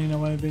 Big money, no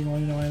whammy. Big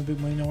money, no whammy. Big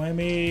money, no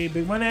whammy.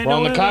 Big money, no whammy.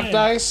 Roll the cock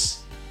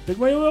dice. Big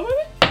money, no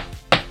whammy.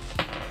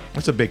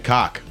 That's a big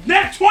cock.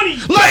 Nat 20.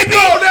 Let's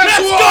go. Let's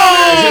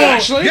go.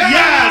 Actually,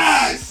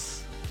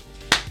 yes.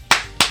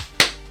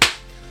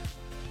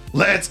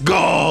 Let's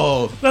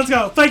go. Let's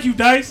go. Thank you,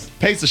 Dice.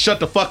 Pace to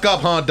shut the fuck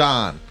up, huh,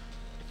 Don?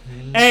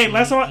 Hey,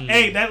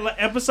 that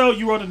episode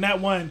you wrote a Nat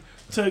 1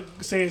 to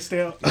say it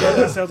still.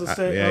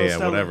 Yeah,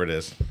 whatever it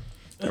is.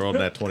 I rolled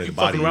that 20 to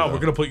body. We're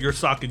gonna put your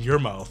sock in your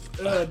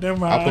mouth. Never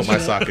mind. I'll put my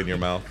sock in your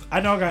mouth.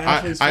 I know I got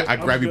athletes. I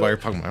grab you by your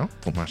pocket. I'll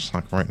put my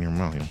sock right in your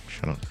mouth.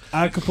 Shut up.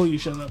 I completely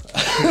shut up.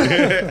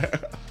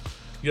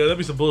 Yeah, that'd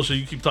be some bullshit.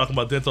 You keep talking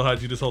about dental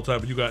hygiene this whole time,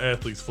 but you got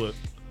athlete's foot.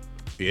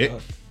 Yeah.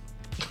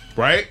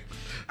 Right?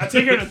 I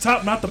take her to the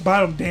top, not the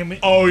bottom, damn it.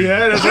 Oh,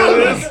 yeah, that's what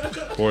it is.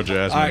 Poor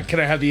Jasmine. All right, can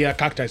I have the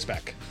cock dice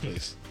back,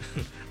 please?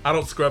 I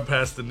don't scrub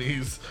past the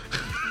knees.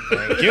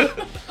 Thank you.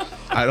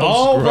 I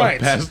don't scrub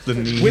past the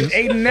knees. With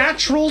a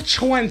natural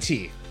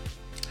 20,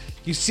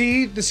 you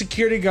see the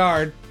security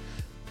guard.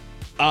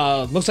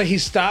 Looks like he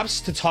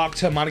stops to talk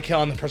to Monica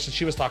and the person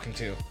she was talking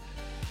to.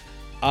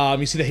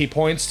 You see that he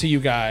points to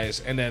you guys,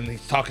 and then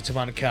he's talking to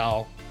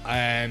Monica,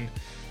 and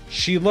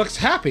she looks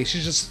happy.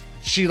 She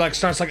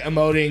starts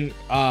emoting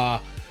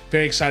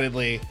very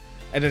excitedly,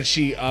 and then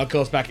she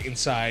goes back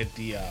inside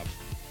the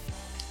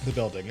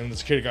building, and the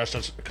security guard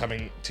starts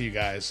coming to you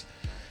guys,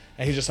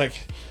 and he's just like,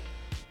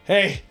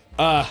 hey,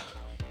 I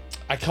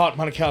caught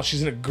Monica.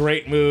 She's in a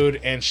great mood,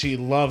 and she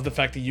loved the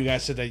fact that you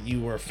guys said that you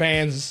were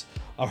fans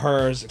of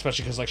hers,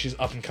 especially because like she's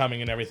up and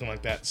coming and everything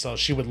like that. So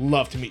she would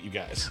love to meet you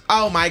guys.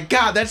 Oh my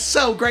God, that's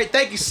so great!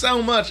 Thank you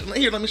so much.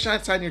 Here, let me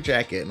sign your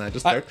jacket, and I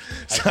just start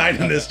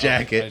signing this I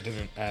jacket.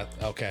 didn't.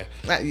 Okay.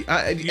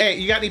 Hey,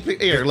 you got any?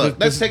 Here, look.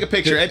 Let's take a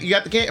picture. You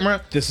got the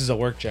camera? This is a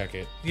work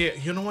jacket. Yeah,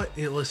 you know what?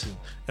 Yeah, listen.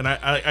 And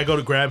I go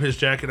to grab his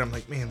jacket. I'm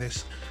like, man,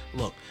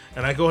 look.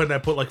 And I go ahead and I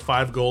put like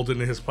 5 gold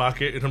into his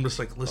pocket, and I'm just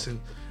like, listen.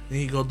 There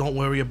you go. Don't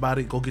worry about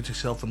it. Go get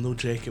yourself a new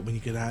jacket when you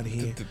get out of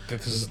here.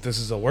 This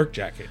is a work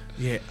jacket.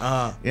 Yeah.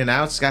 Yeah,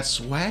 now it's got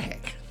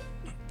swag.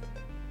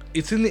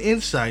 It's in the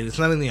inside. It's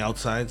not in the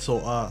outside.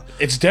 So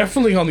It's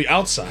definitely on the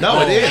outside.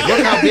 No, it is.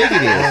 Look how big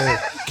it is.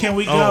 Can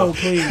we go,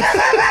 please?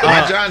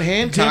 My John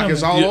Hancock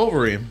is all yeah.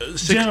 over him.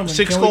 Gentlemen,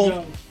 six can we gold.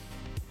 go?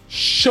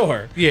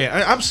 Sure.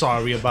 Yeah, I'm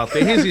sorry about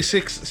that. Here's your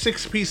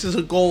six pieces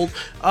of gold.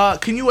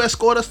 Can you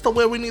escort us to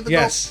where we need to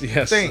Yes. go?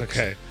 Yes. Thanks.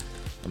 Okay.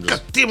 I'm God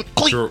just damn it,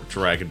 Cleet.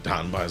 dragging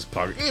Don by his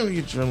pocket.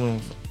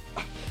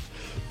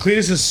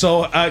 Cletus is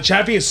so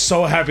Chappie is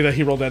so happy that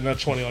he rolled that nut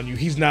 20 on you.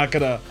 He's not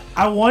gonna.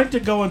 I wanted to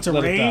go into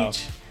Let it go.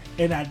 rage,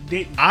 and I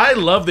didn't. I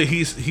love that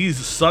he's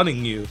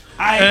sunning you.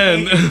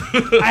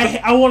 I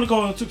want to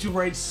go into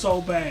rage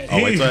so bad.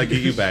 Oh, wait till I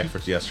get you back for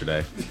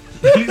yesterday.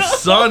 He's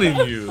sunning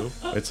you.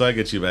 Wait till I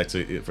get you back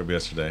from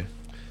yesterday.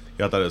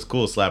 Y'all thought it was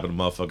cool slapping a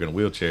motherfucker in a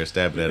wheelchair,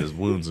 stabbing at his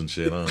wounds and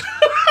shit, huh?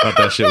 Thought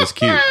that shit was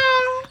cute.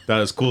 Thought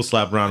it was cool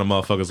slapping around a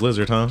motherfucker's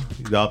lizard, huh?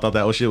 Y'all thought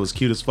that shit was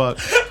cute as fuck?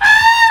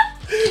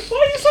 Why you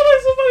sound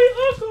like somebody's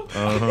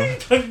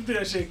uncle?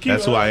 That shit cute,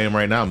 That's who I am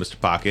right now,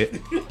 Mr. Pocket.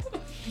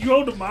 You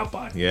holding my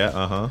pocket.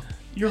 Yeah,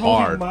 You're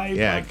holding hard. my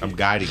Yeah, pocket. I'm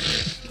guiding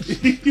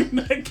you. You're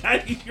not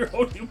guiding. You're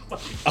holding my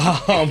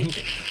I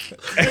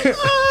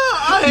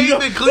hate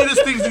that Cletus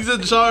thinks he's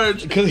in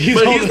charge, but he's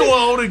the one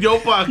holding your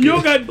pocket. You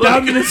don't got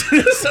dominance in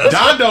this.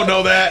 Don don't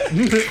know that.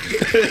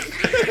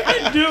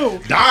 I do.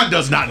 Don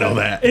does not know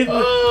that. Prison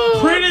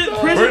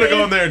We're gonna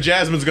go in there and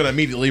Jasmine's gonna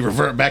immediately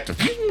revert back to,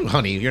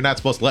 honey, you're not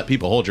supposed to let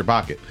people hold your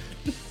pocket.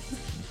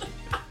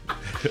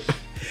 He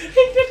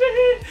did the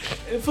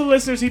head. For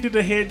listeners, he did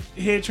the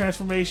head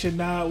transformation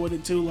nod with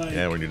it too. Like,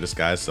 Yeah, when your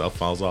disguised self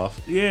falls off.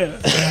 yeah.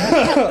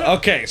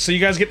 Okay, so you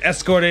guys get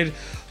escorted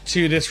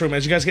to this room.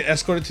 As you guys get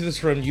escorted to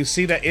this room, you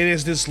see that it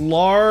is this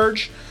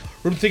large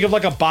room. Think of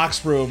like a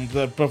box room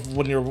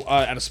when you're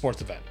at a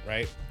sports event,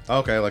 right?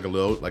 Okay, like a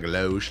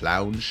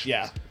lounge.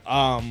 Yeah.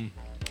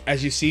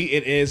 As you see,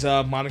 it is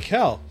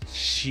Monakel.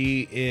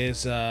 She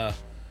is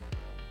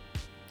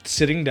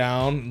sitting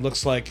down.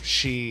 Looks like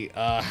she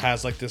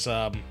has like this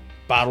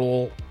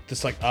bottle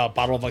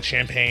of like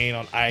champagne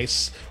on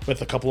ice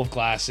with a couple of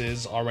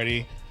glasses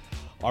already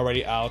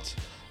out.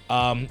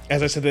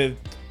 As I said, the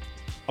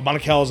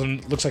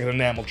Monakel looks like an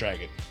enamel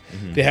dragon.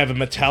 Mm-hmm. They have a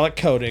metallic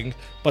coating,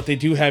 but they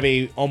do have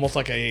almost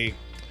like a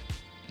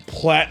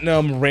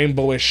platinum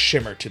rainbowish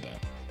shimmer to them.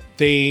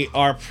 They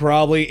are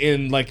probably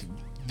in like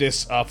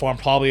this form,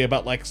 probably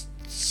about like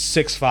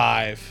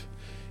 6'5".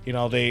 You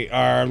know, they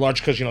are large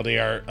because, you know, they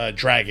are a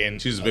dragon.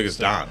 She's as big as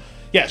Don.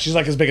 Yeah, she's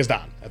like as big as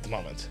Don at the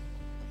moment.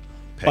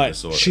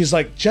 Pegasaurus. But she's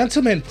like,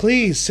 gentlemen,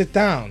 please sit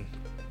down.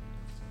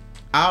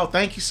 Oh,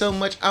 thank you so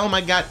much. Oh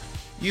my God,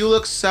 you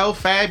look so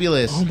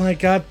fabulous. Oh my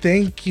God,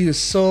 thank you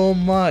so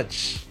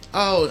much.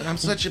 Oh, I'm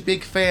such a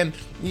big fan.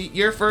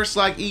 Your first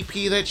like EP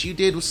that you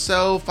did was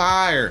so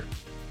fire.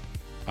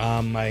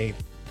 I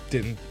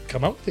didn't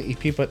come out with the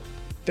EP, but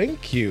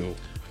thank you.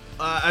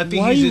 I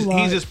think Why he's you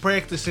lie? just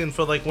practicing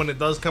for like when it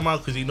does come out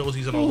because he knows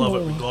he's gonna love it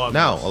regardless.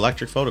 No,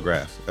 electric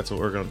photograph. That's what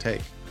we're gonna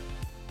take.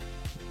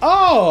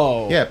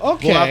 Oh, Yeah.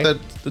 okay. Pull out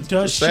the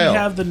Does she cell.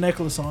 have the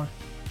necklace on?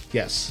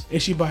 Yes.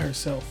 Is she by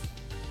herself?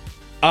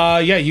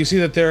 Yeah, you see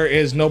that there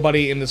is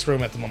nobody in this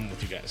room at the moment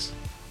with you guys.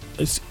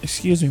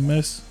 Excuse me,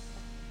 miss.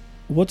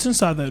 What's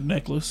inside that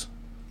necklace?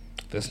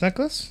 This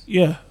necklace?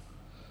 Yeah.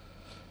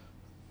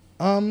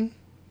 You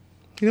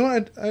know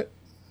what?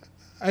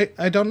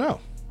 I don't know.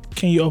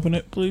 Can you open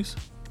it, please?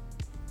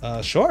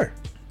 Sure.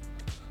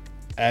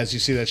 As you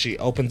see that she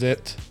opens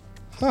it,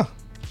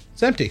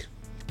 it's empty.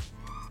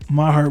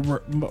 My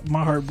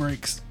heart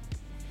breaks.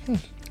 I'll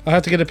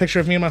have to get a picture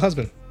of me and my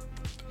husband.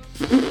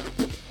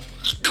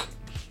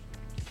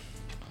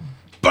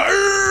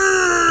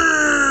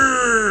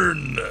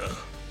 Burn.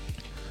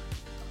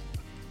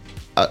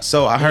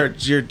 So I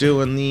heard you're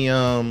doing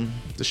the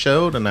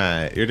show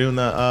tonight. You're doing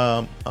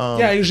the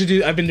Yeah, I usually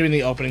do. I've been doing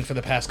the opening for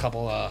the past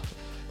couple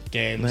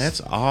games.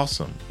 That's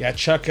awesome. Yeah,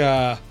 Chuck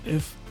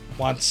If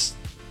wants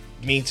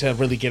me to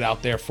really get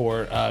out there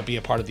for be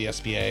a part of the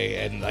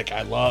SBA, and like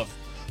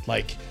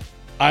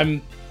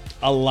I'm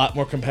a lot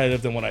more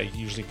competitive than what I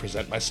usually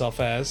present myself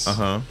as.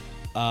 I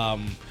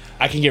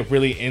can get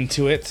really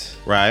into it.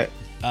 Right.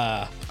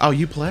 Oh,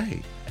 you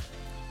play.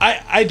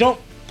 I don't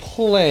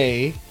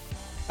play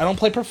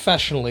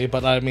professionally,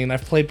 but I mean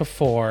I've played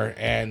before,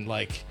 and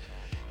like,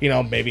 you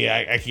know, maybe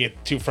I can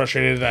get too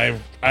frustrated.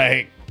 I've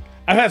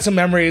had some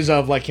memories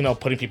of like, you know,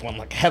 putting people in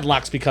like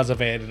headlocks because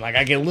of it, and like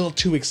I get a little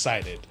too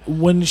excited.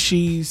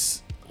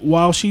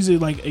 while she's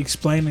like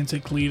explaining to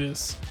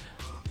Cletus,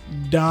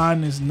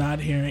 Don is not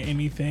hearing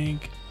anything.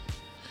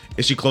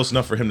 Is she close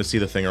enough for him to see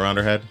the thing around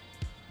her head?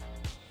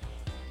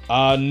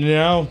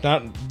 No,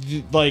 not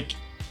like.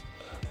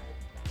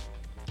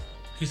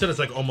 He said it's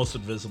like almost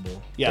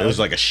invisible. Yeah, There was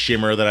like a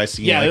shimmer that I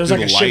see. yeah, there was through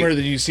like a the light. shimmer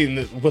that you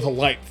see with a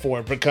light for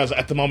it, because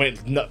at the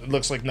moment it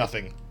looks like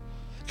nothing.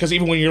 Because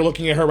even when you're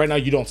looking at her right now,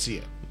 you don't see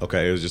it.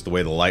 Okay, it was just the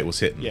way the light was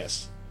hitting.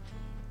 Yes.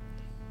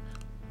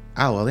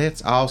 Oh well,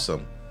 that's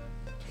awesome.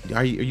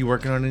 Are you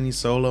working on any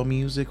solo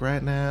music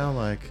right now?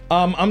 Like,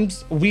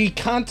 We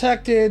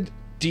contacted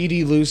Dee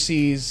Dee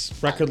Lucy's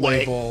record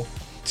label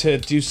to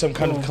do some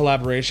kind of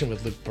collaboration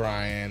with Luke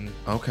Bryan.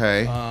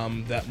 okay,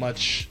 That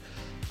much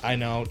I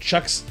know.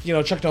 Chuck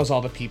knows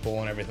all the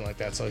people and everything like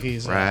that, so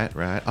he's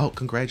right. Oh,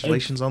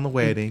 congratulations on the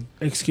wedding.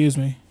 Excuse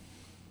me.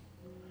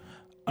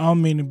 I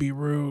don't mean to be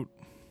rude,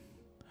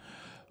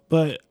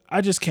 but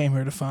I just came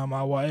here to find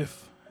my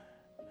wife.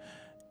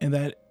 And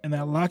that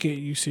locket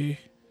you see,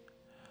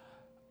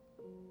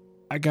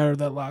 I got her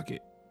that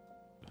locket.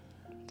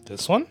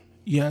 This one?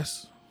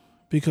 Yes,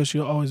 because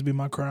she'll always be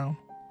my crown.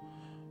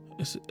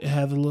 It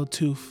has a little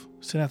tooth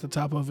sitting at the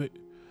top of it.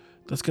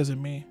 That's because of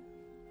me.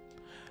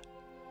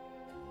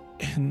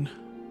 And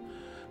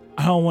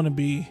I don't want to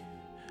be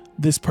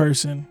this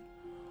person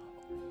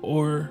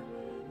or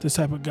this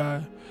type of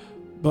guy,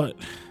 but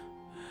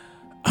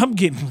I'm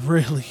getting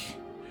really,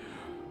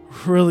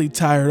 really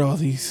tired of all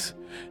these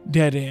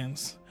dead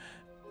ends.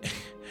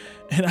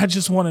 And I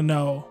just want to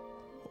know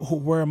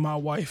where my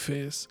wife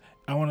is.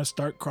 I want to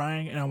start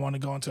crying and I want to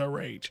go into a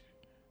rage.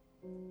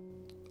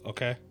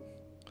 Okay.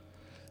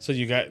 So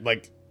you got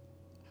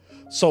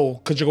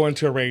could you go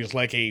into a rage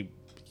like a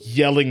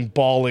yelling,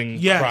 bawling,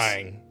 Yes.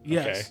 crying?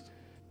 Yes.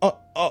 Okay.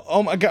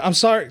 Oh my God! I'm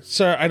sorry,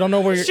 sir. I don't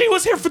know where you're. She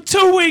was here for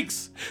 2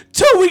 weeks.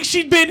 2 weeks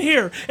she'd been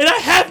here, and I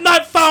have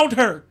not found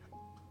her.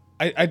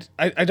 I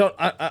don't.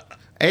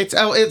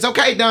 It's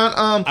okay,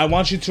 Don. I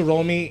want you to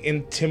roll me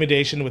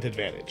intimidation with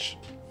advantage.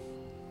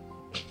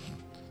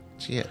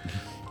 Shit.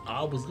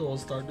 I was gonna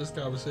start this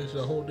conversation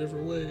a whole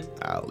different way.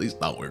 I at least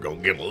thought we were gonna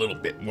give him a little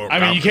bit more. I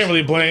mean, you can't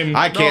really blame.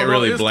 I can't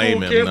really it's blame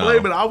cool, him. Can't no.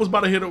 blame it. I was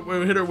about to hit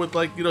her with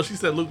like, she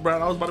said Luke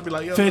Brown. I was about to be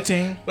like,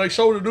 15. like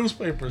show the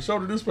newspaper,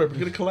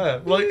 get a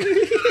collab.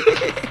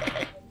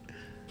 Like,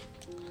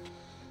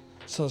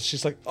 So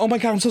she's like, "Oh my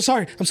God, I'm so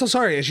sorry. I'm so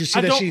sorry." As you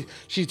see that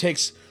she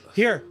takes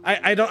here.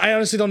 I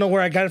honestly don't know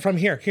where I got it from.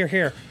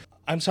 Here.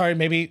 I'm sorry.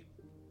 Maybe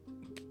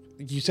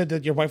you said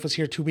that your wife was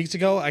here 2 weeks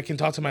ago. I can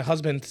talk to my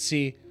husband to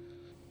see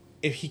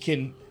if he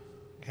can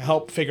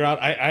help figure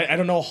out. I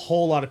don't know a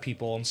whole lot of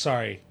people. I'm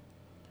sorry.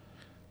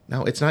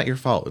 No, it's not your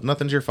fault.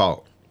 Nothing's your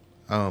fault.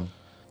 I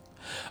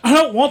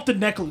don't want the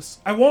necklace.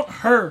 I want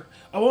her.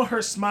 I want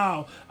her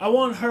smile. I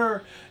want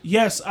her.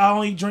 Yes, I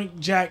only drink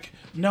Jack.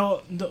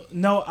 No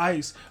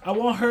ice. I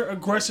want her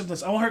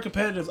aggressiveness. I want her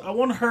competitiveness. I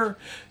want her.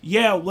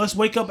 Yeah, let's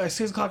wake up at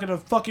 6 o'clock in the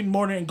fucking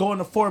morning and go on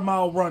a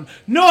 4-mile run.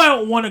 No, I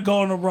don't want to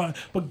go on a run.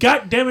 But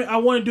god damn it, I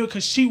want to do it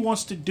because she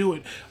wants to do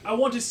it. I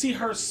want to see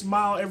her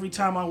smile every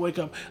time I wake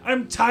up.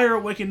 I'm tired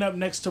of waking up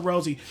next to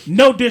Rosie.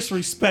 No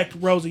disrespect,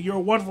 Rosie. You're a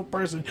wonderful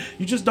person.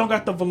 You just don't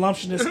got the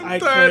voluptuous eye. I'm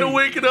tired of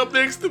waking up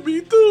next to me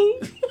too.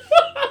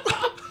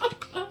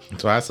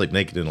 So I sleep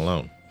naked and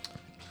alone.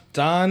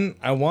 Don,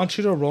 I want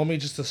you to roll me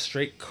just a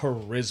straight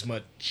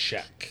charisma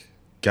check.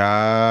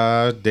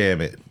 God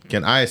damn it.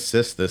 Can I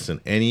assist this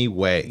in any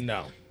way?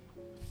 No.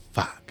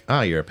 Fuck.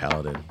 Oh, you're a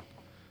paladin.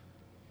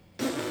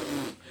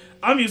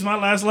 I'm using my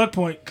last luck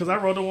point because I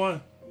rolled a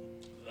 1.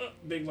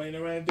 Big way,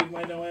 no way, big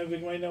way, no way,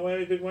 big way, no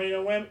way, big way,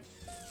 no way.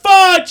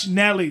 Fudge!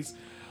 Nellies.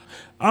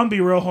 I'm gonna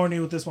be real horny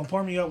with this one.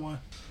 Pour me up one.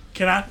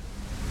 Can I?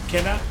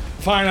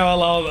 Fine, I'll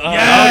allow.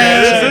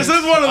 This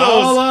is one of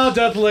I'll those. allow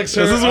death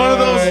elixir. This is one of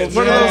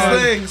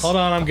those things. Hold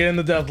on, I'm getting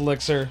the death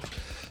elixir.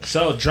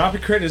 So, Drop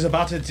Your Crit is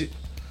about to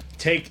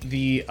take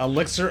the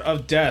elixir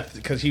of death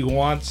because he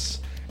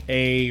wants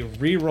a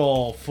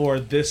reroll for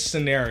this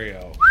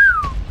scenario,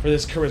 for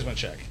this charisma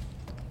check.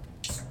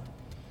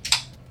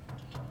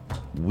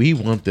 We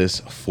want this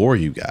for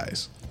you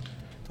guys.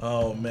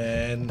 Oh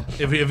man,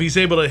 if he's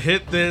able to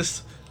hit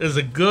this, is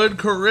a good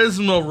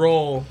charisma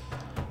roll.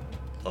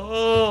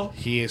 Oh,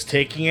 He is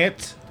taking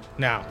it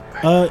now.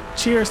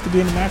 Cheers to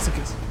being a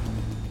masochist.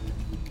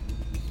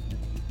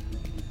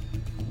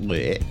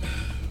 Lit.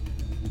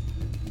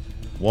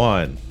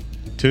 1,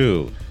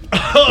 2,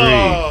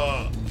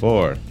 3,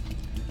 4,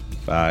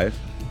 5,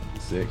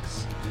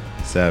 6,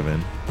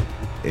 7,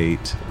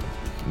 8,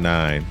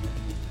 9,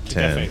 Keep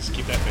that 10, face.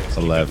 Keep that face.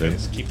 11,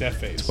 Keep that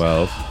face.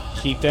 12,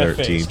 Keep that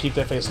 13, face. Keep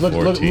that face. Look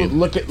 14,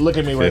 look at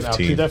me right now.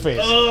 15, Keep that face.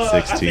 I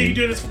think 16, you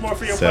do this more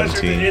for your pleasure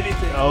 17, than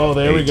anything. Oh,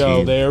 there we go.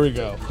 18. There we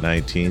go.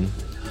 19,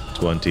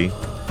 20,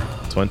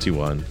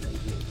 21,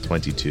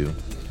 22,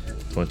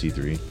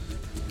 23,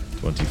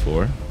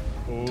 24,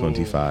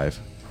 25,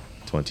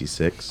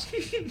 26,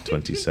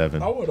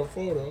 27. I want a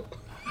photo.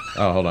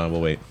 Oh, hold on.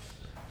 We'll wait.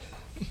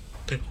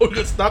 We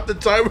could stop the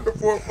timer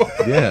for a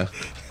moment. Yeah.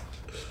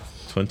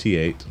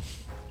 28,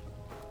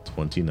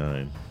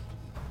 29,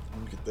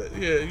 Look at that.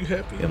 Yeah, you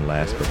happy? and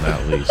last but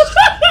not least,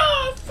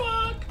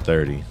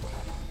 30.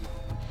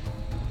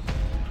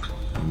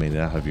 You may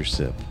now have your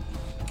sip.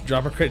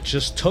 Dropper Crit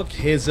just took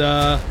his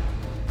death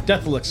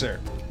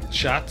elixir.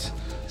 shot.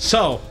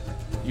 So,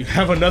 you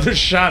have another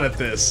shot at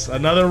this.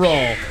 Another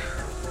roll.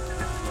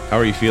 How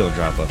are you feeling,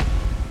 Droppa?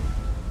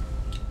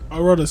 I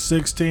rolled a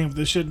 16. If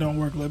this shit don't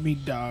work, let me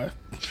die.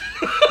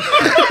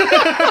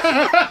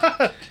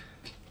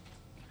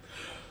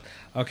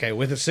 Okay,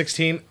 with a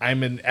 16,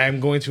 I'm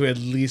going to at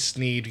least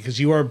need, because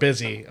you are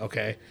busy,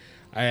 okay?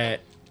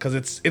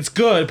 Because it's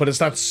good, but it's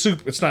not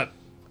super. It's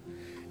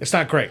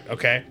not great,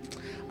 okay?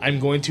 I'm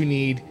going to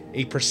need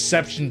a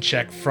perception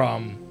check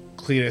from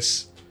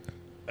Cletus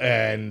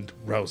and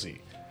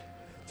Rosie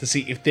to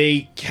see if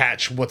they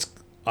catch what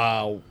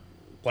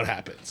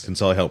happens. Can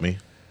Sully help me?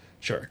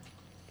 Sure.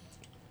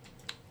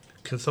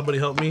 Can somebody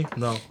help me?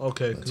 No.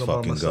 Okay. Let's I'm by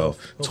fucking myself.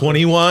 go. Okay.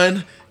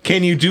 21.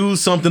 Can you do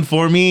something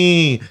for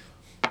me?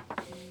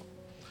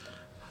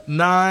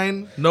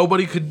 9.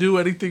 Nobody could do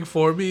anything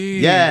for me.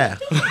 Yeah.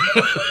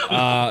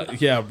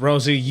 Yeah,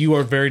 Rosie, you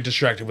are very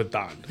distracted with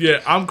Don.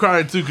 Yeah, I'm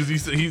crying too because he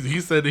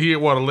said that he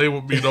didn't want to lay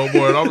with me no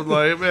more, and I was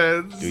like,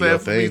 man, Do sad your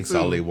for me thing, too.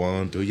 Sully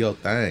one. Do your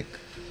thing.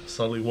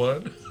 Sully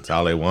won.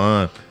 Sully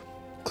one.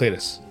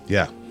 Cletus,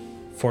 Yeah.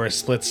 for a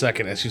split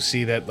second, as you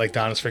see that like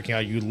Don is freaking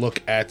out, you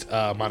look at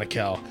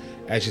Monakel.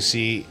 As you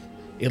see,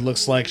 it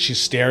looks like she's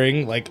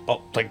staring like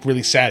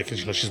really sad because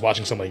she's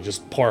watching somebody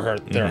just pour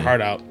their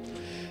heart out,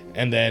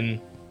 and then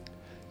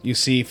you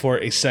see for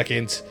a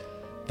second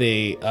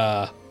they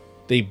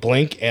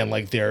blink and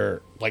like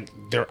their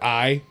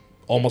eye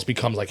almost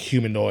becomes like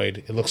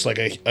humanoid. It looks like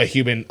a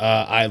human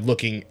eye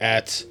looking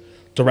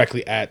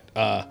directly at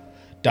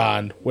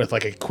Don with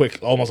like a quick,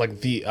 almost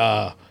like the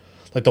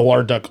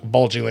water duck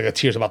bulging, like a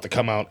tear's about to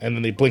come out, and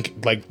then they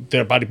blink, like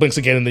their body blinks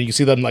again, and then you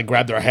see them like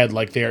grab their head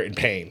like they're in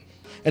pain,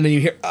 and then you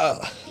hear,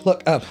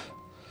 "Look up,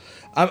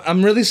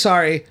 I'm really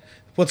sorry,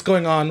 what's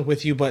going on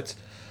with you, but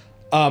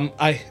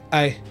I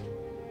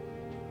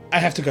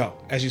have to go."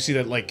 As you see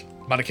that like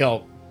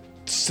Monakel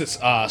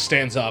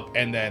stands up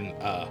and then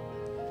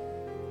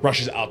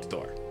rushes out the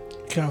door.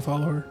 Can I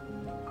follow her?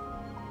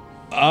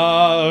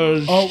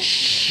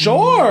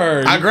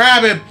 Sure. I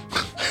grab him.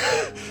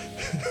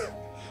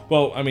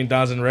 Well, I mean,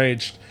 Don's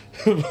enraged.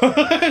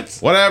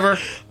 Whatever.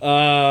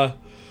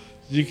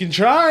 You can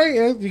try.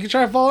 You can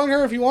try following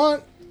her if you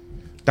want.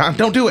 Don,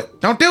 don't do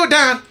it. Don't do it,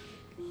 Don.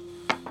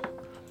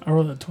 I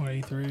rolled a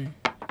 23.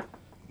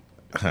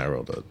 I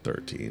rolled a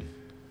 13.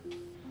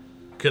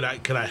 Could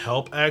I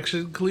help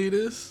action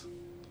Cletus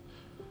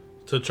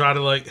to try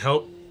to like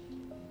help,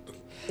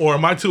 or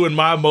am I too in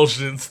my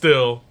emotions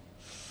still?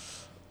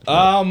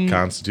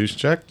 Constitution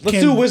check. Let's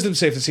do a wisdom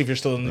save to see if you're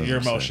still in your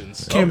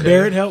emotions. Can Okay.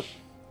 Barrett help?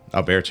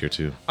 I'll bear it here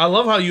too. I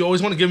love how you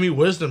always want to give me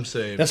wisdom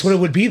saves. That's what it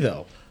would be,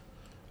 though,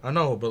 I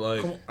know, but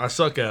like I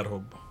suck at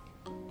them.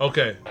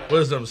 Okay,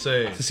 wisdom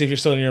save. to see if you're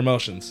still in your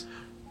emotions.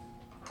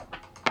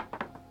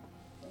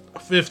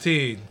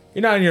 15.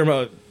 You're not in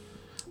your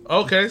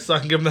Okay, so I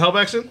can give him the help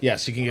action.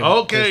 Yes, you can give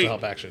Okay. the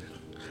help action.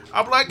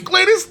 I'm like,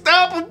 Cletus,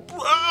 stop him.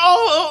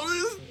 Oh,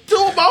 it's too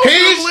emotional.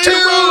 He's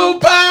too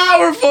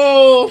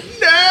powerful.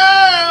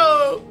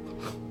 No.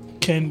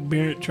 Can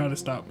Barrett try to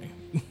stop me?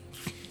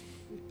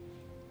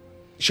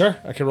 Sure,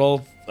 I can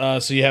roll.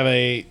 So you have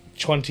a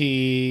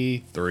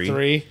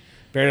 23.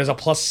 Barrett has a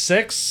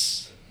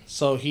 +6,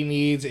 so he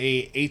needs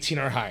a 18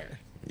 or higher.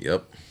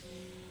 Yep.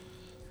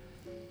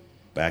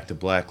 Back to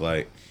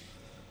blacklight.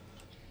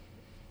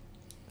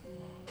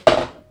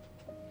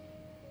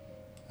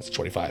 That's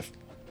 25.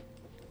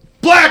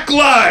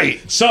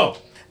 Blacklight. So,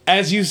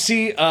 as you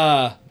see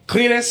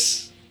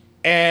Cletus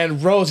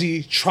and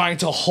Rosie trying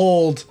to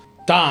hold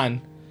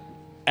Don,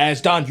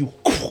 as Don, you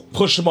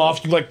push him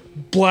off,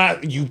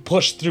 you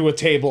push through a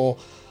table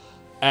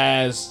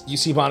as you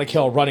see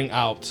Monakel running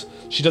out.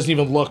 She doesn't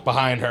even look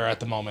behind her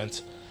at the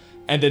moment.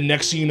 And then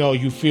next thing you know,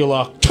 you feel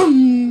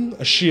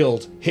a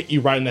shield hit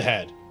you right in the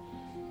head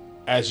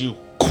as you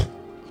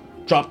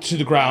drop to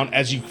the ground,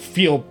 as you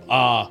feel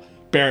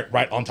Barrett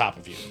right on top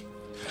of you.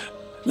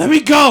 Let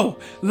me go!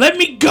 Let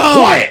me go!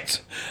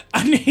 Quiet!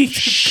 I need to...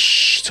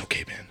 Shh, it's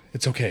okay, man.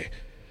 It's okay.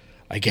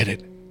 I get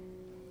it.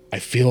 I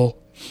feel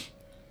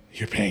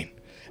your pain.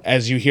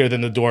 As you hear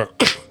then the door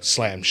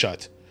slam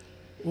shut.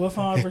 What if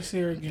I ever see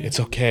her again? It's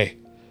okay.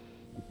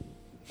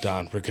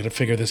 Don, we're gonna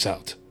figure this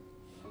out.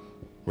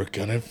 We're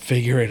gonna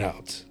figure it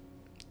out.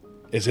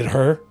 Is it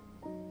her?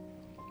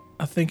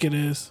 I think it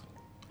is.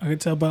 I can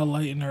tell by the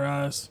light in her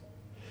eyes.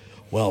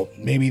 Well,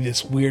 maybe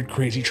this weird,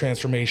 crazy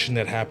transformation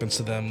that happens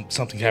to them,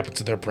 something happens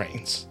to their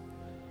brains.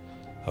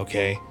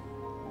 Okay?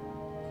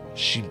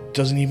 She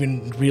doesn't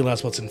even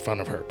realize what's in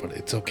front of her, but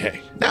it's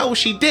okay. No,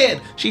 she did.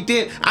 She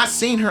did. I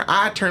seen her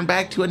eye turn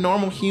back to a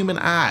normal human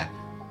eye.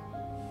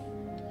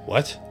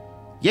 What?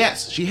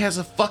 Yes, she has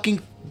a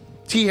fucking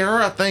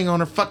tiara thing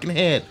on her fucking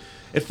head.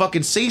 It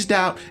fucking seized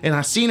out, and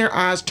I seen her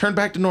eyes turn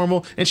back to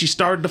normal, and she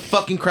started to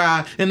fucking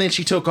cry, and then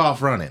she took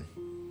off running.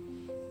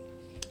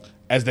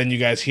 As then you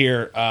guys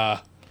hear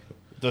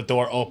the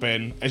door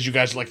open, as you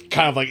guys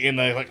kind of in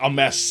a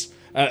mess,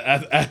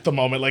 at the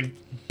moment. Like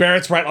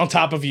Barrett's right on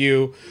top of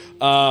you.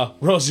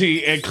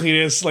 Rosie and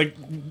Cletus, like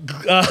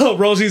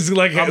Rosie's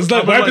like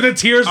wiping the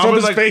tears from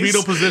his face.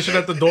 Fetal position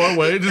at the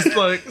doorway, just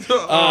like.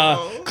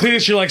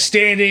 Cletus, you're like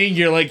standing.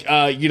 You're like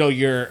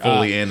you're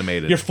fully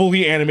animated. You're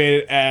fully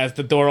animated as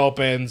the door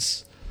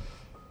opens.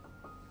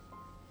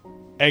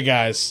 Hey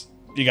guys,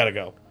 you gotta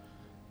go.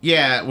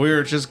 Yeah, we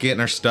were just getting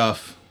our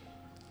stuff.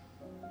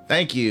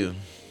 Thank you.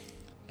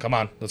 Come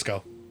on, let's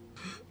go.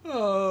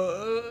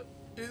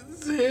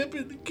 It's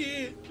happened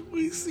again.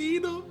 We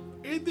seen them,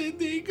 and then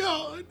they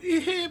gone.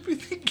 It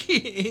happened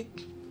again.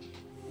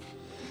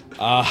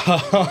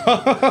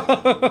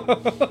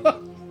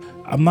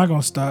 I'm not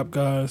gonna stop,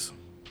 guys.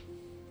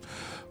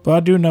 But I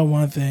do know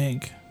one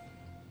thing.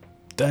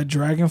 That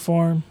dragon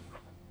form,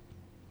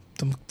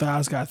 them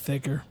thighs got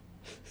thicker.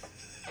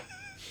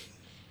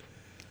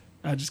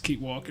 I just keep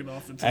walking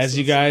off. As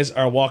you guys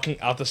are walking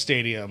out the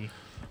stadium,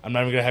 I'm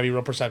not even gonna have you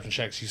roll perception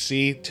checks. You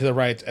see to the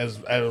right, as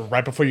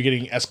right before you're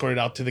getting escorted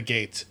out to the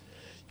gate,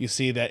 you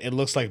see that it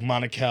looks like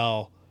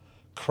Monakel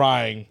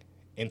crying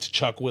into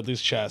Chuck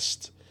Woodley's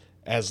chest,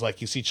 as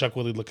like you see Chuck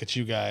Woodley look at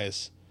you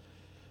guys,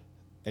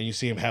 and you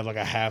see him have like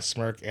a half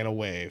smirk and a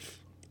wave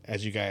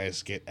as you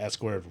guys get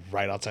escorted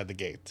right outside the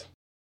gate.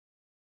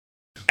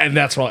 And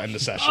that's where I'll end the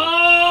session.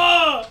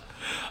 Oh,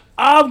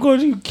 I'm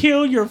going to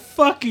kill your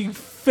fucking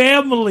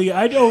family.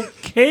 I don't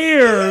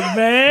care,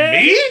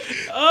 man. Me?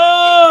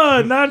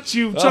 Oh, not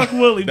you, Chuck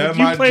Woolley. But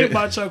you my played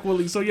by Chuck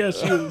Woolley, so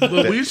yes, you.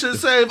 But we should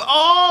save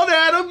all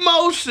that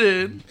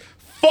emotion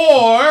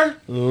For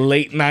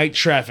late night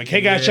traffic.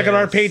 Hey guys, check out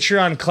our Yes.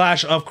 Patreon,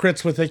 Clash of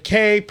Crits with a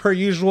K. Per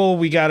usual,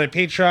 we got a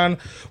Patreon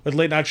with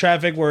late night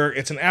traffic where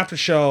it's an after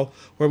show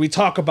where we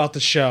talk about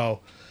the show.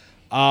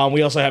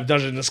 We also have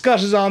dungeon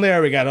discussions on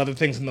there. We got other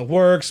things in the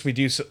works. We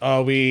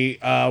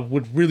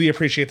would really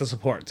appreciate the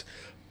support.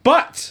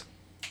 But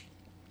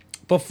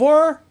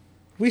before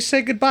we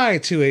say goodbye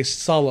to a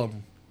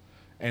solemn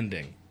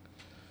ending,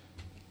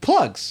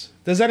 plugs.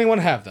 Does anyone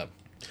have them?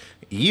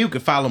 You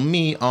can follow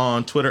me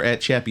on Twitter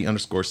at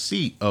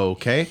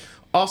Chappie_COK.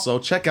 Also,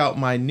 check out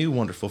my new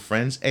wonderful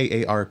friends,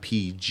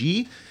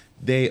 AARPG.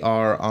 They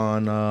are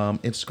on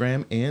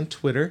Instagram and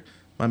Twitter.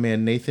 My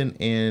man Nathan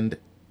and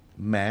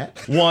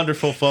Matt.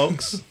 Wonderful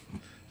folks.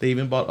 They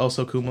even bought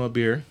Osokuma a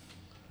beer.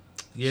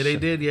 Yeah, they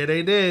did. Yeah,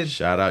 they did.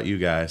 Shout out you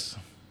guys.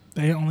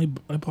 They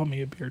bought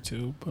me a beer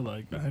too, but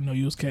like I know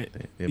you was cat.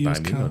 They buy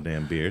me no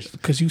damn beers.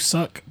 Because you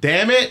suck.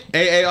 Damn it,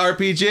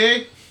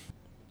 AARPG.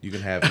 You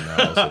can have it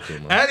now,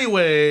 Osokuma.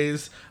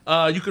 Anyways,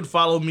 you can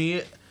follow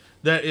me.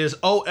 That is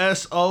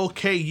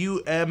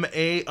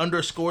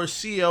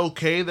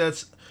OSOKUMA_COK.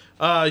 That's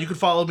you can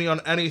follow me on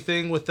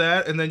anything with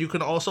that, and then you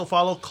can also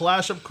follow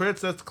Clash of Crits.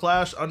 That's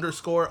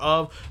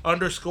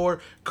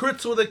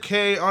Clash_of_Crits with a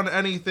K on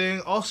anything.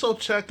 Also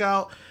check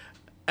out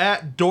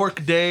at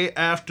Dork Day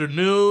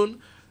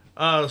Afternoon.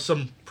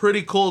 Some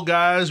pretty cool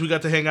guys. We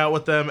got to hang out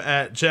with them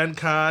at Gen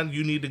Con.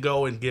 You need to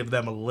go and give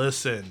them a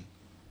listen.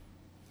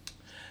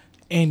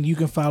 And you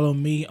can follow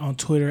me on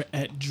Twitter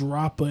at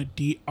Droppa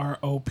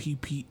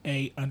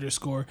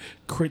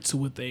DROPPA_crits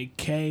with a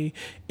K.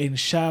 And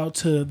shout out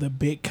to the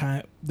Big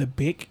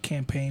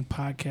Campaign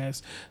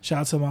podcast.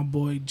 Shout out to my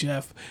boy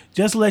Jeff.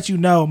 Just to let you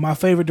know, my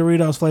favorite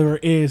Doritos flavor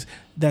is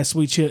that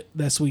sweet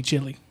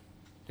chili.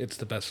 It's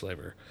the best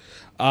flavor.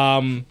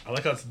 I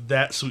like how it's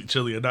that sweet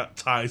chili and not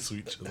Thai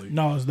sweet chili.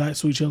 No, it's that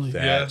sweet chili.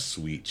 That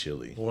sweet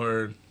chili.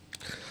 Word.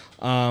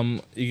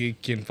 You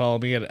can follow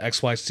me at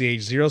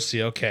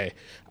XYCH0COK.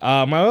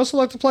 I also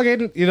like to plug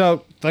in,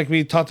 like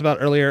we talked about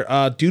earlier,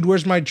 Dude,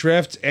 Where's My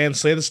Drift and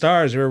Slay the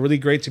Stars. They were really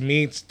great to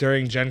meet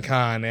during Gen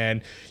Con,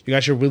 and you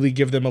guys should really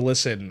give them a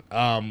listen.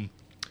 Then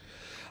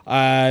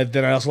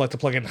I also like to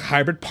plug in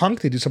Hybrid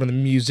Punk. They do some of the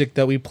music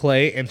that we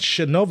play, and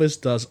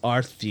Shinovis does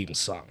our theme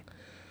song.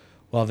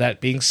 Well,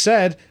 that being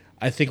said,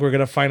 I think we're going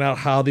to find out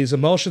how these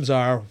emotions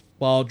are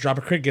while Drop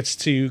a Crit gets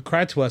to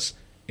cry to us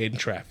in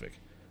traffic.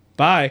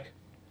 Bye.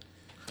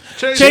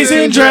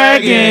 Chasing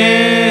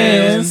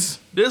dragons.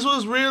 This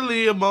was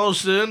really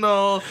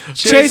emotional.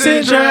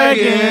 Chasing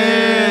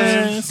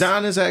dragons.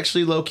 Don is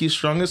actually low-key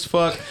strong as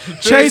fuck.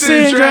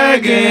 Chasing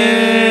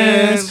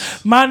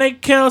dragons. My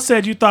Nick Kell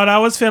said you thought I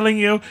was feeling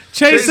you.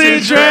 Chasing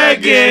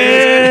dragons.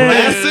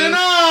 Blasting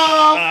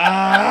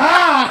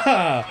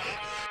off.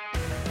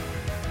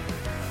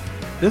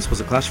 This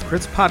was a Clash of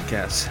Crits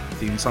podcast.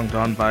 Theme song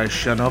done by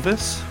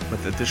Shanovis,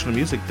 with additional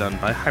music done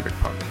by Hybrid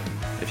Punk.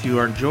 If you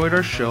enjoyed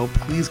our show,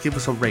 please give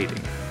us a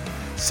rating.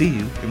 See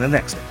you in the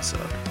next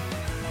episode.